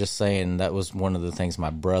read. I'm just saying that was one of the things my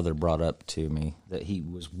brother brought up to me, that he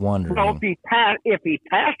was wondering. Well, if he passed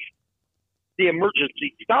the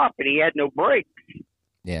emergency stop and he had no brakes.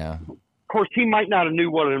 Yeah. Of course, he might not have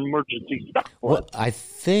knew what an emergency stop was. Well, I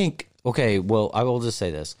think... Okay, well, I will just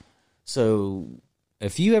say this. So,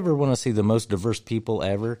 if you ever want to see the most diverse people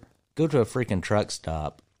ever, go to a freaking truck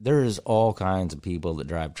stop. There's all kinds of people that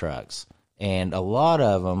drive trucks. And a lot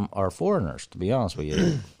of them are foreigners, to be honest with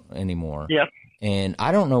you, anymore. Yeah. And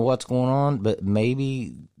I don't know what's going on, but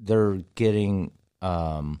maybe they're getting...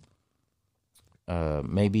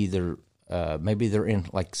 maybe they're in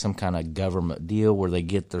like some kind of government deal where they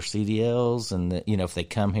get their CDLs, and if they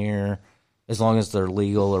come here, as long as they're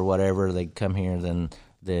legal or whatever, they come here, then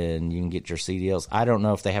you can get your CDLs. I don't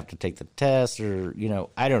know if they have to take the test or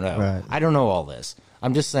I don't know. Right. I don't know all this.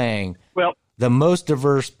 I'm just saying. Well, the most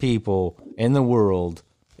diverse people in the world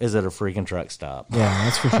is at a freaking truck stop. Yeah,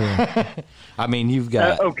 that's for sure. I mean, you've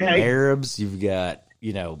got okay. Arabs, you've got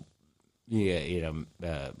Latinos,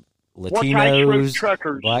 what types of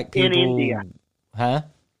truckers black people, in India? Huh?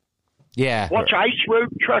 Yeah. Watch Ice Road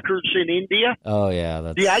Truckers in India. Oh, yeah.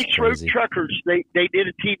 That's The Ice crazy. Road Truckers, they did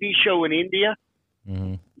a TV show in India.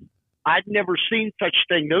 Mm-hmm. I'd never seen such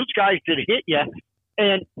thing. Those guys that hit you,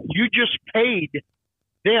 and you just paid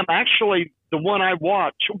them. Actually, the one I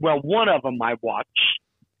watched, well, one of them I watched,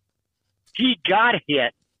 he got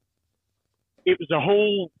hit. It was a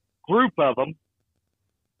whole group of them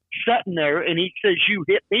sitting there, and he says, "You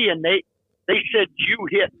hit me," and they said, "You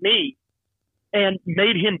hit me," and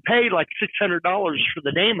made him pay like $600 for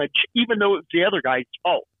the damage, even though it was the other guy's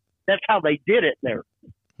fault. That's how they did it there,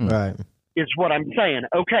 Right. is what I'm saying.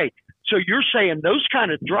 Okay, so you're saying those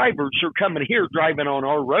kind of drivers are coming here driving on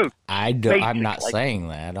our road. I'm not basically. saying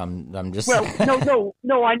that. I'm just Well, saying.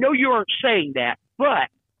 no, I know you aren't saying that, but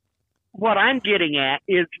what I'm getting at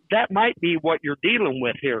is that might be what you're dealing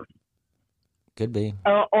with here. Could be.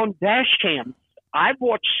 On dash cams, I've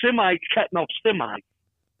watched semis cutting off semis.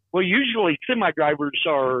 Well, usually semi drivers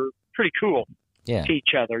are pretty cool Yeah. to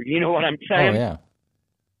each other. You know what I'm Oh, saying? yeah.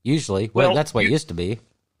 Usually. Well, Well, that's what it used to be.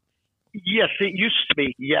 Yes, it used to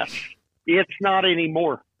be. Yes. It's not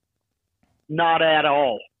anymore. Not at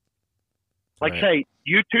all. Like Right. say,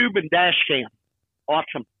 YouTube and dash cam.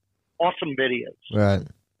 Awesome. Awesome videos. Right.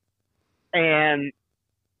 And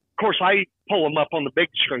of course, I pull them up on the big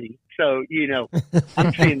screen. So, you know,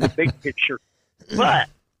 I'm seeing the big picture. But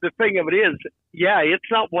the thing of it is, yeah, it's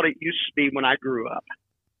not what it used to be when I grew up.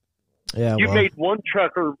 Yeah. You well, made one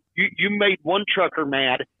trucker, you made one trucker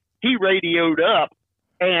mad. He radioed up,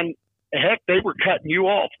 and heck, they were cutting you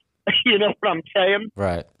off. You know what I'm saying?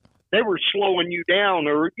 Right. They were slowing you down,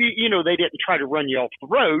 or you know, they didn't try to run you off the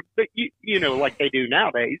road, but you know, like they do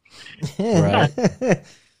nowadays. Right.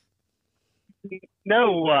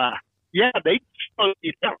 No, yeah, they slow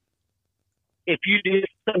you down if you did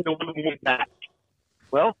send the one back.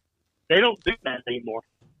 Well, they don't do that anymore.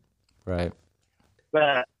 Right.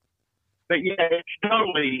 But yeah, it's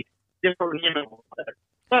totally different, you know.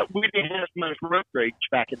 But we didn't have as much road rage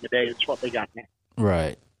back in the day. It's what they got now.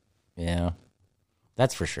 Right. Yeah.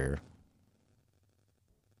 That's for sure.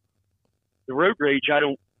 The road rage, I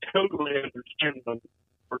don't totally understand them.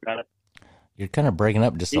 Forgot it. You're kind of breaking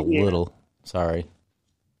up just a Yeah. little. Sorry.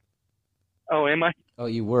 Oh, am I? Oh,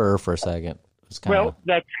 you were for a second. It was kind Well,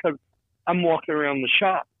 that's because I'm walking around the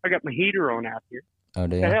shop. I got my heater on out here. oh, What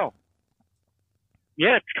the dear. hell?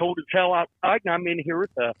 Yeah, it's cold as hell outside, and I'm in here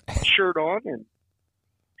with a shirt on and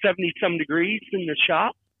 70-some degrees in the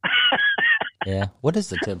shop. Yeah. What is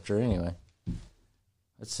the temperature anyway?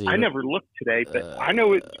 Let's see. I never looked today, but I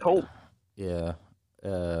know it's cold. Yeah.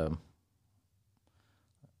 12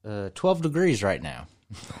 degrees right now.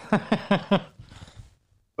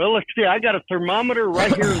 Well, let's see. I got a thermometer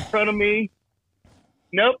right here in front of me.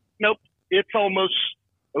 Nope. It's almost.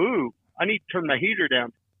 Ooh, I need to turn my heater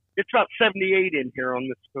down. It's about 78 in here on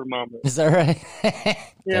this thermometer. Is that right?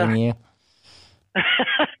 Yeah. Dang you.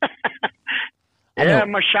 I Yeah, know-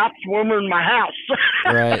 my shop's warmer than my house.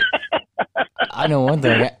 Right. I know one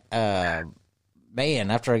thing.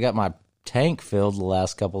 Man, after I got my tank filled the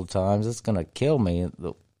last couple of times, it's going to kill me.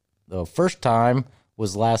 The first time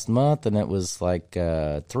was last month, and it was like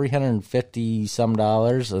 $350 some,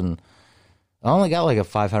 and I only got like a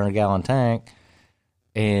 500-gallon tank.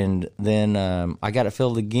 And then I got it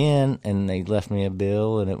filled again, and they left me a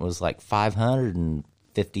bill, and it was like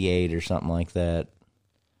 $558 or something like that.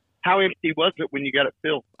 How empty was it when you got it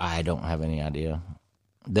filled? I don't have any idea.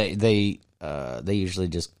 They usually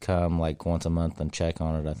just come like once a month and check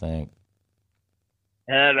on it, I think.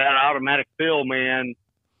 That automatic fill, man.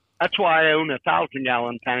 That's why I own a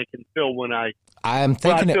 1,000-gallon tank and fill when I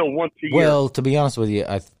fill once a year. Well, to be honest with you,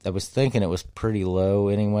 I was thinking it was pretty low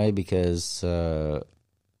anyway because I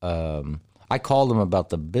called them about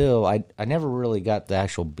the bill. I never really got the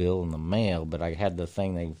actual bill in the mail, but I had the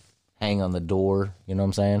thing they hang on the door. You know what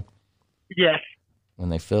I'm saying? Yes. When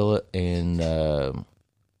they fill it, and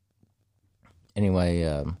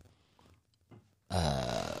anyway,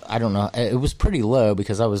 I don't know. It was pretty low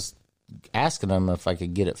because I was asking them if I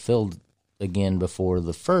could get it filled again before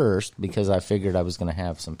the 1st because I figured I was going to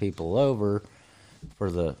have some people over for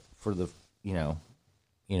the you know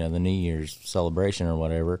the New Year's celebration or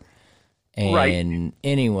whatever. And Right.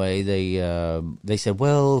 anyway, they said,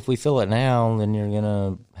 well, if we fill it now, then you're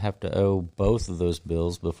gonna have to owe both of those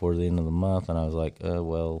bills before the end of the month. And I was like,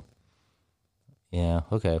 well, yeah,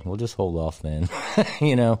 okay, we'll just hold off then,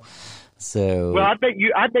 you know. So Well, I bet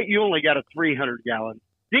you only got a 300-gallon.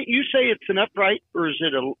 Didn't you say it's an upright or is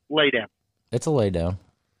it a lay down? it's a lay down.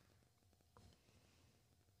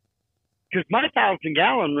 Because my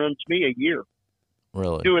 1,000-gallon runs me a year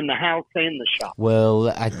Really? doing the house and the shop. Well,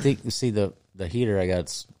 I think see the heater I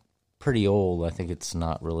got's pretty old. I think it's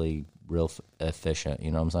not really real efficient.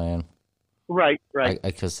 You know what I'm saying? Right.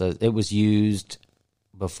 Because it was used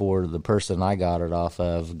before the person I got it off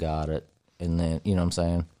of got it, and then you know what I'm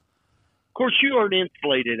saying. Of course, you aren't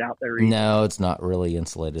insulated out there either. No, it's not really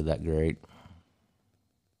insulated that great.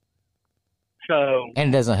 So, and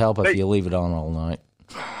it doesn't help if you leave it on all night.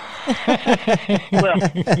 Well,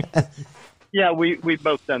 yeah, we've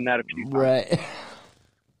both done that a few times. Right.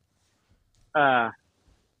 I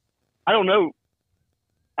don't know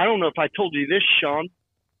if I told you this, Sean.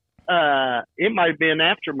 It might have been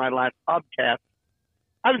after my last podcast.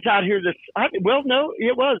 I was out here no,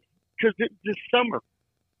 it was because it's this summer.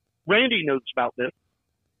 Randy knows about this.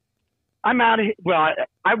 I'm out here. Well,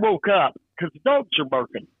 I woke up because the dogs are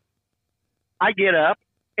barking. I get up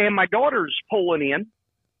and my daughter's pulling in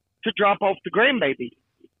to drop off the grandbaby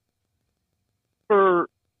for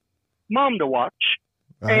mom to watch.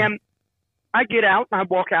 Right. And I get out and I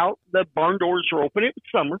walk out. The barn doors are open. It was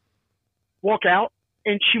summer. Walk out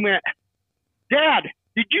and she went, "Dad,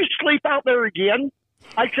 did you sleep out there again?"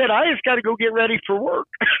 I said, "I just got to go get ready for work."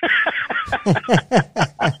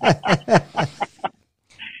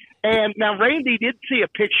 And now Randy did see a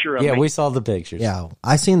picture of me. Yeah, we saw the pictures. Yeah,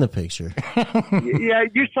 I seen the picture. Yeah,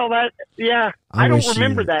 you saw that? Yeah, I don't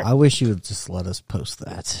remember that. I wish you would just let us post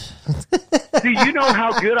that. Do you know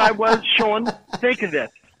how good I was, Sean? Think of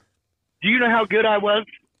this. Do you know how good I was?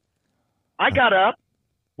 I got up,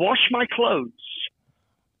 washed my clothes,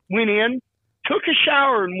 went in, took a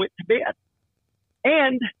shower, and went to bed.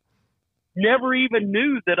 And never even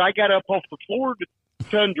knew that I got up off the floor to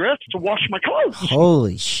undress to wash my clothes.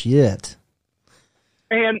 Holy shit.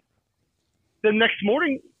 And the next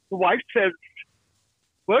morning, the wife says,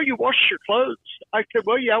 "Well, you washed your clothes." I said,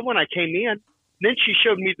 "Well, yeah, when I came in." Then she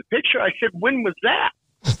showed me the picture. I said, "When was that?"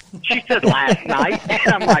 She said, "Last night."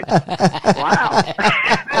 And I'm like, wow.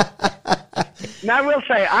 Now, I will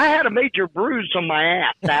say, I had a major bruise on my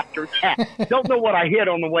ass after that. Don't know what I hit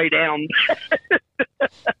on the way down.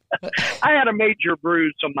 I had a major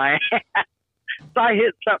bruise on my ass. So I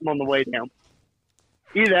hit something on the way down.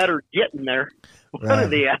 Either that or getting there. One or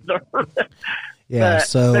the other. Yeah,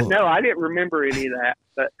 but no, I didn't remember any of that.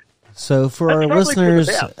 But so for our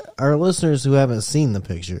listeners who haven't seen the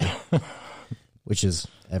picture, which is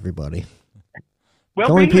everybody.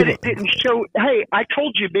 Well, being that it didn't show, hey, I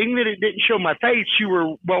told you, being that it didn't show my face, you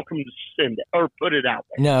were welcome to send it or put it out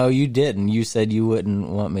there. No, you didn't. You said you wouldn't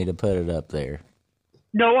want me to put it up there.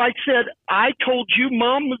 No, I said, I told you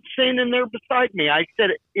Mom was standing there beside me. I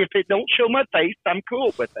said, if it don't show my face, I'm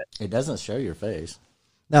cool with it. It doesn't show your face.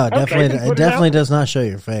 No, it definitely does not show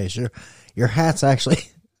your face. Your hat's actually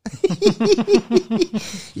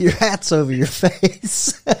your hat's over your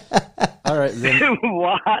face. All right, then.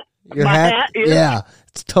 What? Your my hat is? Yeah,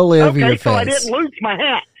 it's totally over your face. Okay, so I didn't lose my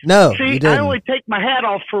hat. No, see, you didn't. I only take my hat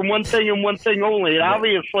off for one thing and one thing only. And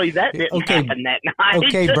obviously, that didn't happen that night.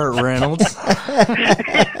 Okay, Burt Reynolds.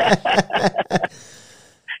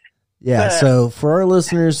 Yeah, so for our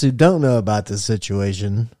listeners who don't know about this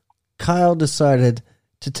situation, Kyle decided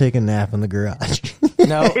to take a nap in the garage.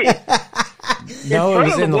 No, it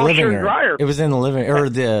was in the living room. It was in the living or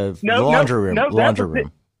the laundry room. Laundry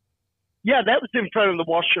room. Yeah, that was in front of the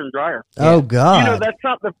washer and dryer. Oh, God. You know, that's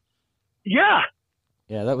not the... Yeah.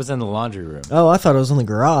 Yeah, that was in the laundry room. Oh, I thought it was in the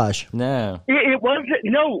garage. No. It wasn't.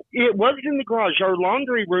 No, it was in the garage. Our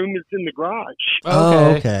laundry room is in the garage.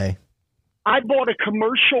 Oh, okay. I bought a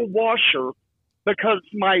commercial washer because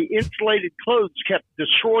my insulated clothes kept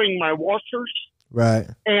destroying my washers. Right.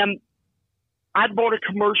 And I bought a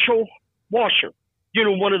commercial washer. You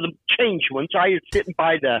know, one of the change ones. I was sitting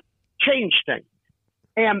by the change thing.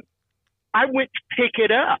 And I went to pick it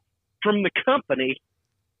up from the company,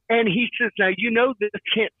 and he says, "Now, you know this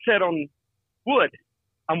can't set on wood."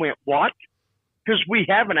 I went, "What?" Because we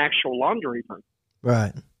have an actual laundry room.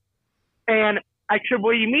 Right. And I said,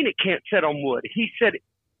 "What do you mean it can't set on wood?" He said,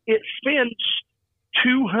 "It spins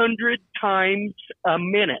 200 times a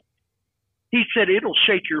minute." He said, "It'll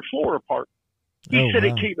shake your floor apart." He said,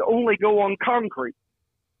 "It can only go on concrete."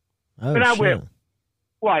 Oh, and I shit. went,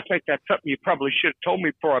 "Well, I think that's something you probably should have told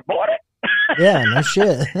me before I bought it." Yeah, no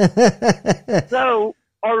shit. So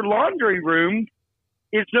our laundry room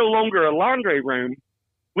is no longer a laundry room.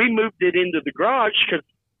 We moved it into the garage because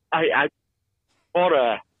I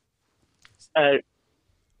bought a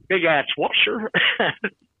big ass washer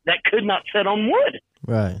that could not set on wood.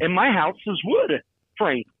 Right. And my house is wood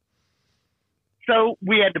frame. So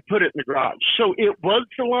we had to put it in the garage. So it was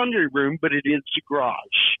the laundry room, but it is the garage.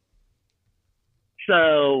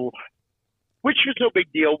 So, which was no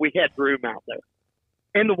big deal. We had room out there.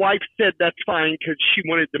 And the wife said that's fine because she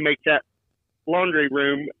wanted to make that laundry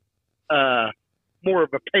room more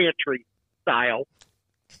of a pantry style.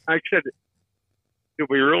 I said, do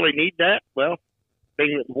we really need that? Well,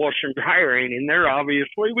 being that the washer and dryer ain't in there,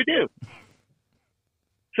 obviously we do.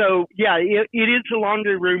 So, yeah, it is a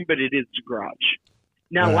laundry room, but it is a garage.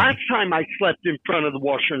 Now, last time I slept in front of the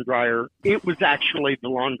washer and dryer, it was actually the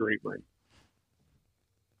laundry room.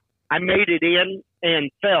 I made it in and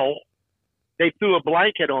fell. They threw a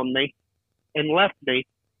blanket on me and left me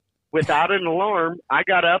without an alarm. I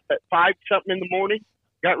got up at 5-something in the morning,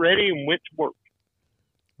 got ready, and went to work.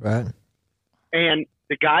 Right. And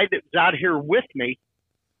the guy that was out here with me,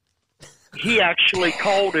 he actually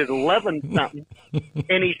called at 11-something,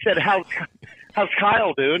 and he said, how's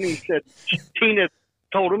Kyle doing? He said, Tina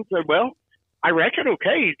told him, said, well, I reckon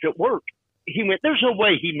okay, he's at work. He went, there's no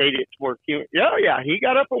way he made it to work. He went, yeah, he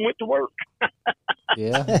got up and went to work.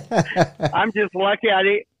 Yeah. I'm just lucky I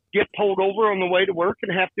didn't get pulled over on the way to work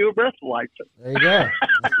and have to do a breathalyzer. There you go.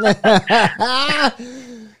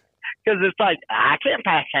 Because it's like, I can't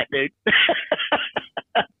pass that dude.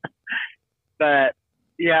 But,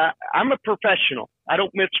 yeah, I'm a professional. I don't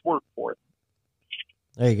miss work for it.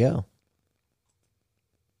 There you go.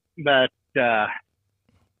 But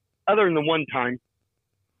other than the one time,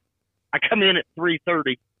 I come in at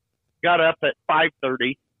 3:30, got up at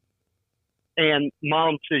 5:30, and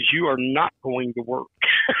Mom says, you are not going to work.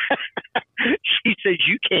 She says,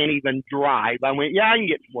 you can't even drive. I went, yeah, I can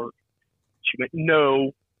get to work. She went,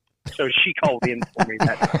 no. So she called in for me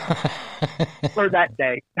that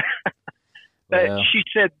day. But Wow. she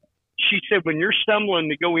said, when you're stumbling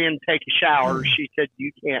to go in and take a shower, she said,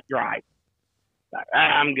 you can't drive.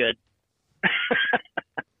 I'm good.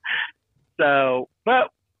 So, but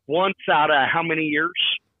once out of how many years?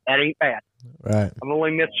 That ain't bad. Right. I've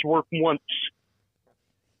only missed work once,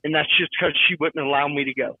 and that's just because she wouldn't allow me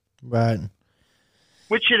to go. Right.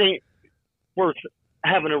 Which it ain't worth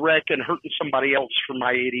having a wreck and hurting somebody else for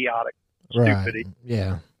my idiotic Right.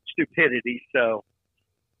 Yeah. stupidity. So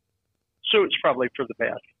it's probably for the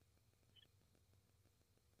best.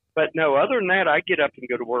 But no, other than that, I get up and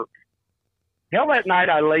go to work. Hell, that night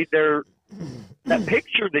I laid there, that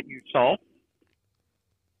picture that you saw,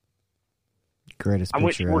 Greatest I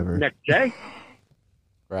went to picture work ever. the next day.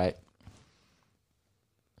 Right.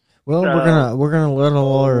 Well, we're gonna let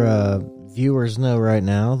all our viewers know right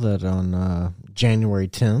now that on January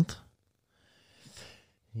 10th,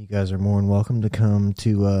 you guys are more than welcome to come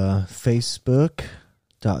to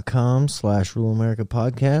Facebook.com/Rule America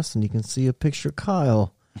Podcast, and you can see a picture of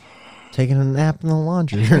Kyle taking a nap in the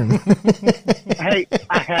laundry room. Hey,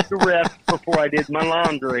 I had to rest before I did my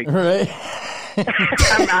laundry. Right.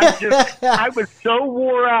 I was so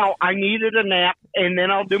wore out, I needed a nap, and then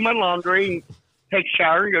I'll do my laundry and take a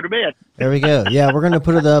shower and go to bed. There we go. Yeah, we're gonna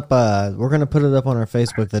put it up. We're gonna put it up on our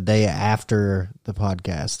Facebook the day after the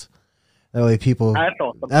podcast. That way, people. That's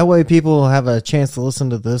awesome. That way, people have a chance to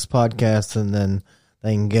listen to this podcast, and then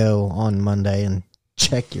they can go on Monday and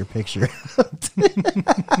check your picture out.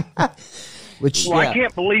 Which, Well, I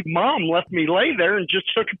can't believe Mom left me lay there and just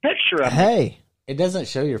took a picture of me. hey, It doesn't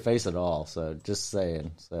show your face at all, so just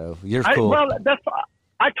saying. So you're I cool. told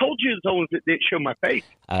you as long as it didn't show my face.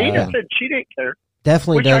 Oh. Tina said she didn't care.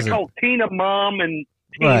 definitely Which doesn't. I called Tina Mom and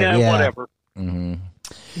Tina Right, yeah. whatever. Mm-hmm.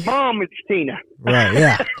 Mom, it's Tina. Right,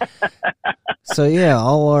 yeah. So, yeah,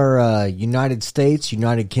 all our United States,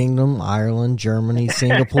 United Kingdom, Ireland, Germany,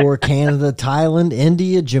 Singapore, Canada, Thailand,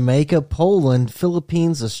 India, Jamaica, Poland,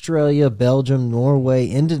 Philippines, Australia, Belgium, Norway,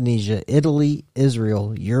 Indonesia, Italy,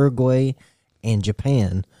 Israel, Uruguay, and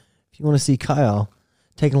Japan. If you want to see Kyle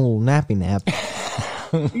taking a little nappy nap,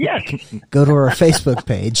 Yes. go to our Facebook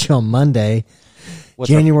page on Monday,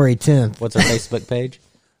 January 10th. What's our Facebook page?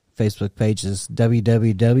 Facebook page is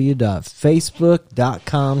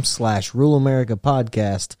www.facebook.com/Rule America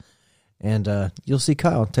Podcast. And you'll see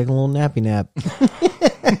Kyle taking a little nappy nap.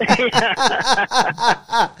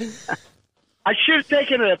 I should have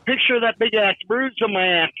taken a picture of that big ass bruise on my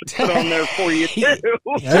ass to put on there for you too.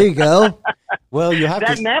 There you go. Well, you have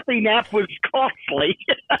That to. nappy nap was costly.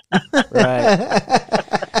 Right.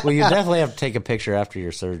 Well, you definitely have to take a picture after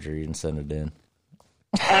your surgery and send it in.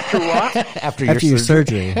 After what? After After your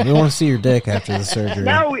surgery. surgery. We want to see your dick after the surgery.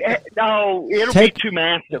 No, it'll Take- be too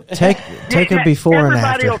massive. Take a before and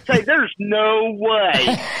Everybody after. will say, "There's no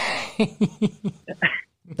way."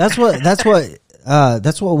 That's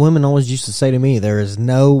what women always used to say to me. There is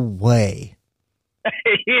no way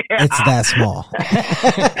Yeah, it's that small.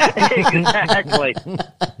 exactly.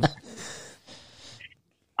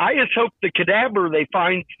 I just hope the cadaver they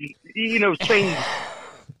find, things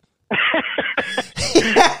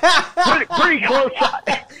pretty close.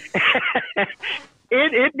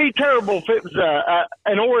 It'd be terrible if it was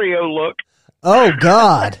an Oreo look. Oh,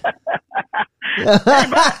 God. Hey,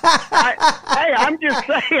 I'm just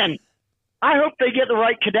saying. I hope they get the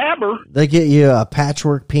right cadaver. They get you a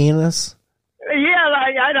patchwork penis? Yeah,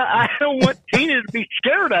 I don't want Tina to be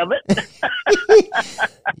scared of it.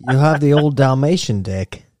 You'll have the old Dalmatian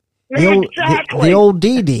dick. Exactly. The old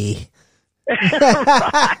DD.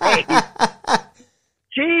 Right.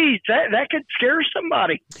 Jeez, that could scare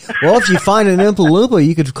somebody. Well, if you find an Oompa Loompa,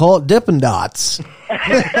 you could call it Dippin' Dots.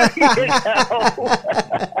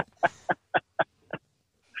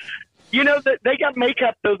 You know, that they got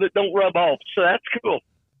makeup, though, that don't rub off, so that's cool.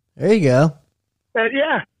 There you go.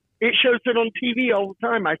 Yeah, it shows it on TV all the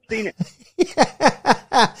time. I've seen it.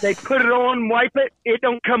 They put it on, wipe it, it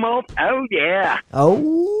don't come off. Oh, yeah.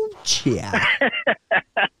 Oh, yeah.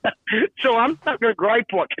 So I'm not going to gripe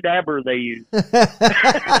what cadaver they use.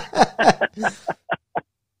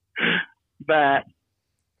 But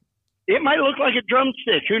it might look like a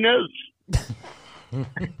drumstick. Who knows?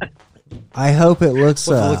 I hope it looks.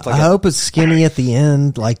 Looks like I hope it's skinny at the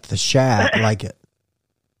end, like the shaft, like it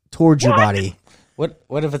towards your body. What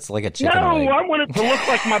if it's like a chicken No, leg? I want it to look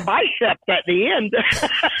like my bicep at the end.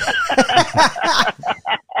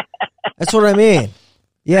 That's what I mean.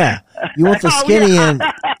 Yeah, you want the skinny end.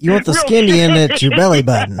 You want the Real skinny end at your belly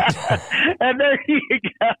button. And there you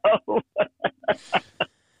go.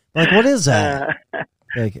 Like, what is that?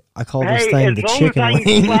 Like, I call this Hey, thing as the long chicken as I can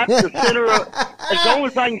wing. slap the center of, as long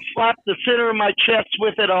as I can slap the center of my chest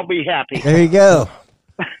with it, I'll be happy. There you go.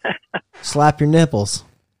 Slap your nipples.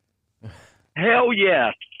 Hell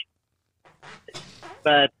yes.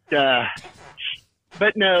 But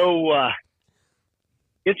no,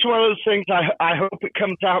 it's one of those things. I hope it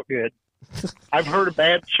comes out good. I've heard of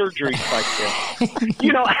bad surgeries like this.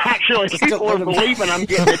 You know, actually, people are believing I'm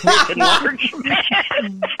getting a dick enlargement.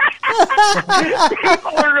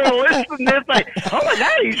 People are going to listen to this like, oh my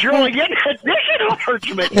God, he's really getting a dick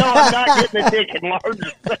enlargement. No, I'm not getting a dick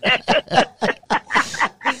enlargement.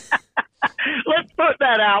 Let's put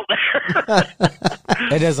that out there.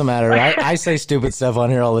 It doesn't matter. I say stupid stuff on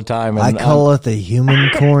here all the time. And I call it the human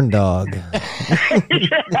corn dog.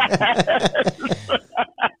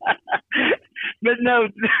 But no,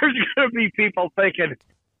 there's going to be people thinking,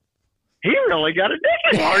 he really got a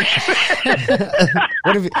dick enlargement.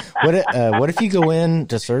 what if you go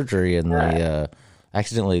into surgery and they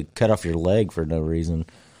accidentally cut off your leg for no reason,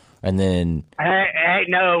 and then Hey,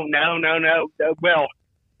 no. Well,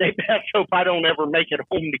 they best hope I don't ever make it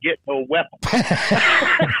home to get to a weapon.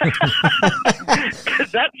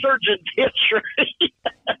 Because that surgeon's history.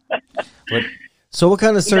 So, what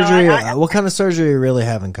kind of surgery? What kind of surgery are you really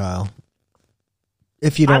having, Kyle?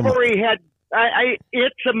 If you don't, I've already had.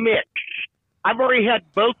 It's a mix. I've already had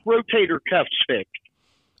both rotator cuffs fixed.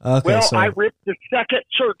 Okay, Well, so I ripped the second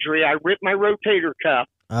surgery. I ripped my rotator cuff.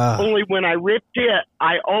 Only when I ripped it,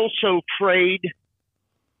 I also frayed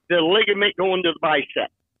the ligament going to the bicep.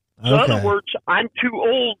 So in other words, I'm too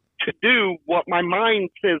old to do what my mind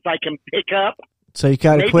says I can pick up. So you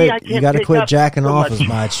got to Maybe quit. I can't You got to pick quit up jacking so off much. as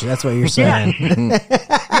much. That's what you're saying. Yes.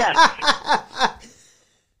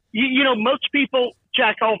 You know, most people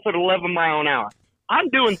jack off at 11 mile an hour. I'm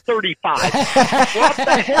doing 35. What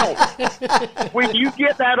the hell? When you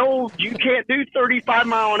get that old, you can't do 35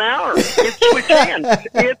 mile an hour. It's switch hands.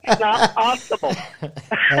 It's not possible.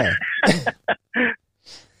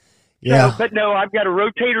 Yeah. So, but no, I've got a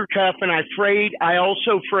rotator cuff, and I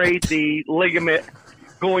also frayed the ligament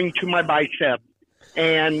going to my bicep.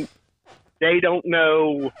 And they don't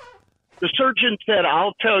know. The surgeon said,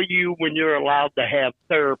 I'll tell you when you're allowed to have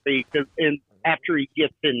therapy after he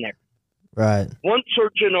gets in there. Right. One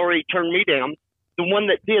surgeon already turned me down, the one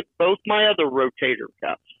that did both my other rotator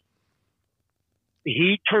cuffs.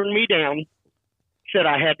 He turned me down, said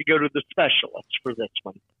I had to go to the specialist for this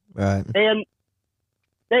one. Right. And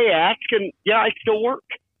they asked, and yeah, I still work.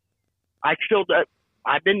 I've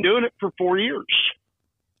been doing it for 4 years,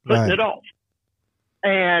 putting Right. it off.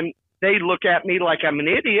 And they look at me like I'm an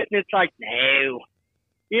idiot, and it's like, no.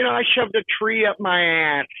 You know, I shoved a tree up my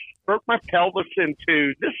ass, broke my pelvis in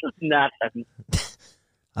two. This is nothing.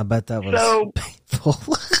 I bet that was So- painful.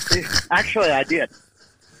 Actually, I did.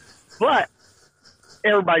 But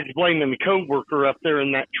everybody's blaming the coworker up there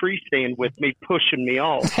in that tree stand with me, pushing me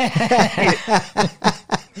off.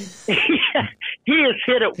 He has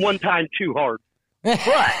hit it one time too hard.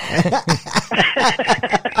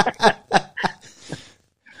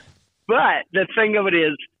 But the thing of it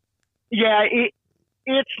is, yeah,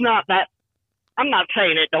 it's not that. I'm not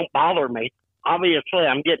saying it don't bother me. Obviously,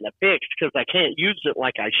 I'm getting it fixed because I can't use it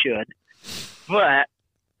like I should. But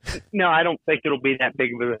no, I don't think it'll be that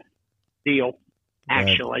big of a deal,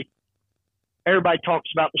 actually. everybody talks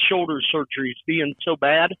about the shoulder surgeries being so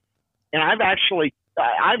bad. And I've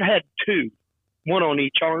had two, one on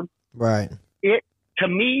each arm. Right. To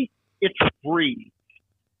me, it's free.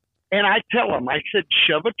 And I tell them, I said,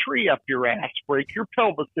 shove a tree up your ass, break your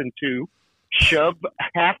pelvis in two, shove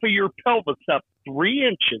half of your pelvis up 3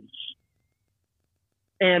 inches,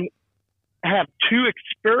 and have 2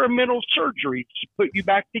 experimental surgeries to put you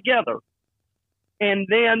back together. And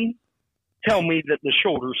then tell me that the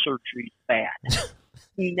shoulder surgery is bad.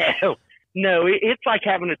 No, it's like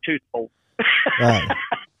having a tooth pulled. Right.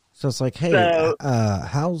 So it's like, hey,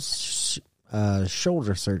 how's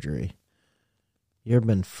shoulder surgery? You ever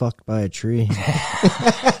been fucked by a tree?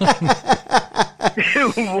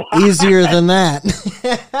 Easier than that.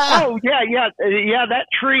 Oh, yeah, that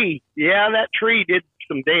tree. Yeah, that tree did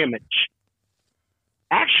some damage.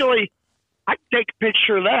 Actually, I can take a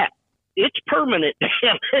picture of that. It's permanent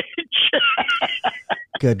damage.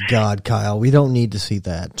 Good God, Kyle, we don't need to see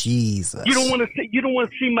that. Jesus. You don't want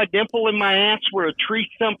to see my dimple in my ass where a tree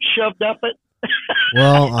stump shoved up it?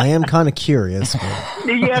 Well, I am kind of curious. But...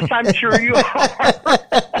 Yes, I'm sure you are.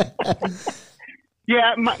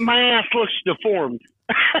 Yeah, my ass looks deformed.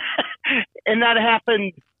 And that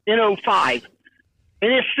happened in 2005.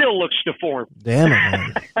 And it still looks deformed. Damn it,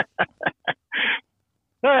 man.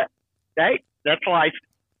 But, hey, that's life.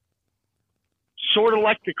 Sort of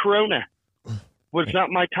like the corona. Was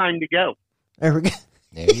not my time to go. There we go.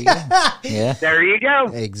 There you go. Yeah. There you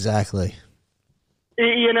go. Exactly.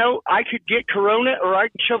 You know, I could get corona or I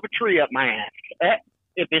can shove a tree up my ass.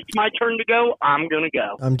 If it's my turn to go, I'm going to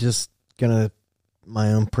go. I'm just going to,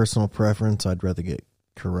 my own personal preference, I'd rather get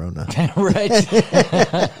corona. Right.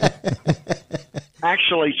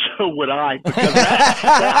 Actually, so would I. Because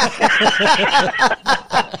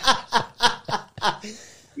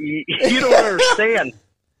you don't understand.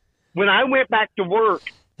 When I went back to work,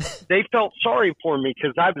 they felt sorry for me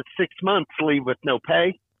because I was 6 months leave with no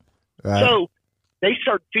pay. Right. So they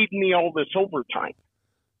started feeding me all this overtime.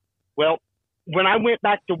 Well, when I went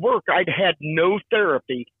back to work, I'd had no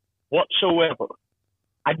therapy whatsoever.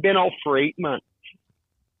 I'd been off for 8 months.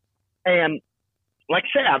 And like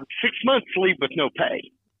I said, I was 6 months leave with no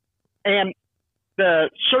pay. And the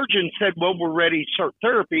surgeon said, well, we're ready to start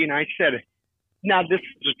therapy. And I said, now this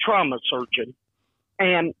is a trauma surgeon.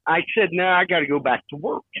 And I said, no, I got to go back to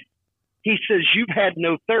work. He says, you've had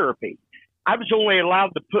no therapy. I was only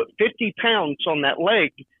allowed to put 50 pounds on that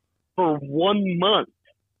leg for 1 month.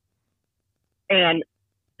 And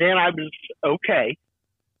then I was okay.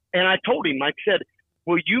 And I told him, I said,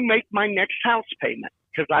 will you make my next house payment?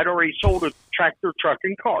 Because I'd already sold a tractor, truck,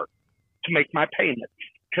 and car to make my payments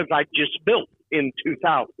because I just built in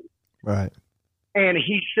 2000. Right. And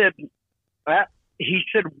he said,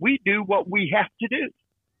 we do what we have to do.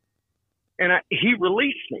 And he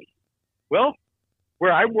released me. Well,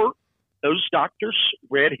 where I work, those doctors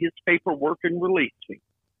read his paperwork and released me.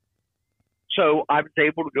 So I was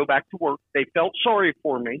able to go back to work. They felt sorry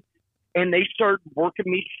for me, and they started working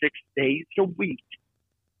me 6 days a week.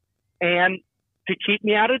 And to keep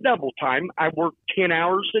me out of double time, I worked 10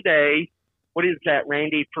 hours a day. What is that,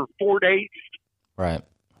 Randy, for 4 days? Right.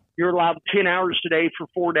 You're allowed 10 hours a day for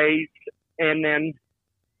 4 days, and then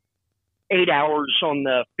 8 hours on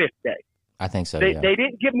the 5th day. I think so, They yeah.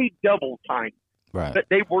 didn't give me double time, Right. but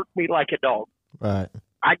they worked me like a dog. Right.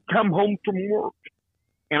 I'd come home from work,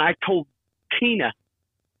 and I told Tina,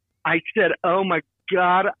 I said, oh, my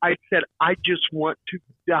God, I said, I just want to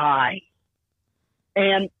die.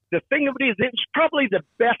 And the thing of it is, it's probably the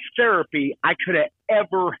best therapy I could have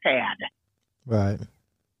ever had. Right.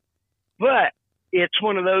 But it's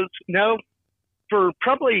one of those, for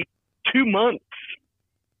probably 2 months,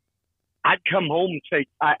 I'd come home and say,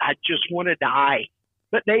 I just want to die.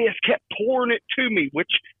 But they just kept pouring it to me,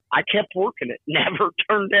 which I kept working it, never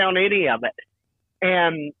turned down any of it.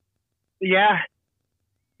 And yeah,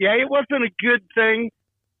 it wasn't a good thing.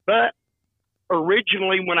 But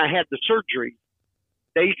originally when I had the surgery,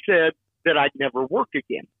 they said that I'd never work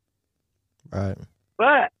again. Right.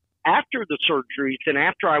 But after the surgeries and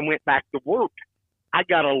after I went back to work, I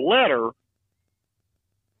got a letter.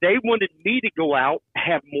 They wanted me to go out,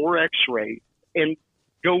 have more x-rays, and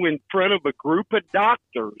go in front of a group of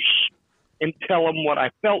doctors and tell them what I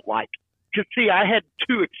felt like. Because, see, I had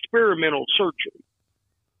 2 experimental surgeries.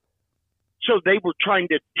 So they were trying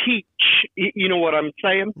to teach, you know what I'm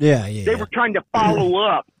saying? Yeah. They were trying to follow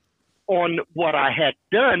up on what I had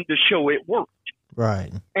done to show it worked.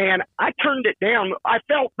 Right. And I turned it down. I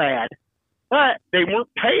felt bad, but they weren't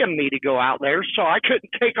paying me to go out there, so I couldn't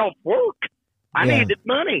take off work. I needed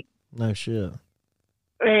money. No shit.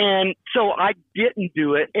 And so I didn't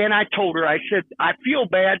do it. And I told her, I said, I feel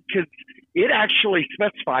bad because it actually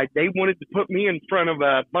specified they wanted to put me in front of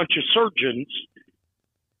a bunch of surgeons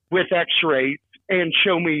with x-rays and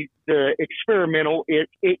show me the experimental,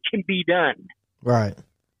 it can be done. Right.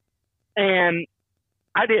 And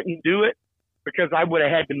I didn't do it because I would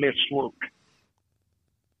have had to miss work.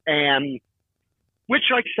 And which,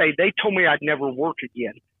 like I say, they told me I'd never work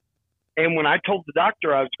again. And when I told the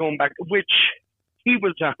doctor I was going back, which he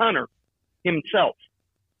was a hunter himself,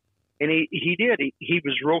 and he did. He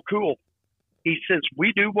was real cool. He says,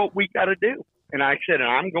 we do what we got to do. And I said,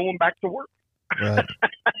 I'm going back to work. Right.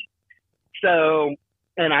 So,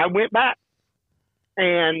 and I went back.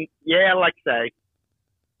 And, yeah, like I say,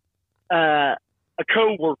 a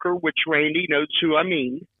coworker, which Randy knows who I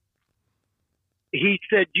mean, he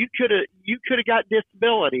said, you could have got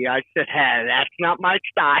disability. I said, hey, that's not my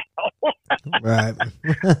style. Right.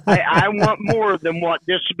 I want more than what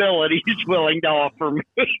disability is willing to offer me.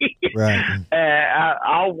 Right.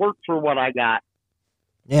 I'll work for what I got.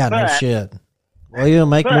 Yeah, no shit. Well, you'll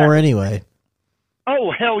make more anyway.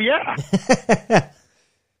 Oh, hell yeah.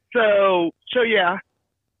 So yeah,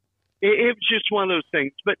 it was just one of those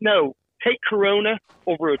things. But no, take Corona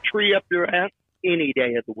over a tree up your ass any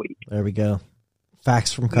day of the week. There we go.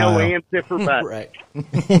 Facts from Kyle. No ands, if or buts. Right.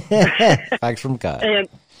 Facts from Kyle. And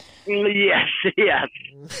yes.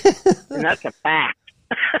 And that's a fact.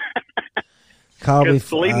 Kyle,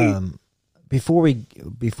 believe me, before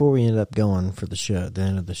we end up going for the show, the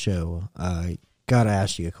end of the show, I gotta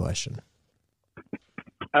ask you a question.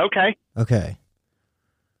 Okay.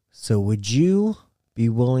 So would you be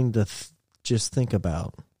willing to just think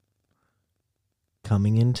about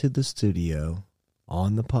coming into the studio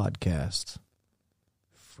on the podcast,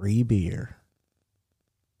 free beer,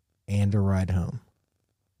 and a ride home?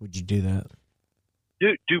 Would you do that?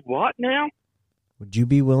 Do what now? Would you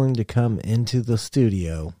be willing to come into the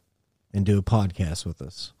studio and do a podcast with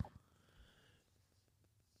us?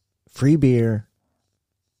 Free beer,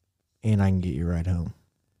 and I can get you right home.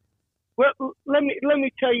 Well, let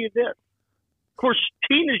me tell you this. Of course,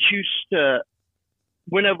 Tina's used to,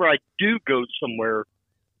 whenever I do go somewhere,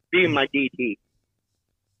 being my DT.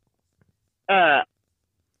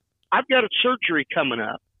 I've got a surgery coming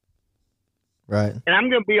up. Right. And I'm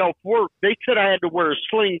going to be off work. They said I had to wear a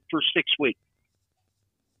sling for 6 weeks.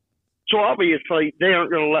 So obviously, they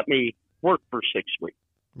aren't going to let me work for 6 weeks.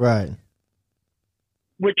 Right.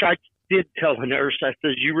 Which I did tell the nurse. I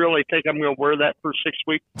said, you really think I'm going to wear that for 6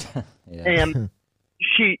 weeks? Yeah. And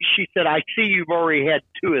she said, I see you've already had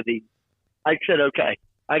 2 of these. I said, okay.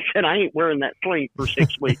 I said, I ain't wearing that sling for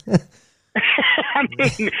 6 weeks. I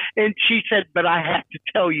mean, and she said, but I have to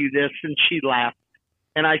tell you this. And she laughed.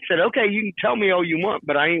 And I said, okay, you can tell me all you want,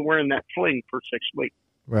 but I ain't wearing that sling for 6 weeks.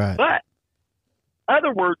 Right. But,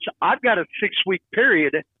 other words, I've got a 6-week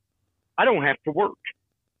period. I don't have to work.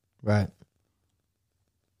 Right.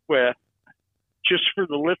 Well, just for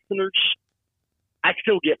the listeners, I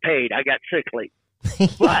still get paid. I got sick leave.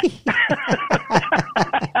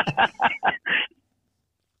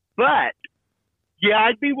 But, yeah,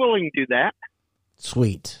 I'd be willing to do that.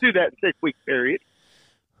 Sweet. Do that 6-week period.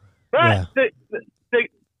 But Yeah.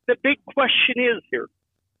 the big question is here.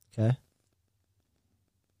 Okay.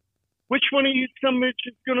 Which one of you some bitch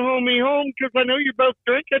is going to hold me home? Because I know you're both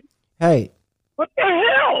drinking. Hey. What the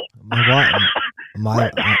hell?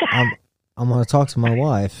 I'm going to talk to my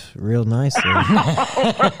wife real nicely.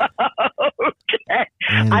 Okay.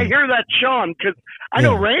 I hear that, Sean, because I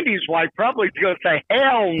know Randy's wife probably is going to say,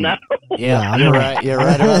 hell no. Yeah, You're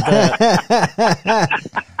right about that.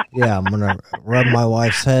 Yeah, I'm going to rub my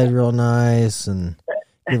wife's head real nice and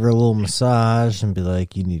give her a little massage and be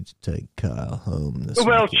like, you need to take Kyle home this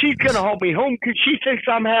Well, weekend. she's going to hold me home because she thinks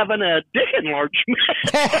I'm having a dick enlargement.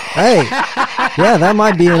 Hey, yeah, that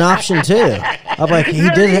might be an option too. I'm like, he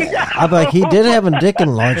did have a dick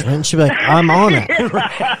enlargement. She'd be like, I'm on it.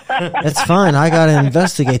 It's fine. I got to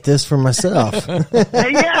investigate this for myself.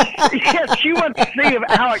 Yes, she wants to see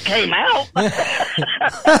how it came out.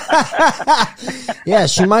 Yeah,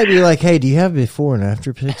 she might be like, hey, do you have before and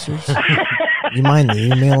after pictures? You mind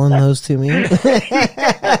emailing those to me? Yes,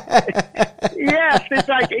 it's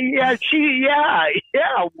like,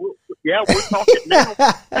 we're talking now.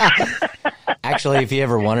 Actually, if you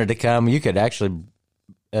ever wanted to come, you could actually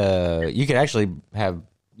have,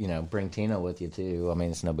 bring Tina with you too. I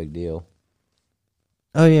mean, it's no big deal.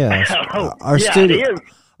 Oh yeah, our studio.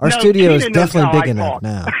 Our studio is definitely big enough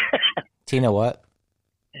now. Tina, what?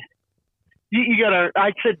 You gotta.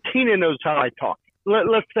 I said Tina knows how I talk.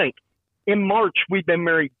 Let's think. In March, we've been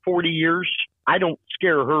married 40 years. I don't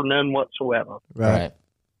scare her none whatsoever. Right.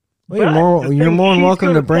 Well, you're more than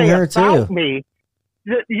welcome to bring her too. Me,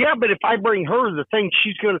 Yeah, but if I bring her, the thing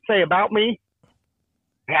she's going to say about me,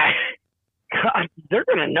 God, they're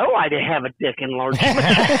going to know I didn't have a dick enlargement.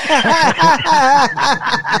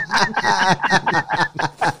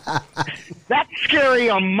 That's scary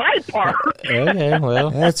on my part. Okay, well,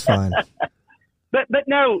 That's fine. But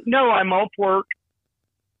no, I'm off work.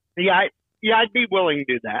 Yeah, I'd be willing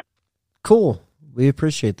to do that. Cool. We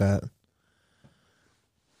appreciate that.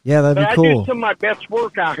 Yeah, that'd But be I cool. do some of my best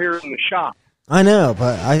work out here in the shop. I know,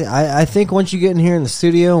 but I think once you get in here in the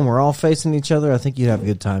studio and we're all facing each other, I think you'd have a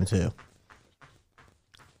good time too.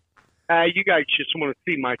 You guys just want to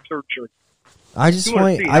see my surgery. I just You wanna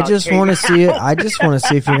want see I how just it came want to see it. out. I just want to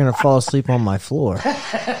see if you're going to fall asleep on my floor. You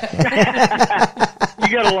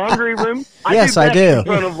got a laundry room? Yes, I best do. In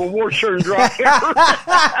front of a washer and dryer.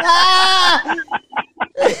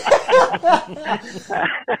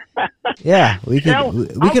 Yeah, we could Hell, we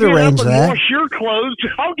I'll could get arrange up and that. Wash your clothes.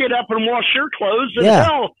 I'll get up and wash your clothes. And Yeah.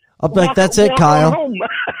 hell, I'll be like, walk- that's it, walk Kyle. on home.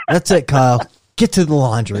 That's it, Kyle. Get to the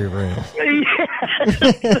laundry room.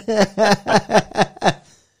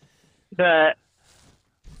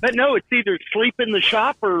 But no, it's either sleep in the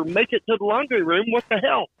shop or make it to the laundry room. What the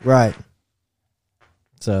hell? Right.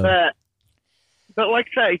 So, But like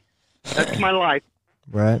I say, that's my life.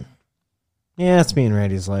 right. Yeah, it's me and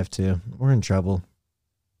Randy's life too. We're in trouble.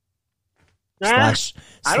 Slash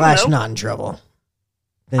I don't know. not in trouble.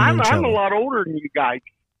 Then I'm in a trouble. lot older than you guys.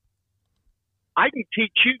 I can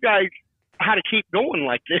teach you guys how to keep going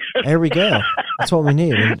like this. There we go. That's what we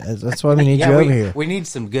need. That's why we need you we, over here. we need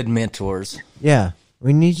some good mentors. Yeah,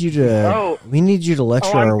 we need you to. We need you to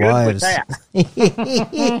lecture I'm our good wives. with that.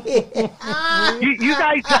 you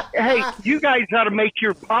guys, hey, you guys ought to make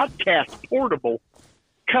your podcast portable.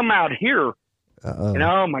 Come out here. Uh-oh. And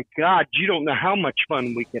oh my God, you don't know how much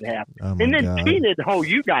fun we could have. Oh, my And then God. Tina'd hold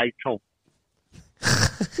you guys home.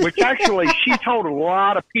 Which actually, she told a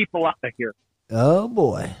lot of people out here. Oh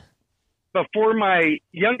boy. Before my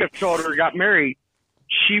youngest daughter got married,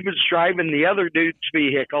 she was driving the other dude's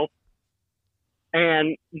vehicle,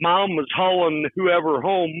 and Mom was hauling whoever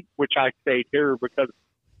home, which I stayed here because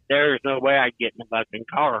there's no way I'd get in a fucking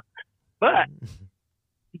car. But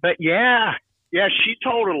yeah, she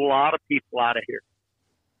told a lot of people out of here.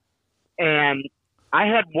 And I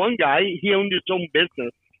had one guy, he owned his own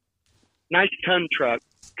business, nice ton truck,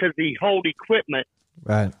 because he hauled equipment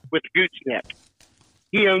Right. with gooseneck.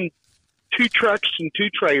 He owned 2 trucks and 2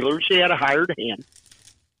 trailers. He had a hired hand.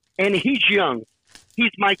 And he's young.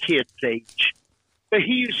 He's my kid's age. But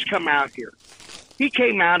he used to come out here. He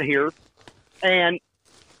came out here and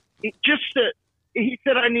he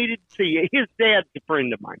said, I needed to see you. His dad's a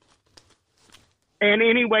friend of mine. And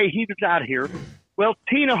anyway, he was out here. Well,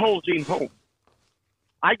 Tina holds him home.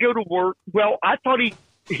 I go to work. Well, I thought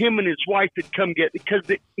him and his wife had come get, because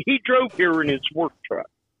he drove here in his work truck.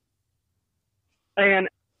 And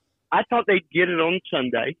I thought they'd get it on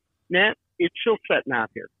Sunday. Nah, it's still sitting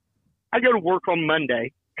out here. I go to work on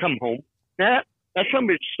Monday, come home. Nah, that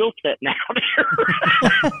somebody's still sitting out here.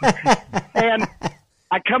 And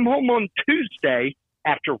I come home on Tuesday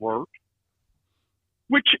after work,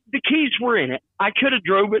 which the keys were in it. I could have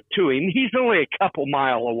drove it to him. He's only a couple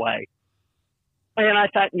mile away. And I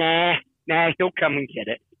thought, nah, he'll come and get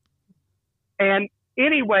it. And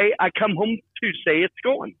anyway, I come home Tuesday, it's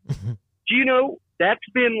gone. Do you know, that's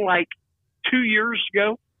been like 2 years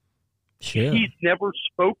ago. Sure. He's never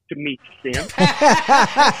spoke to me since.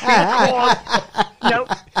 No,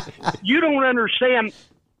 you don't understand.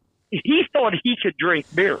 He thought he could drink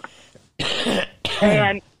beer.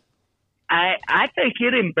 And I think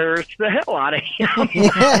it embarrassed the hell out of him.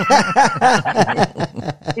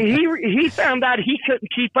 He found out he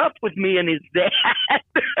couldn't keep up with me and his dad.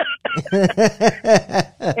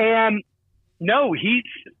 And no, he's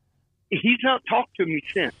not talked to me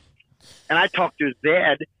since. And I talked to his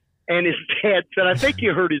dad, and his dad said, I think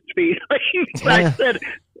you hurt his feelings. I said,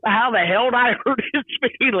 how the hell did I hurt his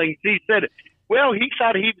feelings? He said, well, he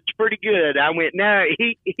thought he was pretty good. I went, no,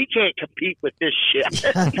 he can't compete with this shit.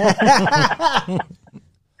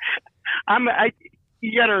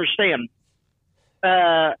 You got to understand,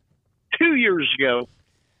 2 years ago,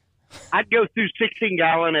 I'd go through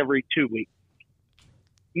 16-gallon every 2 weeks.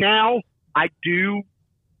 Now I do.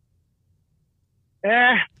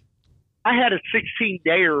 I had a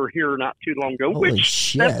 16-dayer here not too long ago, Holy which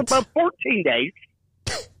shit. that's about 14 days.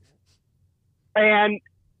 And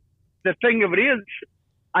the thing of it is,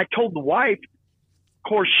 I told the wife, of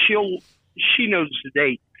course, she knows the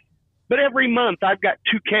date. But every month I've got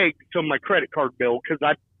 2 kegs on my credit card bill because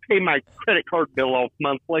I pay my credit card bill off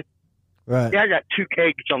monthly. Right. Yeah, I got 2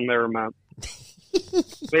 kegs on there a month.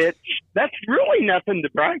 Which, that's really nothing to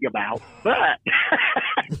brag about, but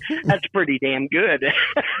that's pretty damn good.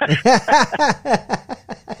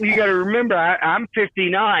 You got to remember, I'm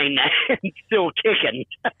 59 and still kicking.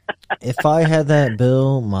 If I had that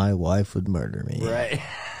bill, my wife would murder me. Right.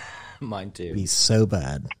 Mine too. It'd be so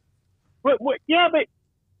bad. But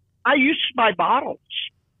I used to buy bottles.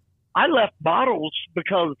 I left bottles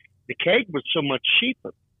because the keg was so much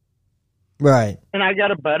cheaper. Right. And I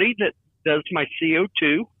got a buddy that does my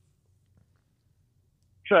CO2.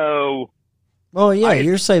 So. Oh, yeah,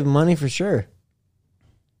 you're saving money for sure.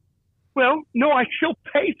 Well, no, I still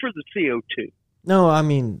pay for the CO2. No, I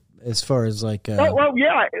mean, as far as like. well,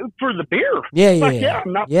 yeah, for the beer. Yeah.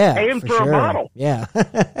 I'm not paying for sure. a bottle. Yeah.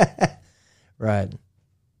 Right.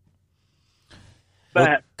 But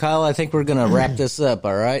Well, Kyle, I think we're going to wrap this up,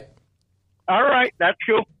 all right? all right, that's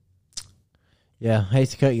cool. Yeah, hate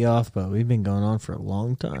to cut you off, but we've been going on for a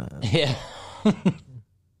long time. Yeah.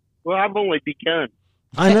 Well, I've only begun.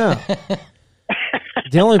 I know.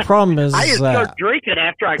 The only problem is I just started drinking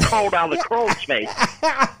after I called out the crow's face.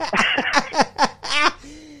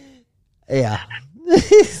 Yeah.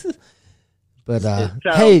 But So,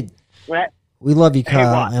 hey, Well, we love you,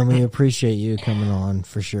 Kyle, what? and we appreciate you coming on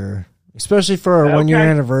for sure. Especially for our 1 year Okay.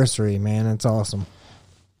 anniversary, man. It's awesome.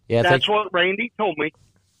 Yeah, that's what Randy told me.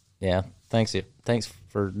 yeah. Thanks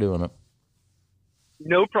for doing it.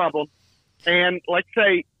 No problem. And let's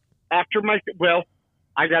say after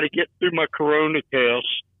I got to get through my corona test.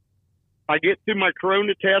 If I get through my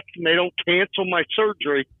corona test and they don't cancel my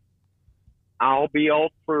surgery, I'll be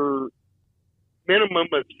off for minimum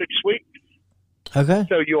of 6 weeks. Okay.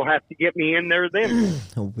 So you'll have to get me in there then.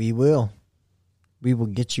 We will. We will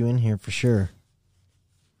get you in here for sure.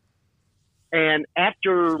 And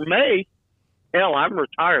after May, hell, I'm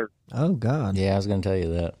retired. Oh, God. Yeah, I was going to tell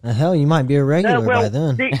you that. Hell, you might be a regular by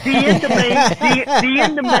then. The end of May, the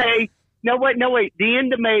end of May. No, wait. The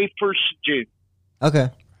end of May, 1st of June. Okay.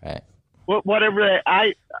 Right. Whatever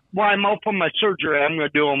I'm off on my surgery, I'm going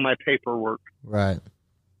to do all my paperwork. Right.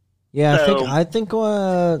 Yeah, So- I think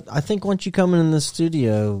once you come in the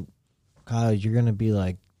studio, Kyle, you're gonna be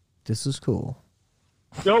like, "This is cool."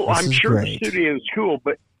 No, This I'm is sure great. the studio is cool,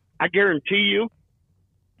 but I guarantee you,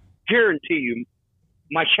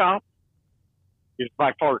 my shop is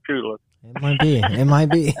by far cooler. It might be. It might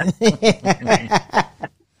be.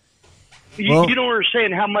 Well- You don't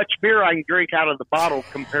understand how much beer I can drink out of the bottle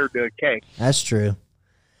compared to a keg. That's true.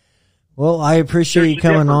 Well, I appreciate There's you a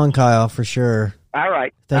coming difference. on, Kyle, for sure. All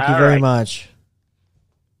right. Thank you All very right. much.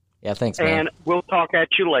 Yeah, thanks, man. And we'll talk at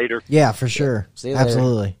you later. Yeah, for sure. See you later.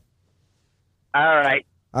 Absolutely. All right.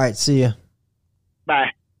 All right. See ya.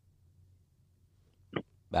 Bye.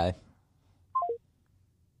 Bye.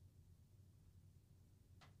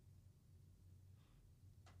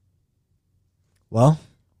 Well,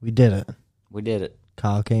 we did it. We did it.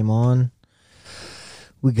 Kyle came on.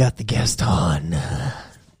 We got the guest on.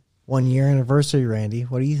 1 year anniversary, Randy.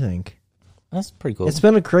 What do you think? That's pretty cool. It's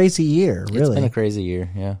been a crazy year, really. It's been a crazy year,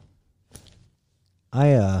 yeah.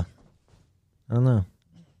 I don't know.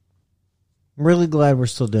 I'm really glad we're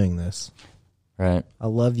still doing this. Right. I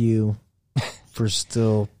love you for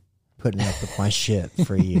still putting up with my shit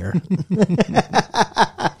for a year.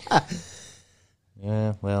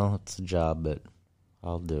 Yeah, well, it's a job, but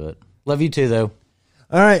I'll do it. Love you too, though.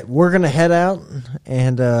 All right, we're going to head out,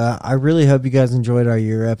 and I really hope you guys enjoyed our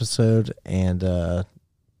year episode, and the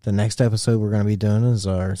next episode we're going to be doing is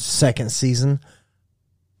our second season,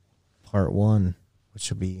 part 1, which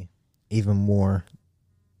will be even more.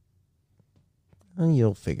 And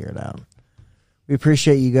you'll figure it out. We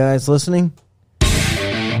appreciate you guys listening.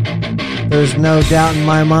 There's no doubt in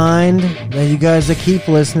my mind that you guys that keep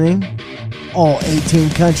listening, all 18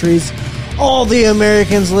 countries, all the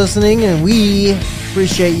Americans listening, and we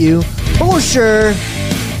appreciate you for sure.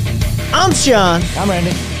 I'm Sean, I'm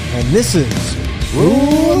Randy. and this is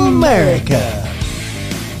Rule America.